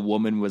that like the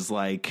woman was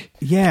like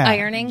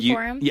Ironing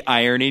for him.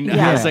 ironing.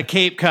 Yeah. There's a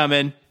cape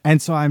coming. And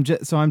so I'm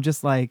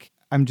just like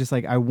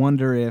I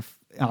wonder if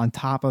on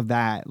top of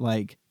that,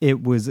 like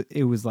it was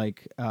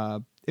like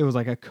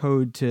a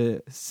code to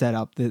set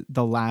up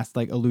the last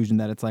like illusion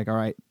that it's like, all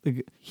right,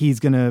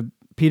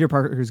 Peter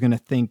Parker is gonna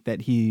think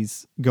that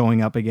he's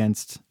going up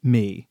against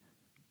me,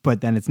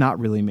 but then it's not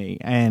really me,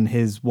 and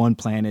his one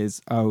plan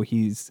is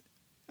he's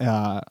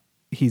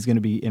going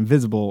to be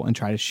invisible and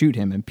try to shoot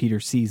him, and Peter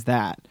sees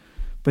that,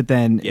 but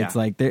then it's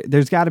like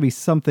there's got to be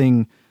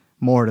something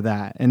more to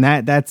that, and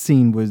that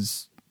scene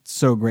was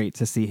so great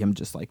to see him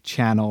just like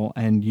channel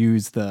and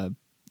use the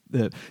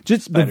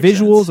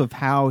visuals of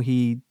how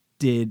he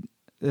did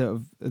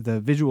the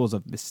visuals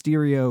of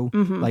Mysterio.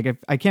 Like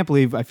I can't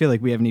believe, I feel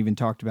like we haven't even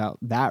talked about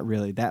that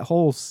really. That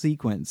whole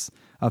sequence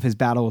of his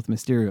battle with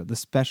Mysterio, the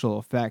special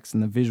effects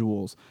and the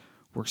visuals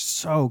were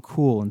so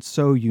cool and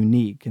so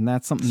unique, and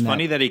that's something. It's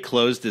funny that he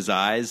closed his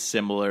eyes,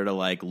 similar to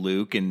like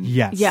Luke and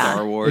Yes.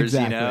 Star Wars,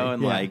 Exactly.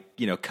 and Yeah. like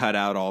cut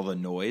out all the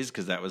noise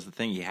because that was the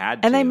thing he had.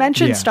 And they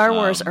mentioned Yeah. Star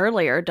Wars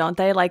earlier, don't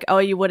they? Like, oh,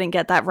 you wouldn't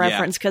get that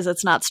reference because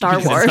it's not Star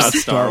Because Wars. It's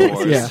not Star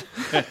Wars.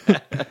 Yeah.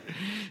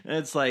 And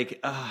it's like,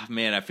 oh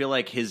man, I feel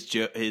like his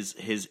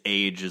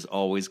age is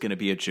always going to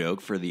be a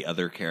joke for the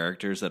other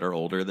characters that are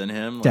older than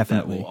him. Like,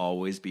 Definitely. that will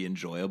always be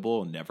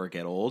enjoyable and never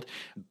get old.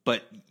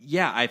 But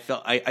yeah,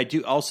 I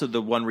do. Also,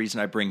 the one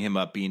reason I bring him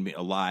up being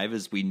alive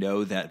is we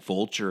know that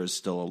Vulture is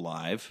still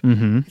alive,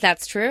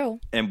 That's true.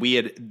 and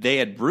they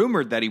had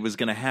rumored that he was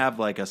going to have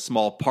like a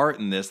small part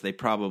in this. They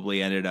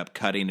probably ended up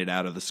cutting it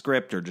out of the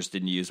script or just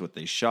didn't use what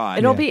they shot.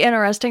 It'll be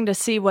interesting to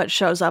see what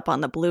shows up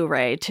on the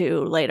Blu-ray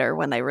too later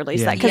when they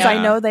release that, because Yeah.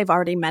 I know they've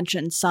already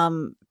mentioned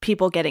some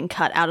people getting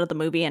cut out of the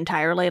movie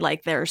entirely,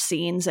 like their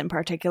scenes in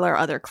particular,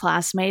 other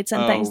classmates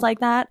and things like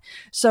that.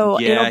 So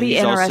Yeah, it'll be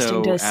he's interesting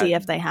also to see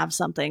if they have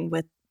something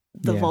with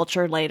the Yeah.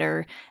 Vulture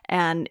later.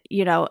 And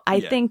I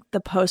think the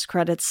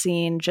post-credits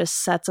scene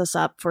just sets us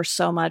up for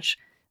so much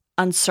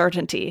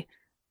uncertainty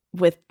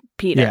with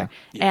Peter.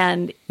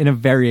 And In a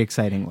very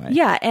exciting way.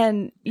 yeah,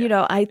 and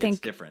I It's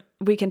think different.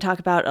 we can talk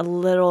about a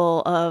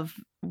little of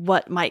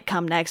what might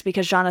come next,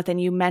 because Jonathan,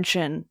 you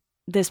mentioned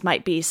this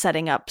might be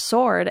setting up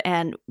Sword,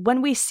 and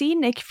when we see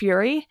Nick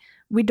Fury,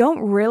 we don't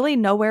really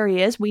know where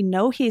he is. We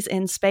know he's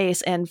in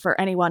space, and for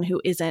anyone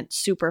who isn't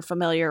super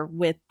familiar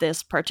with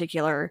this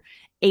particular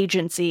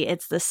agency,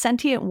 it's the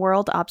Sentient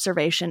World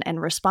Observation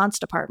and Response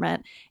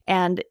Department,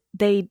 and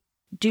they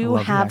do love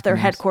the have their acronyms.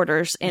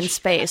 headquarters in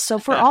space. So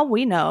for all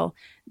we know,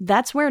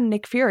 that's where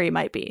Nick Fury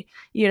might be,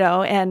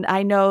 and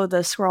I know the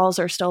Skrulls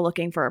are still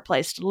looking for a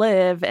place to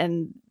live,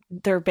 and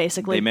they're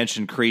basically They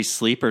mentioned Kree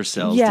sleeper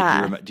cells.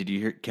 Yeah. Did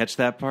you catch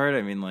that part?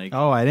 I mean, like,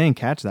 Oh, I didn't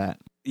catch that.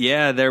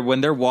 yeah, when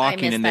they're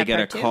walking missed and they that get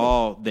a part, too.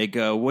 call, they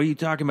go, "What are you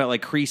talking about?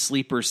 Like Kree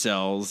sleeper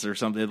cells or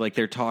something?" Like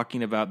they're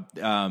talking about,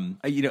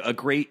 a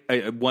great.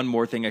 One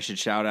more thing I should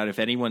shout out: if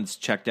anyone's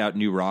checked out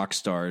New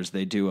Rockstars,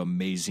 they do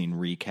amazing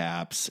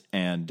recaps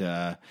and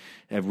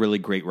have really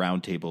great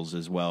roundtables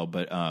as well.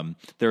 But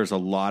there's a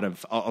lot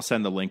of. I'll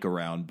send the link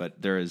around,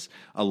 but there is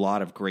a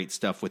lot of great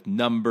stuff with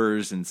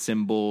numbers and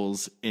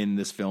symbols in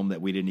this film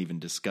that we didn't even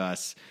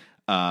discuss.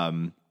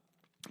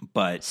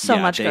 But so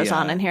yeah, much they, goes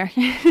on in here.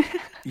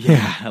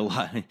 Yeah, a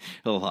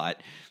lot.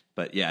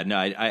 But yeah, no,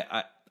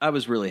 I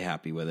was really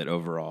happy with it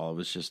overall.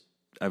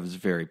 I was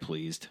very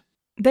pleased.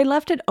 They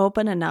left it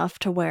open enough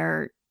to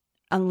where,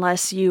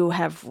 unless you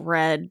have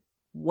read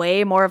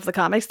way more of the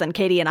comics than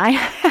Katie and I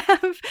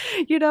have,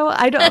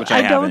 I don't Which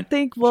I don't haven't.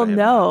 think we'll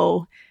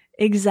know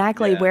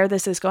exactly Yeah. where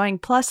this is going.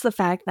 Plus the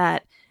fact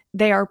that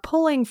they are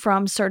pulling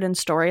from certain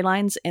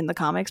storylines in the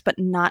comics, but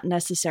not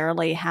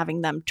necessarily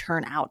having them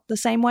turn out the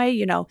same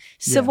way.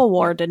 Civil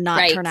War did not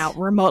Right. turn out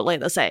remotely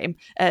the same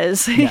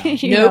as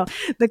Nope.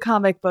 the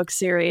comic book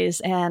series.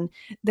 And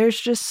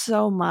there's just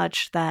so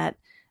much that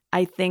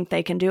I think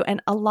they can do.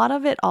 And a lot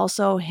of it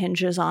also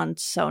hinges on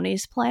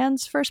Sony's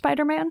plans for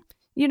Spider-Man.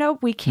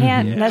 We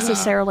can't Yeah.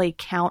 necessarily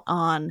count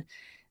on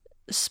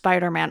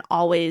Spider-Man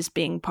always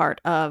being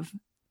part of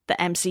the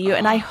MCU,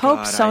 and I hope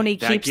Sony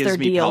keeps their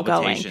deal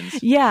going.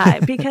 Yeah,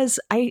 because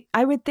I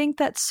would think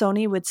that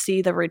Sony would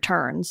see the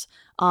returns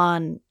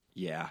on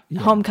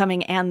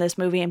Homecoming and this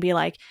movie and be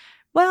like,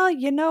 well,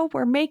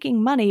 we're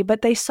making money,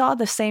 but they saw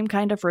the same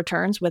kind of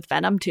returns with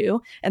Venom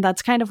too, and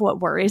that's kind of what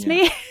worries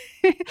me.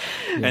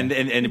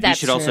 And we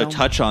should also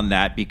touch on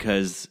that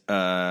because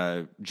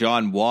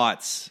John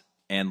Watts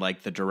and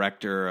like the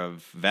director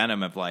of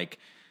Venom have like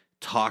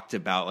talked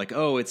about like,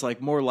 oh, it's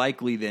like more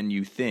likely than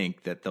you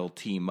think that they'll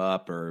team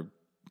up or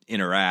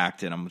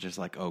interact, and I'm just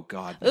like, oh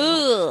god.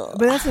 Ugh.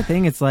 But that's the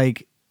thing. It's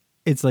like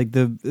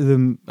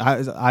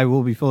I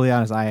will be fully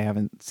honest. I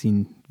haven't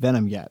seen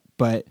Venom yet,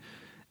 but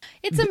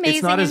it's amazing.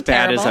 It's not as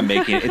bad as I'm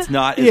making it. It's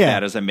not as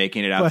bad as I'm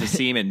making it out to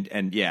seem,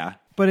 and yeah.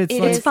 But it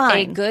is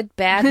fine. A good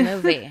bad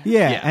movie.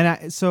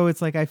 And so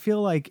it's like I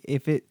feel like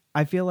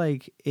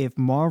if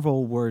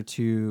Marvel were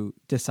to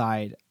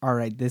decide, all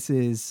right, this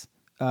is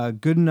a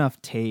good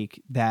enough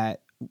take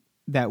that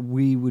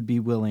we would be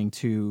willing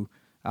to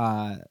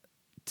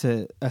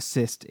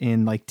assist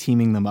in like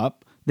teaming them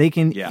up, they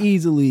can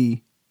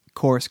easily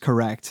course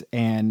correct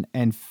and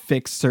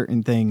fix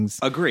certain things.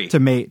 Agree. To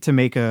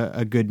make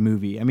a good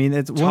movie. I mean,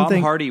 it's one thing.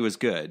 Tom Hardy was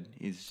good.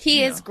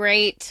 He is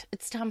great.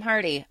 It's Tom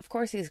Hardy. Of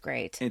course he's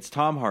great. It's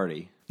Tom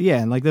Hardy. Yeah,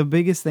 and like the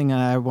biggest thing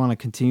I want to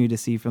continue to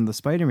see from the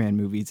Spider-Man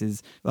movies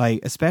is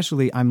like,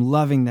 especially I'm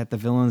loving that the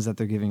villains that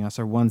they're giving us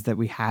are ones that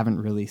we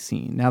haven't really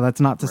seen. Now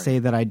that's not to say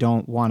that I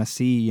don't want to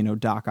see,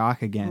 Doc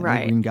Ock again, or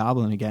Green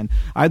Goblin again.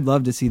 I'd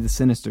love to see the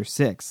Sinister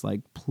Six.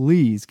 Like,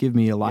 please give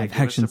me a live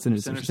action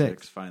Sinister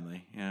Six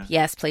finally. Yeah.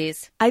 Yes,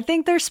 please. I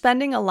think they're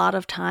spending a lot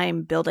of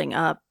time building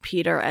up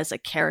Peter as a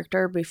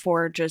character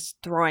before just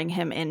throwing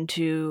him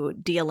into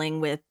dealing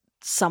with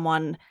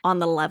someone on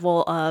the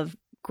level of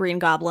Green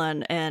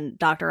Goblin and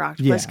Dr.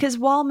 Octopus, because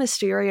while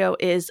Mysterio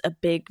is a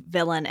big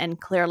villain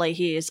and clearly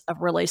he's a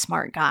really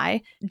smart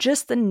guy,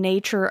 just the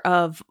nature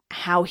of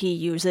how he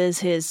uses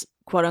his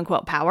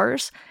quote-unquote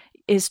powers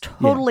is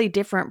totally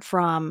different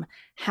from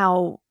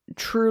how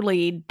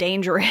truly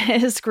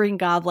dangerous Green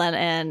Goblin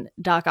and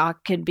Doc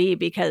Ock can be,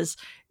 because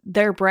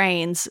their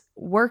brains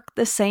work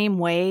the same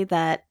way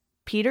that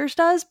Peter's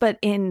does, but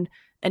in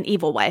an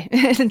evil way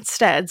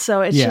instead.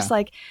 So it's just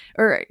like,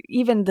 or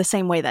even the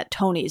same way that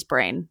Tony's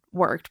brain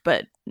worked,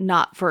 but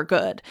not for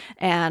good.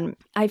 And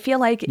I feel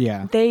like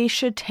they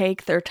should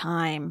take their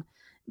time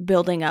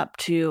building up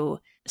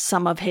to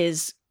some of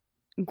his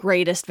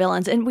greatest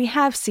villains. And we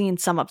have seen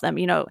some of them,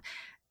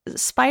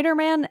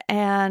 Spider-Man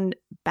and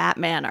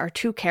Batman are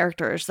two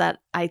characters that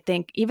I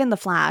think, even the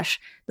Flash,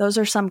 those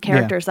are some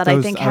characters that I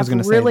think have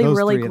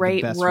really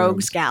great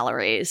rogues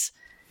galleries.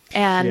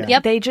 And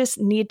they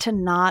just need to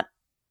not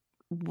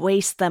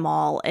waste them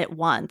all at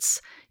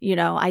once.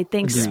 I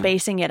think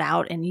spacing it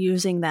out and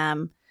using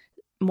them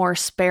more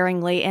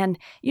sparingly. And,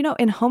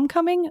 in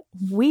Homecoming,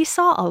 we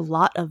saw a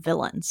lot of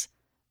villains,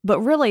 but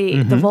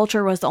really the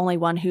Vulture was the only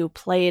one who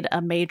played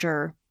a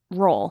major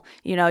role.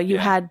 You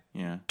had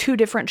two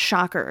different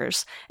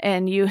Shockers,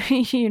 and you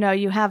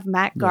have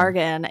Matt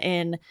Gargan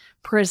in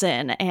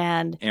prison,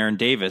 and Aaron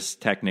Davis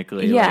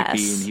technically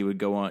he would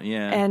go on.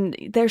 And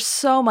there's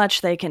so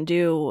much they can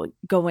do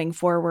going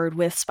forward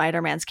with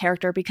Spider-Man's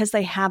character, because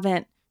they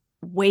haven't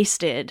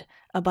wasted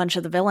a bunch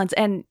of the villains.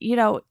 And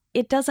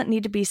it doesn't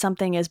need to be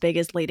something as big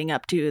as leading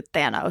up to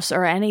Thanos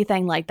or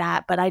anything like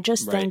that, but I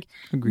just think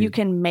you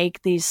can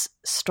make these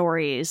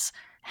stories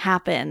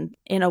happen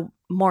in a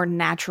more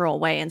natural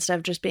way, instead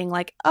of just being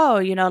like,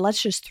 oh,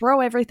 let's just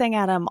throw everything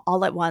at him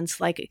all at once,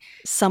 like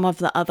some of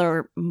the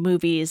other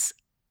movies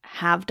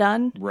have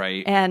done.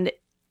 Right. And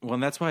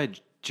that's why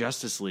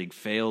Justice League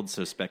failed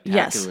so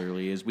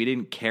spectacularly, is we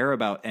didn't care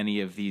about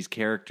any of these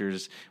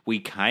characters. We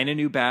kind of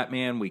knew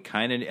Batman. We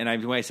kind of,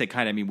 and when I say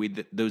kind of, I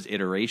mean those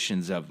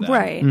iterations of them,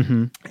 right?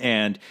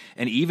 And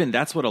even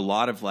that's what a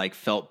lot of like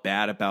felt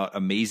bad about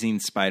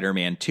Amazing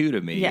Spider-Man 2 to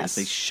me. Is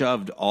they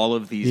shoved all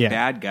of these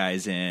bad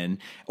guys in,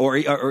 or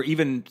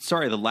even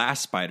the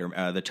last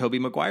the Tobey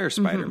Maguire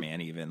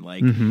Spider-Man. Even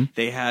like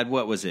they had,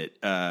 what was it?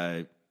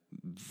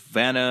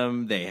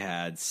 Venom, they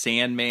had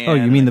Sandman. Oh,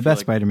 you mean the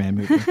best Spider-Man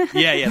movie?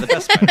 The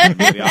best Spider-Man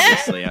movie,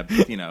 obviously.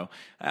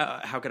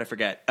 How could I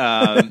forget?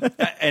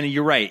 And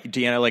you're right,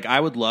 Deanna. Like, I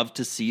would love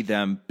to see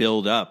them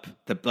build up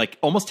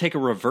almost take a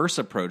reverse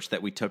approach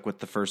that we took with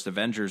the first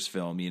Avengers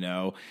film.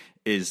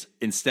 Is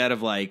instead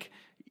of like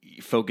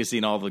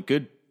focusing all the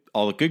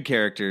good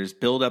characters,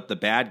 build up the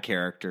bad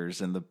characters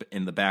in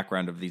the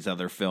background of these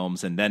other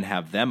films, and then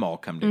have them all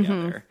come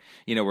together.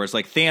 Whereas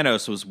like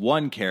Thanos was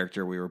one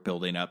character we were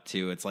building up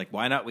to. It's like,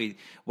 why don't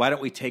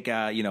we take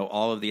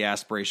all of the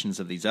aspirations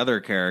of these other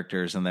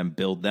characters and then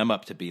build them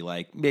up to be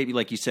like, maybe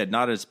like you said,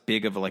 not as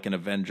big of like an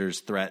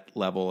Avengers threat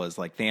level as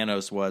like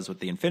Thanos was with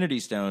the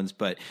Infinity Stones,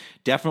 but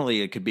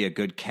definitely it could be a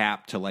good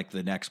cap to like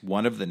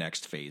one of the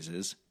next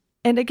phases.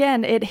 And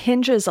again, it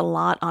hinges a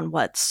lot on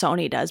what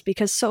Sony does,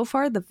 because so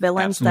far the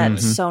villains that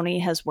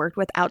Sony has worked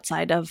with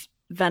outside of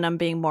Venom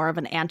being more of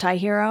an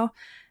anti-hero,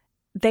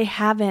 they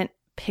haven't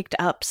picked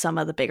up some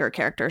of the bigger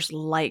characters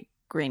like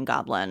Green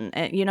Goblin.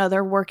 And,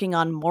 they're working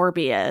on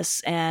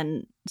Morbius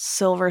and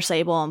Silver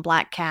Sable and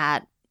Black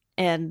Cat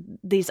and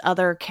these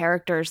other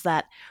characters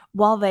that,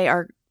 while they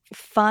are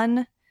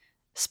fun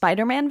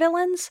Spider-Man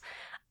villains,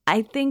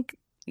 I think,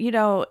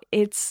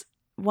 it's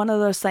one of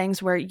those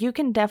things where you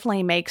can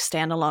definitely make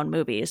standalone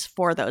movies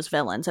for those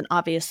villains. And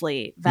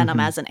obviously Venom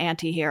as an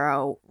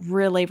anti-hero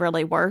really,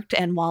 really worked.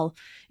 And while,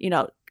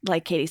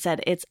 like Katie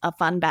said, it's a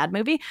fun, bad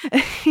movie,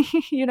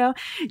 Yeah.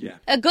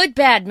 A good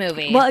bad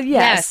movie. Well,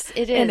 yes,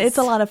 it is. And it's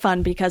a lot of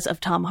fun because of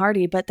Tom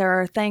Hardy. But there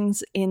are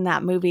things in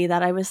that movie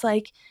that I was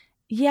like,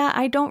 yeah,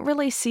 I don't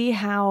really see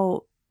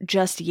how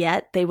just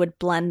yet they would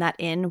blend that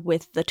in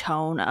with the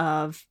tone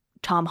of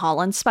Tom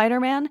Holland's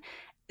Spider-Man.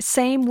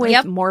 Same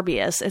with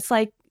Morbius. It's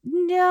like,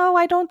 no,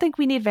 I don't think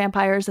we need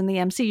vampires in the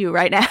MCU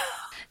right now.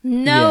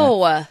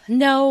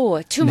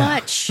 No, too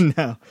much.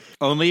 No.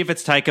 Only if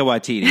it's Taika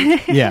Waititi.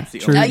 Yeah, true.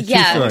 True story.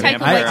 Taika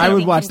Waititi I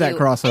would watch can that do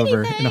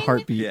crossover in a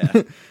heartbeat.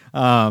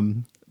 Yeah.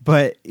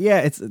 But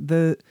yeah, it's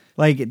the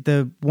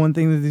one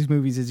thing that these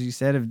movies, as you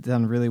said, have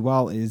done really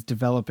well is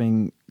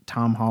developing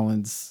Tom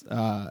Holland's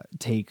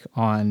take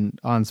on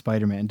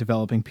Spider-Man,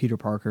 developing Peter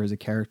Parker as a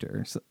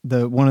character.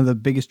 So one of the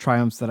biggest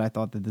triumphs that I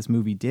thought that this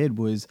movie did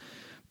was,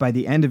 by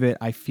the end of it,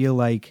 I feel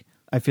like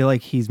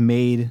he's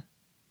made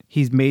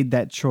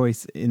that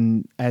choice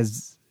in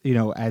as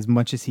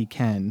much as he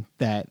can,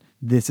 that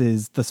this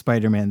is the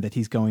Spider-Man that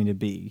he's going to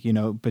be,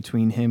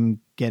 between him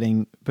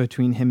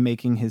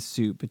making his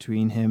suit,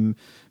 between him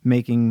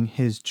making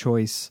his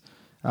choice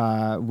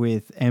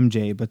with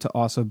MJ, but to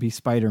also be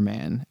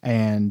Spider-Man,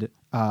 and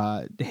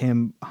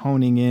him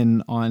honing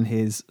in on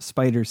his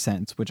spider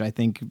sense, which I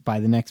think by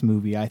the next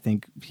movie, I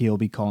think he'll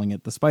be calling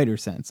it the spider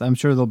sense. I'm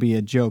sure there'll be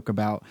a joke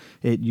about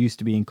it used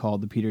to being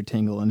called the Peter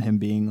Tingle and him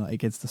being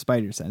like, it's the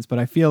spider sense. But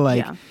I feel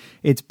like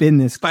it's been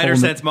this Spider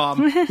sense,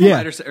 Mom.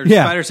 Yeah.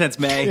 Spider sense,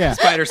 May. Yeah.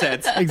 Spider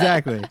sense.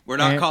 Exactly. We're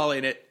not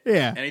calling it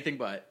anything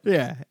but.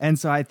 Yeah. And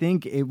so I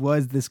think it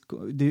was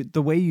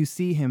the way you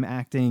see him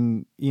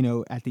acting,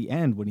 at the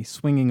end when he's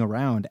swinging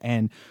around,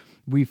 and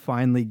we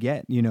finally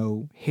get,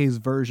 his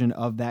version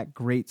of that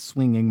great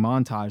swinging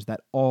montage that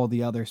all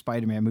the other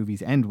Spider-Man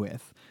movies end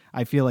with.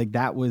 I feel like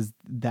that was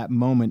that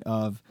moment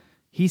of,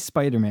 he's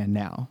Spider-Man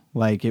now.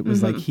 Like, it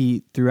was like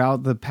he,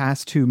 throughout the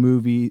past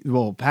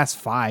past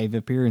 5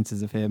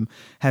 appearances of him,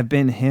 have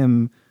been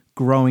him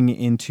growing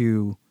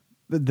into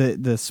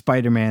the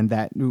Spider-Man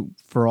that,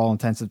 for all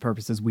intents and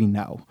purposes, we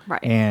know.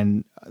 Right.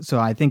 And so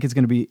I think it's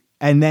going to be,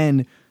 and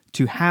then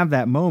to have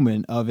that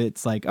moment of,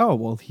 it's like, oh,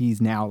 well, he's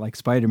now like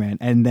Spider-Man.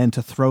 And then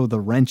to throw the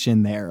wrench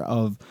in there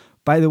of,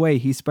 by the way,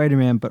 he's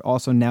Spider-Man, but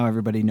also now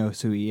everybody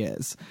knows who he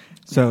is.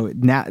 So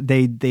now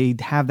they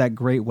have that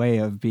great way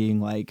of being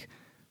like,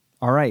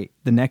 all right,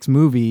 the next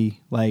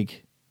movie,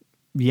 like,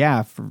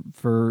 yeah,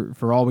 for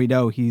all we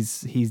know,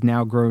 he's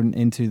now grown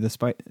into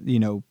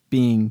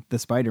being the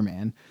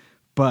Spider-Man,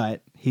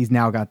 but he's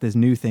now got this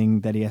new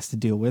thing that he has to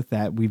deal with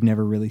that we've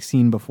never really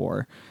seen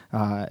before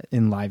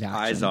in live action.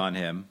 Eyes on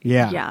him.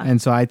 Yeah. And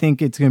so I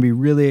think it's going to be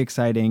really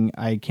exciting.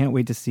 I can't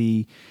wait to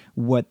see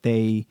what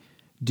they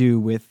do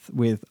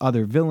with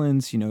other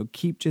villains.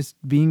 Keep just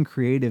being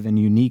creative and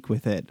unique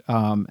with it.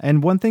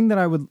 And one thing that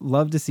I would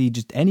love to see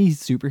just any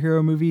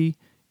superhero movie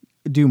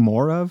do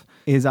more of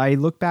is, I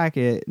look back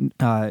at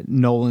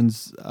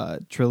Nolan's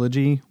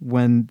trilogy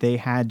when they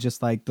had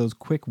just like those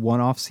quick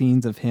one-off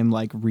scenes of him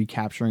like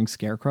recapturing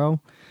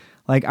Scarecrow.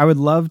 Like, I would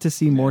love to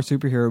see more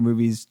superhero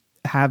movies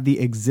have the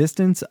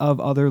existence of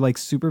other like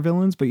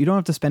supervillains, but you don't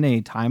have to spend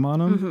any time on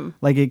them.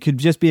 Like, it could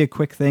just be a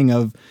quick thing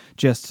of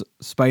just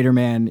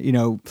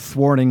Spider-Man,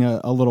 thwarting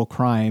a little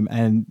crime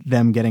and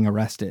them getting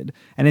arrested.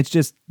 And it's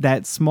just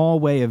that small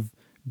way of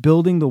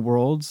building the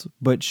worlds,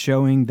 but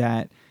showing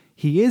that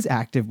he is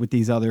active with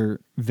these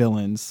other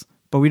villains,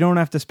 but we don't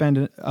have to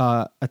spend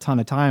a ton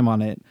of time on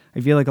it.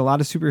 I feel like a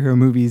lot of superhero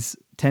movies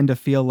tend to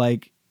feel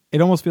like, it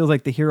almost feels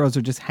like the heroes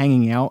are just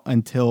hanging out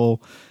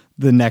until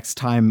the next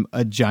time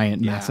a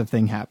giant massive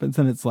thing happens.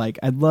 And it's like,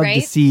 I'd love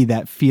to see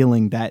that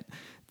feeling, that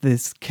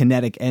this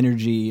kinetic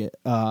energy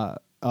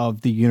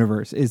of the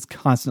universe is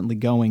constantly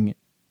going,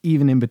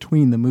 even in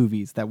between the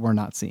movies, that we're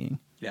not seeing.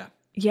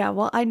 Yeah,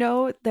 well, I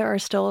know there are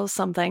still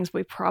some things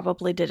we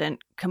probably didn't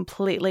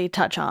completely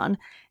touch on,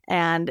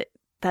 and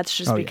that's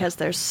just because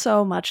there's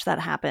so much that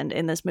happened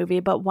in this movie.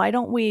 But why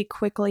don't we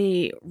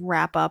quickly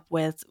wrap up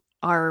with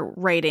our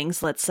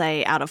ratings, let's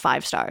say, out of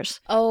 5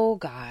 stars? Oh,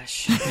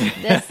 gosh.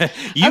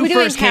 You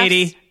first,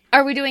 Katie.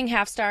 Are we doing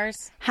half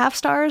stars? Half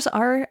stars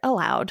are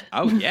allowed.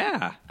 Oh,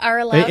 yeah. Are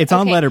allowed? It's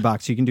on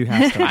Letterboxd. You can do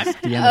half stars.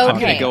 I'm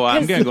going to go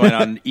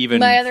on even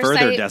my other further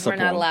site, decibel. We're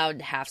not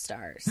allowed half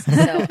stars.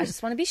 So I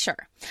just want to be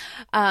sure.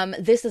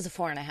 This is a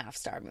 4.5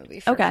 star movie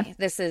for me.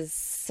 This is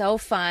so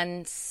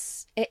fun.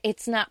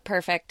 It's not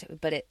perfect,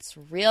 but it's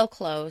real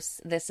close.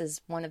 This is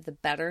one of the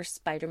better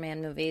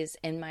Spider-Man movies,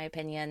 in my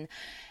opinion.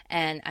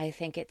 And I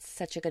think it's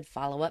such a good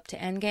follow-up to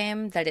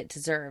Endgame that it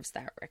deserves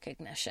that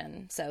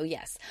recognition. So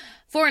yes,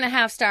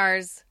 4.5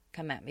 stars.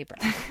 Come at me, bro.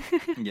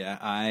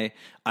 Yeah,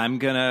 I'm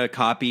gonna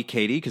copy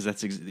Katie because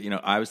that's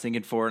I was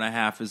thinking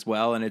 4.5 as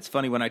well, and it's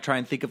funny when I try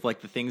and think of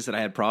like the things that I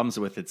had problems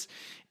with.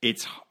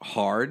 It's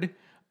hard,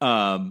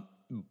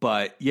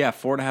 but yeah,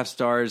 4.5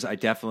 stars.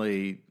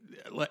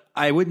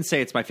 I wouldn't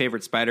say it's my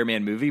favorite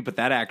Spider-Man movie, but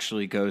that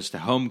actually goes to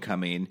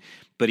Homecoming.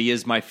 But he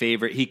is my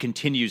favorite. He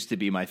continues to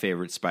be my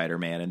favorite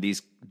Spider-Man, and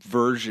these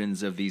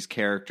versions of these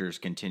characters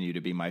continue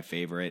to be my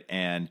favorite.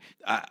 And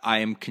I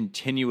am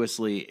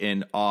continuously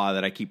in awe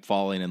that I keep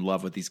falling in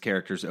love with these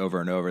characters over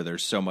and over.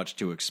 There's so much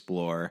to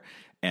explore,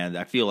 and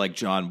I feel like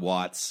John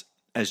Watts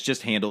has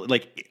just handled.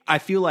 Like, I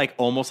feel like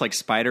almost like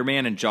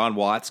Spider-Man and John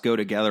Watts go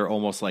together,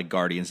 almost like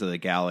Guardians of the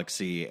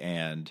Galaxy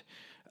and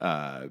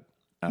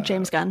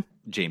James Gunn.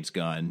 James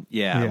Gunn.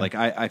 Yeah. Like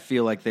I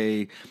feel like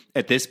they,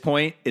 at this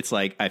point, it's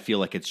like, I feel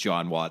like it's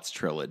John Watts'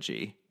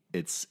 trilogy.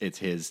 It's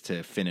his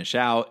to finish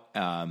out,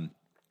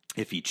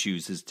 if he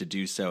chooses to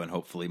do so. And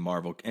hopefully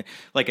Marvel,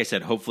 like I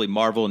said, hopefully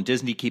Marvel and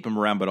Disney keep him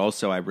around, but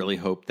also I really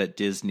hope that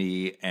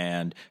Disney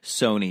and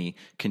Sony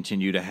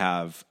continue to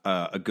have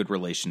a good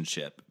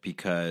relationship,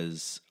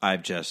 because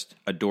I've just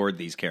adored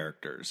these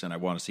characters and I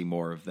want to see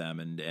more of them.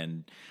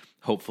 And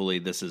hopefully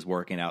this is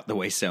working out the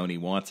way Sony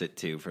wants it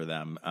to for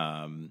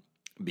them.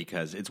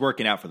 Because it's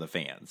working out for the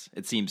fans.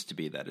 It seems to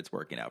be that it's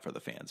working out for the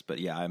fans. But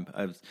yeah, I'm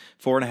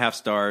 4.5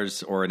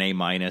 stars, or an A-,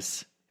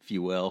 if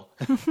you will.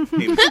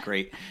 It was a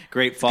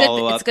great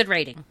follow up. It's a good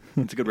rating.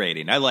 It's a good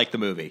rating. I like the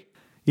movie.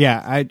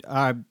 Yeah,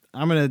 I'm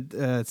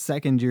gonna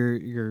second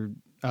your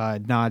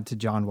nod to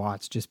John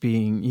Watts. Just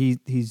being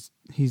he's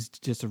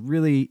just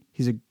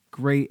he's a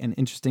great and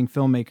interesting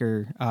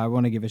filmmaker. I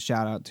want to give a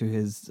shout out to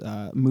his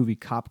movie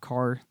Cop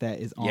Car that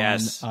is on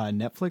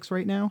Netflix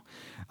right now.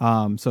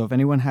 So if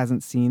anyone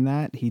hasn't seen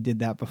that, he did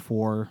that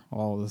before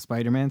all the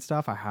Spider-Man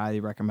stuff. I highly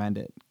recommend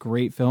it.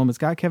 Great film. It's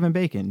got Kevin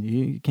Bacon.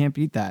 You can't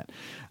beat that.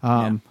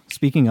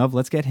 Speaking of,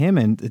 let's get him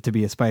in to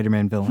be a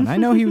Spider-Man villain. I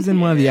know he was in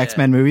one of the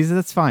X-Men movies.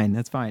 That's fine.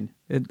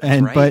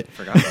 Right.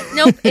 Forgot about it.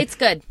 Nope, it's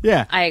good.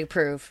 Yeah. I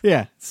approve.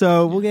 Yeah.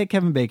 So we'll get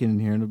Kevin Bacon in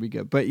here and it'll be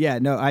good. But yeah,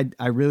 no,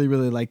 I really,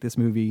 really like this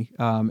movie.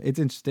 It's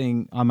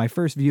interesting. On my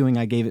first viewing,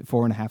 I gave it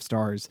 4.5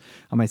 stars.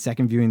 On my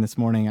second viewing this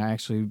morning, I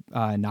actually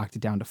knocked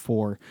it down to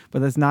 4.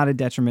 But that's not a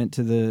detriment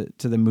to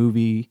the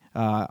movie.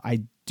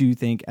 I do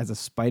think as a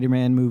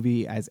Spider-Man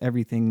movie, as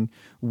everything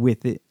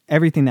with it,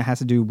 everything that has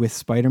to do with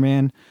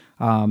Spider-Man,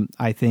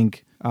 I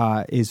think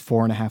is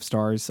 4.5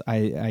 stars.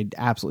 I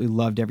absolutely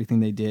loved everything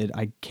they did.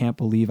 I can't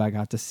believe I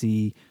got to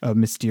see a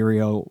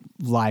Mysterio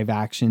live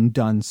action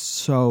done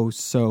so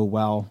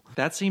well.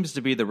 That seems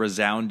to be the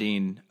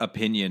resounding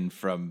opinion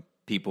from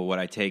people. What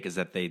I take is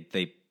that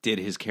they did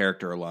his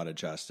character a lot of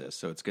justice.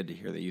 So it's good to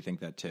hear that you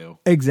think that too.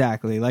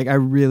 Exactly. Like I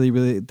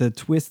really, the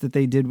twist that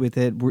they did with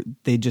it,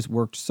 they just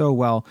worked so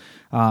well.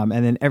 And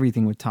then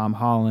everything with Tom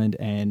Holland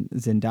and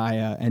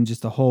Zendaya and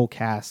just the whole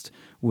cast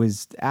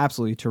was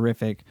absolutely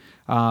terrific.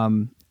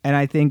 And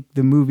I think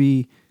the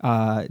movie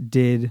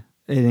did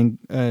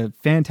a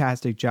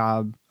fantastic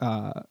job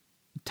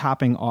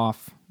topping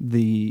off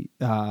the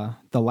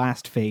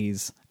last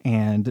phase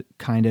and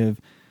kind of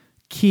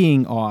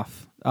keying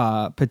off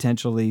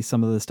potentially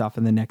some of the stuff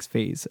in the next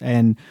phase.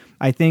 And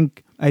I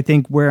think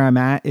where I'm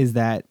at is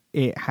that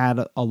it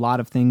had a lot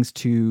of things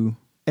to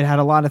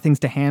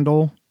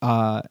handle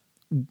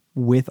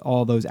with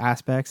all those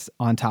aspects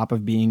on top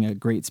of being a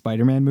great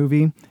Spider-Man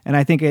movie. And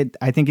I think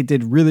it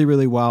did really,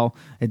 really well.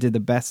 It did the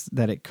best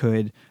that it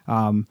could.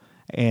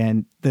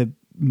 And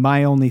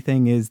my only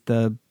thing is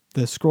the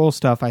scroll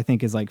stuff I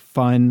think is like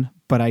fun,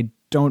 but I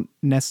don't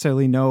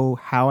necessarily know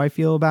how I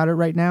feel about it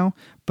right now.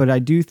 But I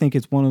do think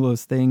it's one of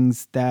those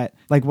things that,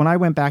 like, when I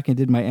went back and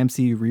did my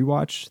MCU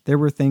rewatch, there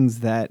were things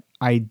that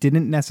I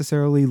didn't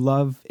necessarily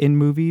love in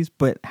movies,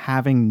 but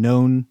having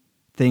known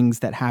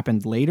things that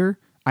happened later,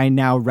 I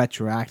now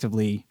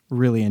retroactively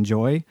really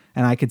enjoy.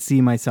 And I could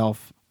see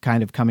myself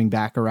kind of coming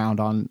back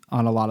around on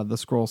a lot of the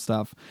scroll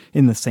stuff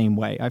in the same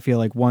way. I feel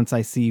like once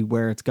I see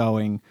where it's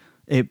going,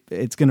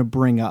 it's going to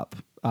bring up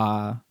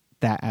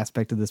that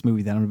aspect of this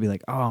movie that I'm gonna be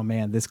like, oh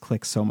man, this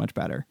clicks so much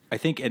better. I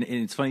think, and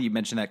it's funny you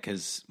mentioned that,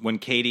 because when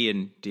Katie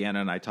and Deanna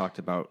and I talked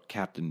about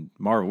Captain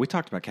Marvel, we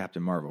talked about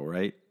Captain Marvel,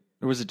 right?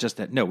 Or was it just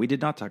that? No, we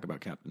did not talk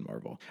about Captain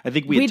Marvel. I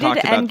think we had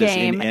talked about this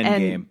in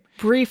Endgame. And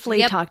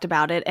briefly talked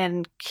about it,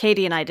 and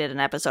Katie and I did an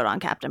episode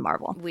on Captain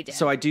Marvel. We did.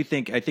 So I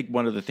think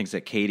one of the things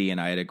that Katie and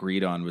I had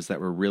agreed on was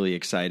that we're really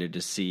excited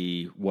to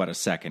see what a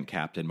second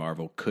Captain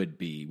Marvel could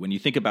be. When you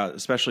think about,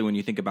 especially when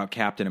you think about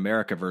Captain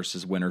America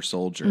versus Winter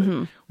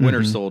Soldier,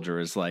 Winter Soldier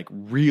is like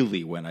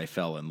really when I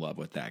fell in love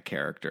with that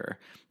character.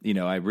 You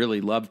know, I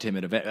really loved him.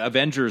 And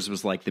Avengers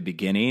was like the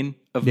beginning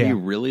of me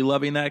really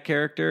loving that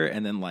character.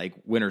 And then like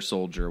Winter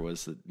Soldier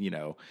was,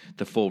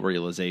 the full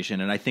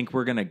realization. And I think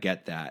we're going to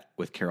get that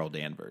with Carol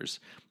Danvers.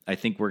 I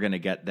think we're going to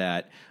get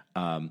that.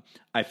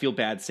 I feel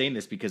bad saying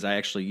this because I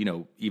actually,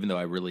 even though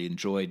I really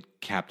enjoyed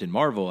Captain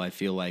Marvel, I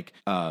feel like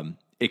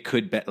it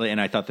could be,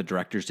 and I thought the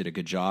directors did a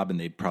good job, and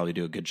they'd probably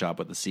do a good job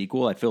with the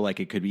sequel. I feel like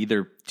it could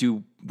either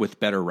do with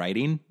better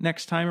writing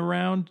next time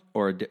around,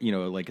 or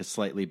like a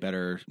slightly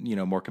better,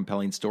 more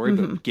compelling story.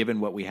 But given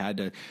what we had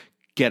to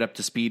get up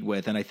to speed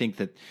with, and I think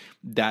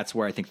that's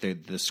where I think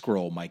the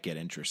scroll might get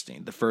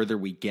interesting. The further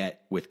we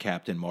get with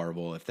Captain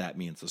Marvel, if that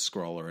means the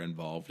Skrull are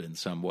involved in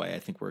some way, I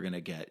think we're going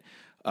to get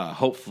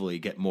hopefully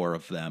get more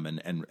of them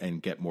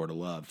and get more to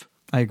love.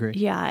 I agree.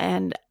 Yeah,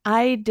 and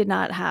I did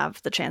not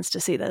have the chance to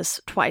see this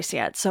twice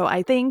yet. So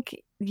I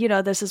think,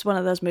 this is one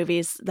of those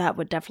movies that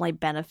would definitely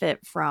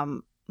benefit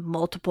from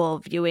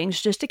multiple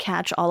viewings just to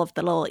catch all of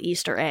the little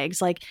Easter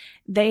eggs. Like,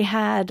 they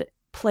had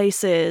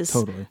places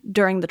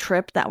during the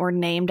trip that were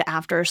named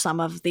after some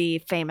of the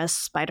famous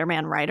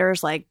Spider-Man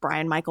writers like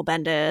Brian Michael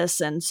Bendis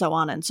and so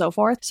on and so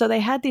forth. So they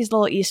had these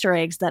little Easter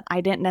eggs that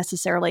I didn't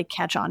necessarily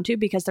catch on to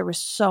because there was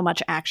so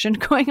much action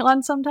going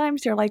on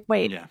sometimes. You're like,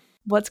 wait,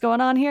 what's going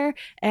on here?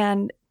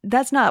 And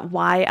that's not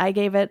why I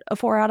gave it a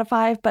 4 out of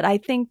 5, but I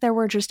think there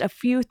were just a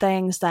few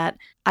things that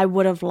I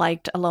would have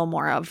liked a little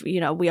more of.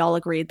 We all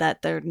agreed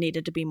that there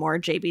needed to be more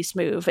JB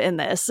Smoove in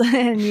this.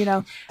 And,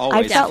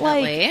 I felt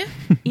like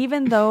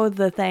even though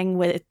the thing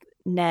with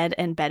Ned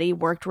and Betty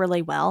worked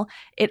really well,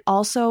 it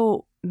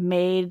also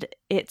made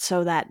it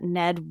so that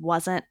Ned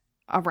wasn't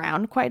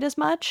around quite as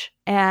much.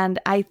 And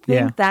I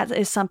think that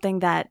is something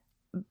that,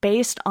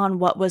 based on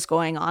what was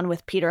going on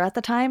with Peter at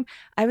the time,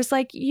 I was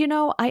like,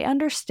 I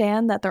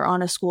understand that they're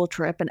on a school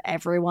trip and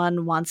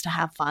everyone wants to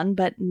have fun,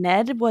 but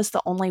Ned was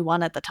the only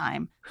one at the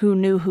time who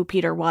knew who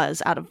Peter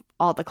was out of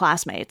all the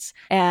classmates.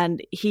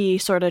 And he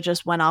sort of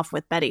just went off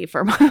with Betty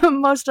for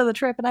most of the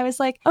trip. And I was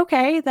like,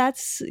 okay,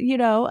 that's,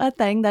 a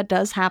thing that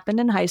does happen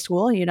in high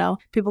school.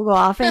 People go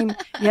off and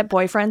get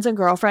boyfriends and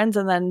girlfriends.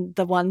 And then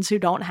the ones who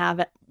don't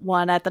have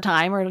one at the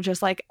time are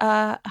just like,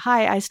 hi,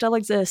 I still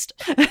exist.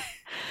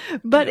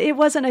 But it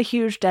wasn't a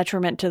huge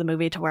detriment to the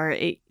movie to where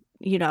it,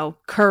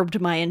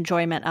 curbed my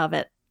enjoyment of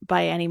it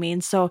by any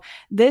means. So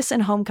this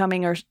and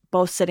Homecoming are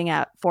both sitting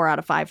at 4 out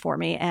of 5 for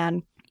me.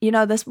 And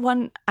this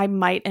one I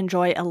might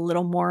enjoy a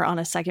little more on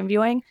a second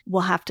viewing.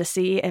 We'll have to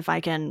see if I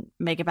can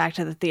make it back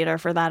to the theater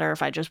for that, or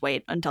if I just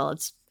wait until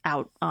it's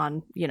out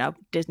on,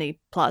 Disney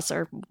Plus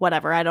or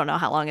whatever. I don't know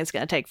how long it's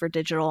going to take for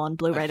digital and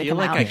Blu-ray to come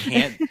out. I feel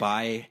like I can't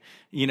buy,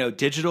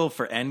 digital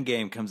for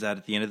Endgame comes out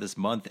at the end of this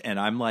month, and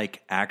I'm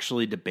like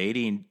actually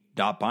debating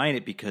not buying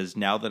it because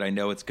now that I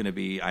know it's going to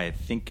be, I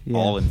think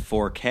all in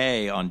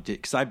 4K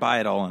because I buy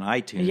it all on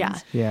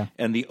iTunes. Yeah.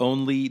 And the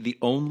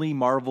only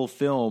Marvel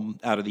film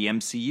out of the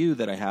MCU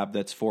that I have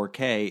that's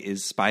 4K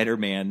is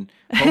Spider-Man: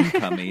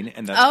 Homecoming,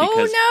 and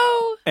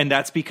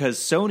that's because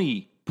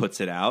Sony puts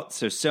it out.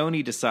 So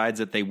Sony decides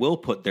that they will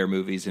put their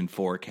movies in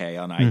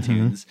 4K on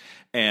iTunes,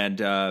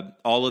 and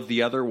all of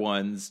the other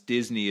ones,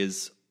 Disney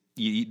is.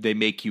 They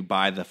make you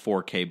buy the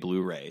 4K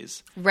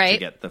Blu-rays to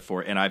get the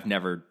 4, and I've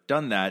never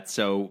done that.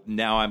 So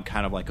now I'm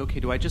kind of like, okay,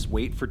 do I just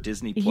wait for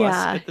Disney Plus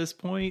at this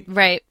point?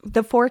 Right.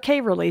 The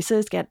 4K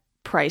releases get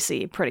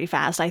pricey pretty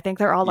fast. I think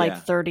they're all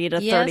like $30 to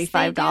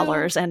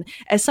 $35. And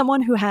as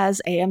someone who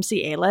has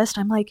AMC A-List,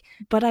 I'm like,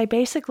 but I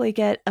basically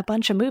get a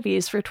bunch of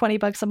movies for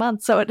 $20 a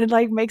month. So it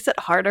like makes it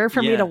harder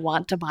for me to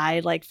want to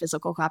buy like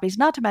physical copies.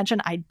 Not to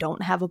mention I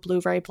don't have a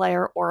Blu-ray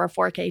player or a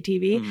 4K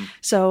TV.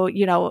 So,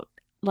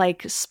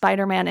 like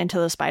Spider-Man Into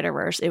the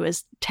Spider-Verse, it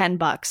was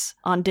 $10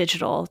 on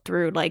digital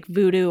through like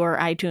Vudu or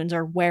iTunes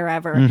or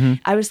wherever.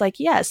 I was like,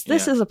 yes,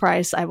 this is a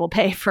price I will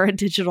pay for a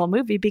digital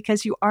movie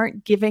because you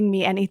aren't giving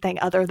me anything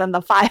other than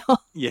the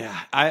file.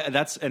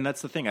 That's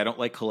the thing. I don't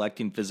like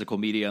collecting physical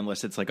media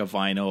unless it's like a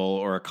vinyl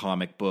or a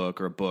comic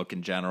book or a book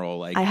in general.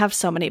 Like, I have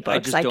so many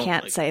books. I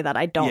can't say that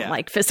I don't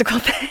like physical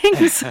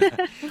things.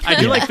 I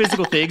do like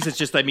physical things. It's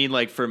just, I mean,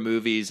 like for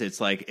movies,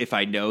 it's like if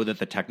I know that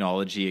the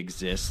technology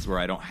exists where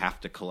I don't have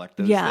to collect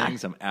those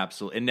things, I'm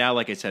absolutely. And now,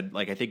 like I said,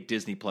 like I think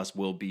Disney Plus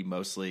will be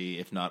mostly,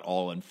 if not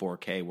all, in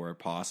 4K where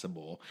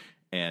possible.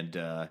 And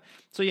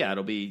so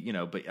it'll be,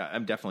 but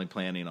I'm definitely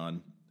planning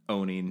on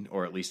owning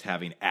or at least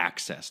having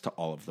access to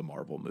all of the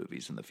Marvel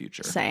movies in the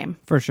future. Same.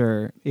 For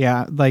sure.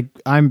 Yeah. Like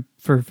I'm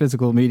for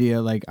physical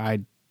media, like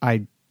I'm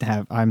like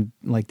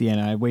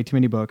Deanna. I have way too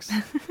many books.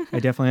 I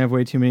definitely have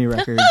way too many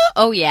records.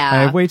 Oh yeah.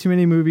 I have way too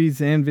many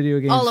movies and video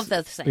games. All of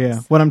those things. Yeah.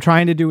 What I'm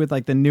trying to do with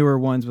like the newer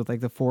ones with like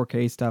the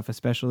 4K stuff,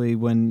 especially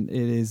when it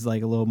is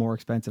like a little more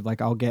expensive,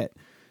 like I'll get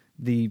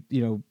the,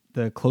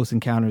 the Close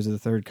Encounters of the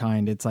Third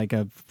Kind. It's like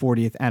a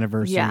 40th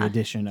anniversary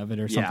edition of it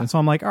or something. So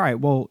I'm like, all right,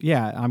 well,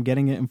 I'm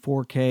getting it in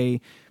 4K,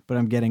 but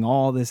I'm getting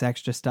all this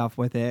extra stuff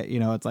with it.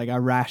 It's like I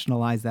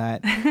rationalize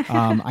that.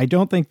 I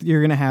don't think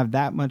you're going to have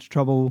that much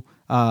trouble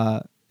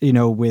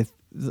with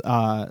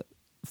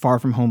Far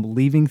From Home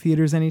leaving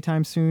theaters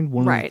anytime soon.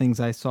 One of the things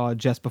I saw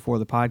just before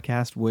the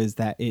podcast was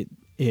that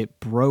it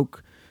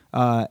broke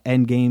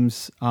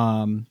Endgame's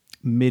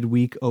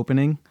midweek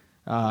opening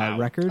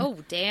record. Oh,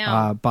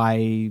 damn.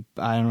 By,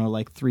 I don't know,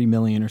 like 3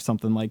 million or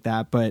something like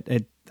that. But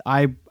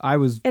I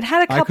was. It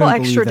had a I couple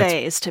couldn't believe extra that's-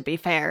 days, to be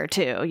fair,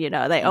 too. You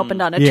know, they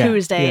opened on a Yeah,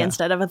 Tuesday yeah.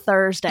 instead of a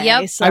Thursday.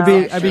 Yep. So I'd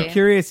be Actually.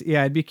 curious.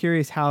 Yeah, I'd be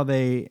curious how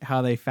they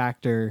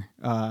factor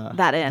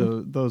That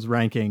in. those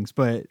rankings.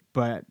 But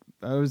it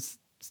was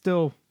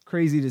still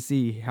crazy to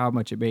see how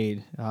much it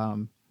made.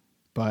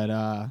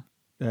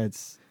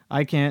 That's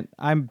I can't.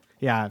 I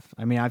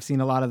mean, I've seen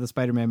a lot of the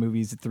Spider-Man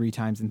movies 3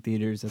 times in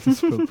theaters, as I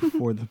spoke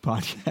before the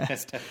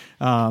podcast.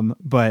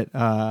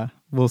 But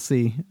we'll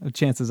see.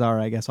 Chances are,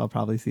 I guess I'll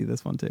probably see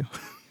this one too.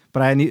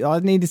 But I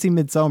need to see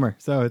Midsommar.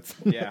 So it's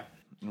Yeah.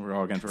 We're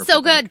all going for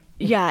So good.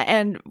 Yeah,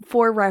 and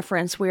for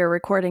reference, we are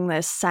recording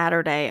this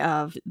Saturday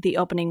of the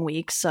opening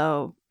week,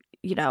 so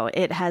you know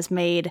it has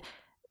made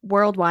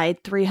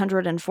worldwide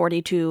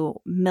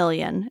 342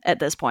 million at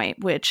this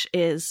point, which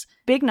is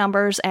big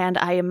numbers, and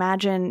I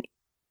imagine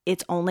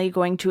it's only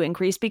going to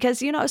increase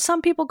because, you know,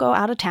 some people go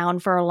out of town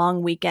for a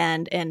long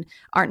weekend and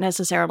aren't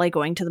necessarily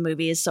going to the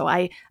movies. So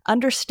I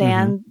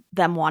understand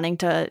them wanting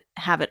to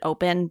have it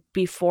open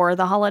before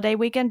the holiday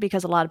weekend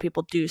because a lot of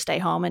people do stay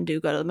home and do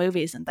go to the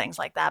movies and things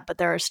like that. But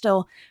there are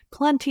still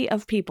plenty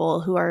of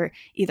people who are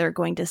either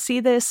going to see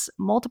this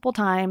multiple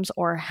times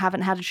or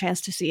haven't had a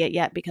chance to see it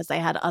yet because they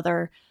had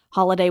other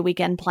holiday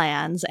weekend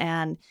plans.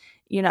 And,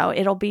 you know,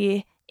 it'll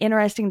be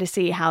interesting to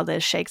see how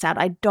this shakes out.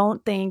 I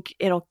don't think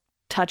it'll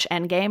touch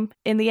Endgame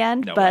in the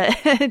end, No but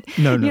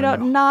No, you know,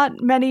 no. not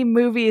many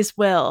movies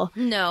will.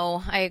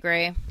 No, I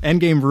agree.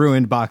 Endgame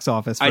ruined box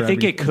office. For I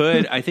think it everything.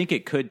 could. I think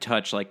it could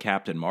touch like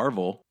Captain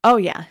Marvel Oh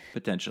yeah,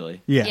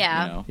 potentially. Yeah.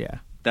 Yeah. You know? Yeah.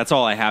 That's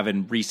all I have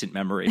in recent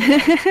memory.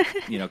 To,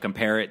 you know,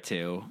 compare it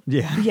to.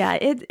 Yeah. yeah,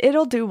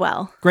 it'll do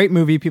well. Great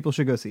movie. People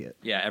should go see it.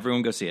 Yeah,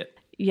 everyone go see it.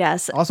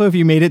 Yes. Also, if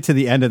you made it to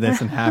the end of this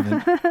and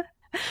haven't,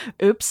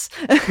 Oops.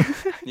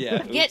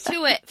 Yeah. Get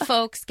to it,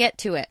 folks. Get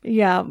to it.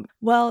 Yeah.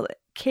 Well,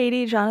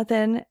 Katie,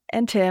 Jonathan,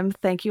 and Tim,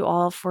 thank you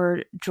all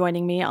for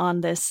joining me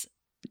on this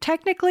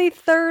technically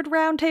third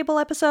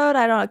roundtable episode.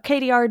 I don't know.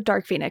 Katie, our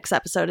Dark Phoenix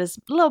episode is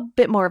a little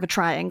bit more of a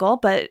triangle,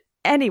 but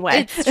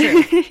anyway, It's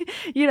true.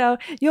 you know,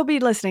 you'll be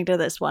listening to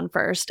this one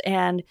first.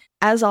 And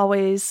as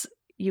always,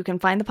 you can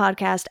find the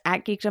podcast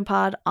at Geekdom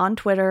Pod on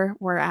Twitter.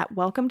 We're at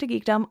Welcome to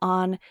Geekdom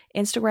on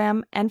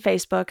Instagram and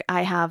Facebook.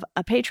 I have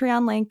a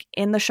Patreon link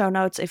in the show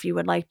notes if you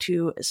would like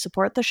to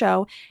support the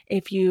show.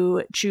 If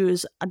you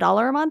choose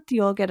 $1 a month,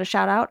 you'll get a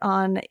shout out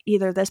on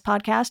either this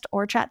podcast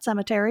or Chat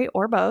Cemetery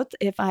or both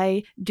if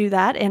I do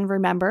that and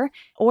remember.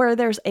 Or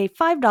there's a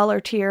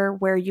 $5 tier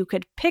where you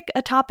could pick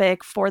a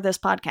topic for this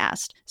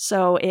podcast.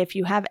 So if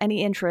you have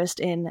any interest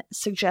in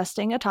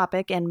suggesting a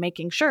topic and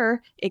making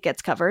sure it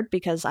gets covered,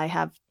 because I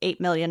have 8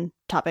 million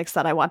topics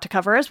that I want to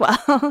cover as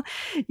well,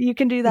 you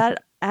can do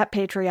that at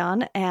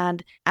Patreon.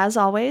 And as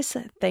always,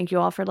 thank you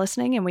all for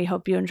listening, and we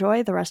hope you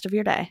enjoy the rest of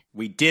your day.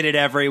 We did it,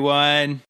 everyone.